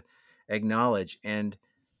have to acknowledge, and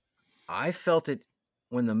I felt it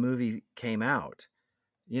when the movie came out.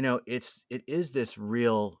 It is this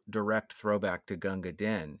real direct throwback to Gunga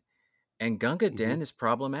Din, and Gunga Din is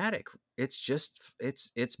problematic.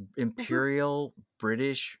 It's imperial,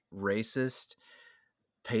 British, racist,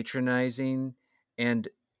 patronizing, and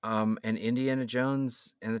Indiana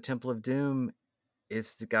Jones and the Temple of Doom,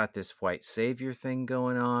 it's got this white savior thing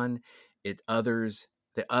going on. The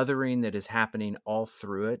othering that is happening all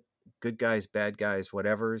through it, good guys, bad guys,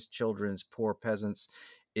 whatever's, children's, poor peasants,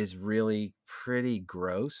 is really pretty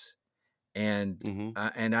gross. And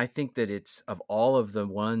I think that it's, of all of the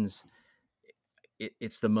ones,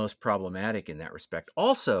 it's the most problematic in that respect.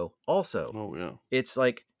 Also, it's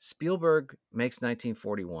like Spielberg makes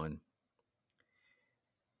 1941,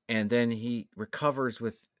 and then he recovers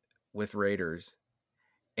with Raiders,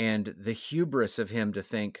 and the hubris of him to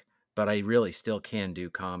think, but I really still can do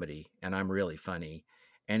comedy, and I'm really funny,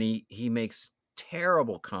 and he makes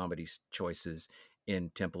terrible comedy choices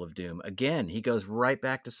in Temple of Doom. Again, he goes right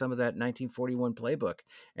back to some of that 1941 playbook,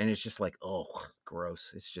 and it's just like, oh,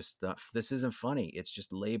 gross. It's just, this isn't funny. It's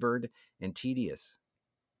just labored and tedious.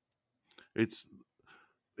 It's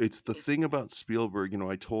the thing about Spielberg.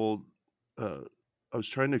 I was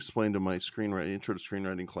trying to explain to my intro to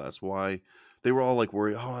screenwriting class why they were all like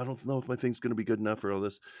worried. Oh, I don't know if my thing's going to be good enough for all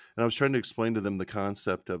this. And I was trying to explain to them the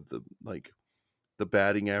concept of the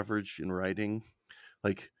batting average in writing.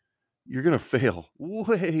 Like, you're going to fail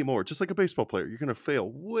way more, just like a baseball player. You're going to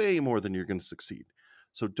fail way more than you're going to succeed.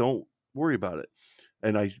 So don't worry about it.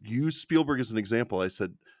 And I used Spielberg as an example. I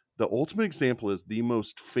said, the ultimate example is the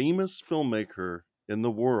most famous filmmaker in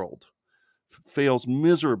the world fails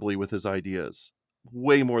miserably with his ideas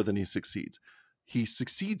way more than he succeeds. He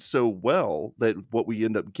succeeds so well that what we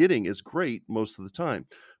end up getting is great most of the time.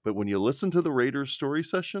 But when you listen to the Raiders story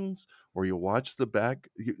sessions, or you watch the back,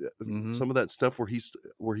 some of that stuff where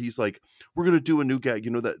he's like, we're going to do a new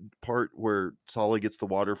gag. That part where Sallah gets the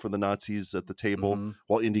water for the Nazis at the table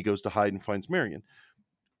while Indy goes to hide and finds Marion.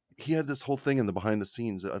 He had this whole thing in the behind the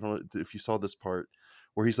scenes. I don't know if you saw this part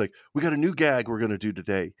where he's like, we got a new gag we're going to do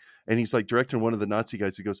today. And he's like directing one of the Nazi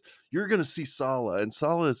guys. He goes, you're going to see Sallah, and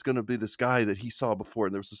Sallah is going to be this guy that he saw before.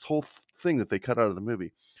 And there was this whole thing that they cut out of the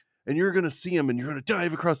movie. And you're going to see him, and you're going to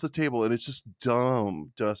dive across the table. And it's just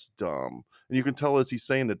dumb. And you can tell as he's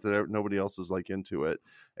saying it that nobody else is like into it.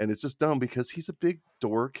 And it's just dumb because he's a big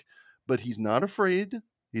dork, but he's not afraid.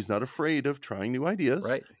 He's not afraid of trying new ideas,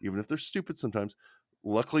 right? Even if they're stupid sometimes.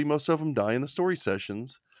 Luckily, most of them die in the story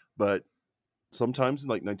sessions. But sometimes in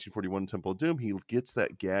like 1941 Temple of Doom, he gets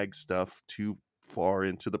that gag stuff too far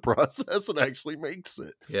into the process and actually makes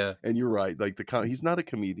it. Yeah. And you're right. Like he's not a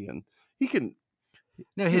comedian. He can...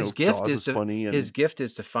 No, his gift is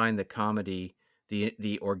to find the comedy,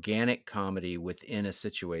 the organic comedy within a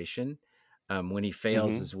situation. When he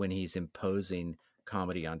fails Mhm. is when he's imposing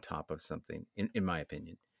comedy on top of something, in my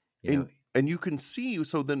opinion. And you can see,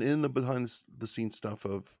 so then in the behind the scenes stuff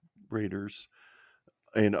of Raiders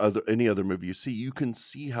and any other movie you can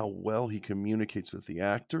see how well he communicates with the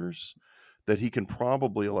actors, that he can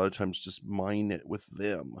probably a lot of times just mine it with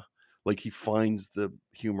them. Like he finds the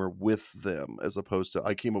humor with them as opposed to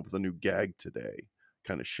I came up with a new gag today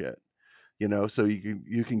kind of shit. So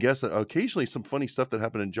you can guess that occasionally some funny stuff that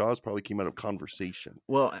happened in Jaws probably came out of conversation,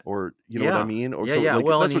 Well, or you know what I yeah, mean, or yeah, so yeah. like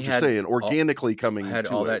Well, and that's he what you're had saying, organically coming had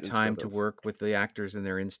to all it that time instead to of work with the actors and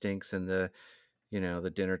their instincts, and the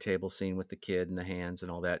dinner table scene with the kid and the hands and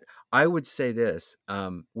all that. I would say this,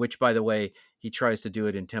 which by the way, he tries to do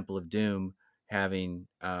it in Temple of Doom, having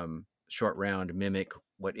Short Round mimic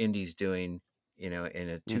what Indy's doing, in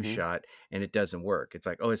a two Mhm. shot, and it doesn't work. It's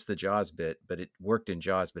like, oh, it's the Jaws bit, but it worked in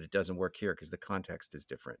Jaws, but it doesn't work here because the context is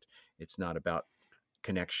different. It's not about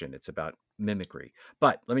connection, it's about mimicry.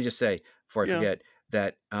 But let me just say before I Yeah. forget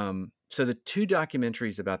that so the two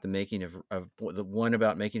documentaries about the making of the one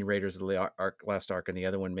about making Raiders of the Last Ark, and the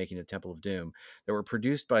other one making a Temple of Doom, that were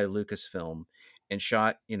produced by Lucasfilm and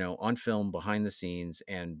shot on film behind the scenes,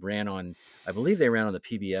 and ran on, I believe they ran on the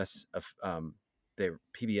PBS of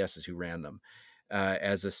PBS is who ran them,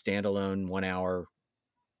 as a standalone 1 hour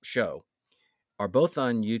show, are both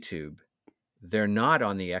on YouTube. They're not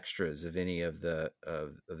on the extras of any of the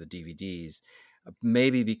DVDs,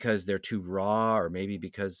 maybe because they're too raw, or maybe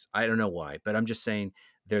because I don't know why. But I'm just saying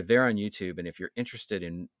they're there on YouTube, and if you're interested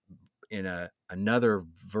in another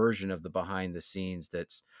version of the behind the scenes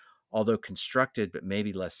that's, although constructed but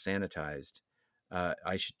maybe less sanitized,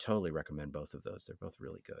 I should totally recommend both of those. They're both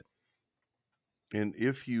really good. And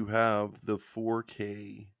if you have the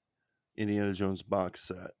 4K Indiana Jones box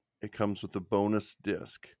set, it comes with a bonus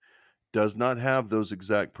disc. Does not have those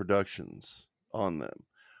exact productions on them,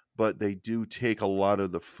 but they do take a lot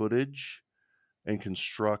of the footage and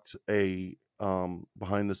construct a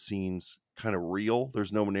behind the scenes kind of reel.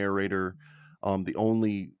 There's no narrator. The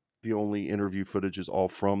only interview footage is all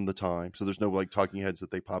from the time, so there's no like talking heads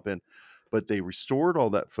that they pop in, but they restored all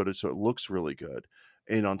that footage so it looks really good.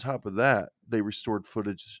 And on top of that, they restored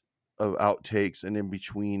footage of outtakes and in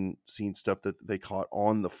between scene stuff that they caught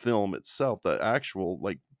on the film itself, the actual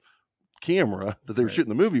like camera that they were Right. shooting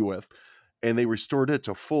the movie with, and they restored it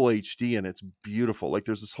to full HD, and it's beautiful. Like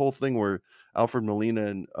there's this whole thing where Alfred Molina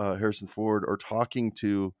and Harrison Ford are talking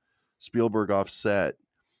to Spielberg off set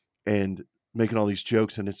and making all these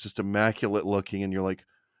jokes, and it's just immaculate looking, and you're like,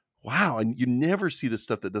 wow. And you never see the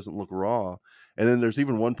stuff that doesn't look raw. And then there's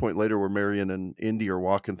even one point later where Marion and Indy are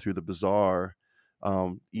walking through the bazaar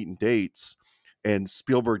eating dates, and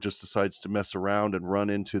Spielberg just decides to mess around and run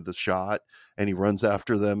into the shot, and he runs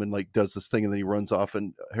after them and like does this thing, and then he runs off,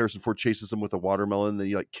 and Harrison Ford chases him with a watermelon, and then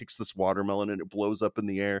he like kicks this watermelon and it blows up in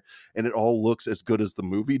the air, and it all looks as good as the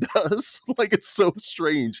movie does. Like it's so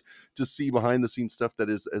strange to see behind the scenes stuff that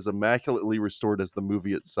is as immaculately restored as the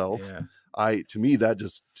movie itself. Yeah. To me that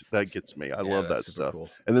gets me. I love that that's super stuff. cool.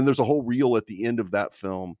 And then there's a whole reel at the end of that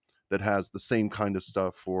film that has the same kind of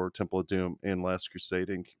stuff for Temple of Doom and Last Crusade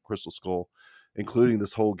and Crystal Skull, including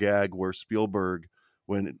this whole gag where Spielberg,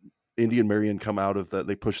 when Indy and Marion come out of that,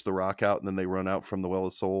 they push the rock out and then they run out from the Well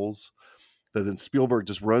of Souls, that then Spielberg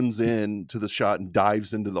just runs in to the shot and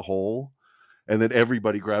dives into the hole, and then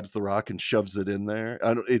everybody grabs the rock and shoves it in there.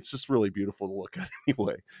 It's just really beautiful to look at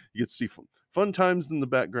anyway. You get to see fun times in the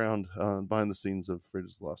background behind the scenes of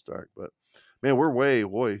Raiders of the Lost Ark. But man,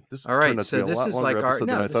 this All turned right, out to so be a this lot is longer like our episode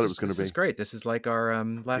than I thought it was going to this be. is great. This is like our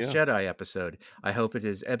Last Yeah. Jedi episode. I hope it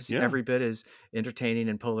is every bit as entertaining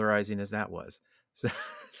and polarizing as that was.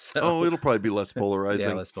 So It'll probably be less polarizing.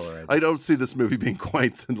 yeah, less polarizing. I don't see this movie being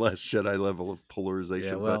quite the Last Jedi level of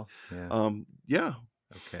polarization. Yeah, well, but yeah.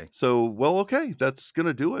 Okay. So, well, okay, that's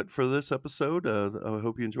gonna do it for this episode. I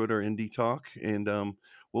hope you enjoyed our indie talk, and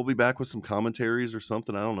we'll be back with some commentaries or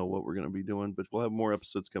something. I don't know what we're gonna be doing, but we'll have more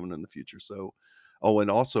episodes coming in the future. So,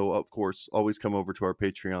 and also, of course, always come over to our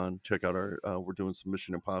Patreon. Check out our we're doing some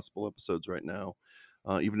Mission Impossible episodes right now.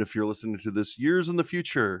 Even if you're listening to this years in the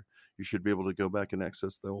future, you should be able to go back and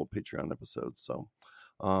access the old Patreon episodes. So,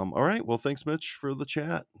 all right, well, thanks, Mitch, for the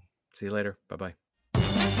chat. See you later. Bye-bye.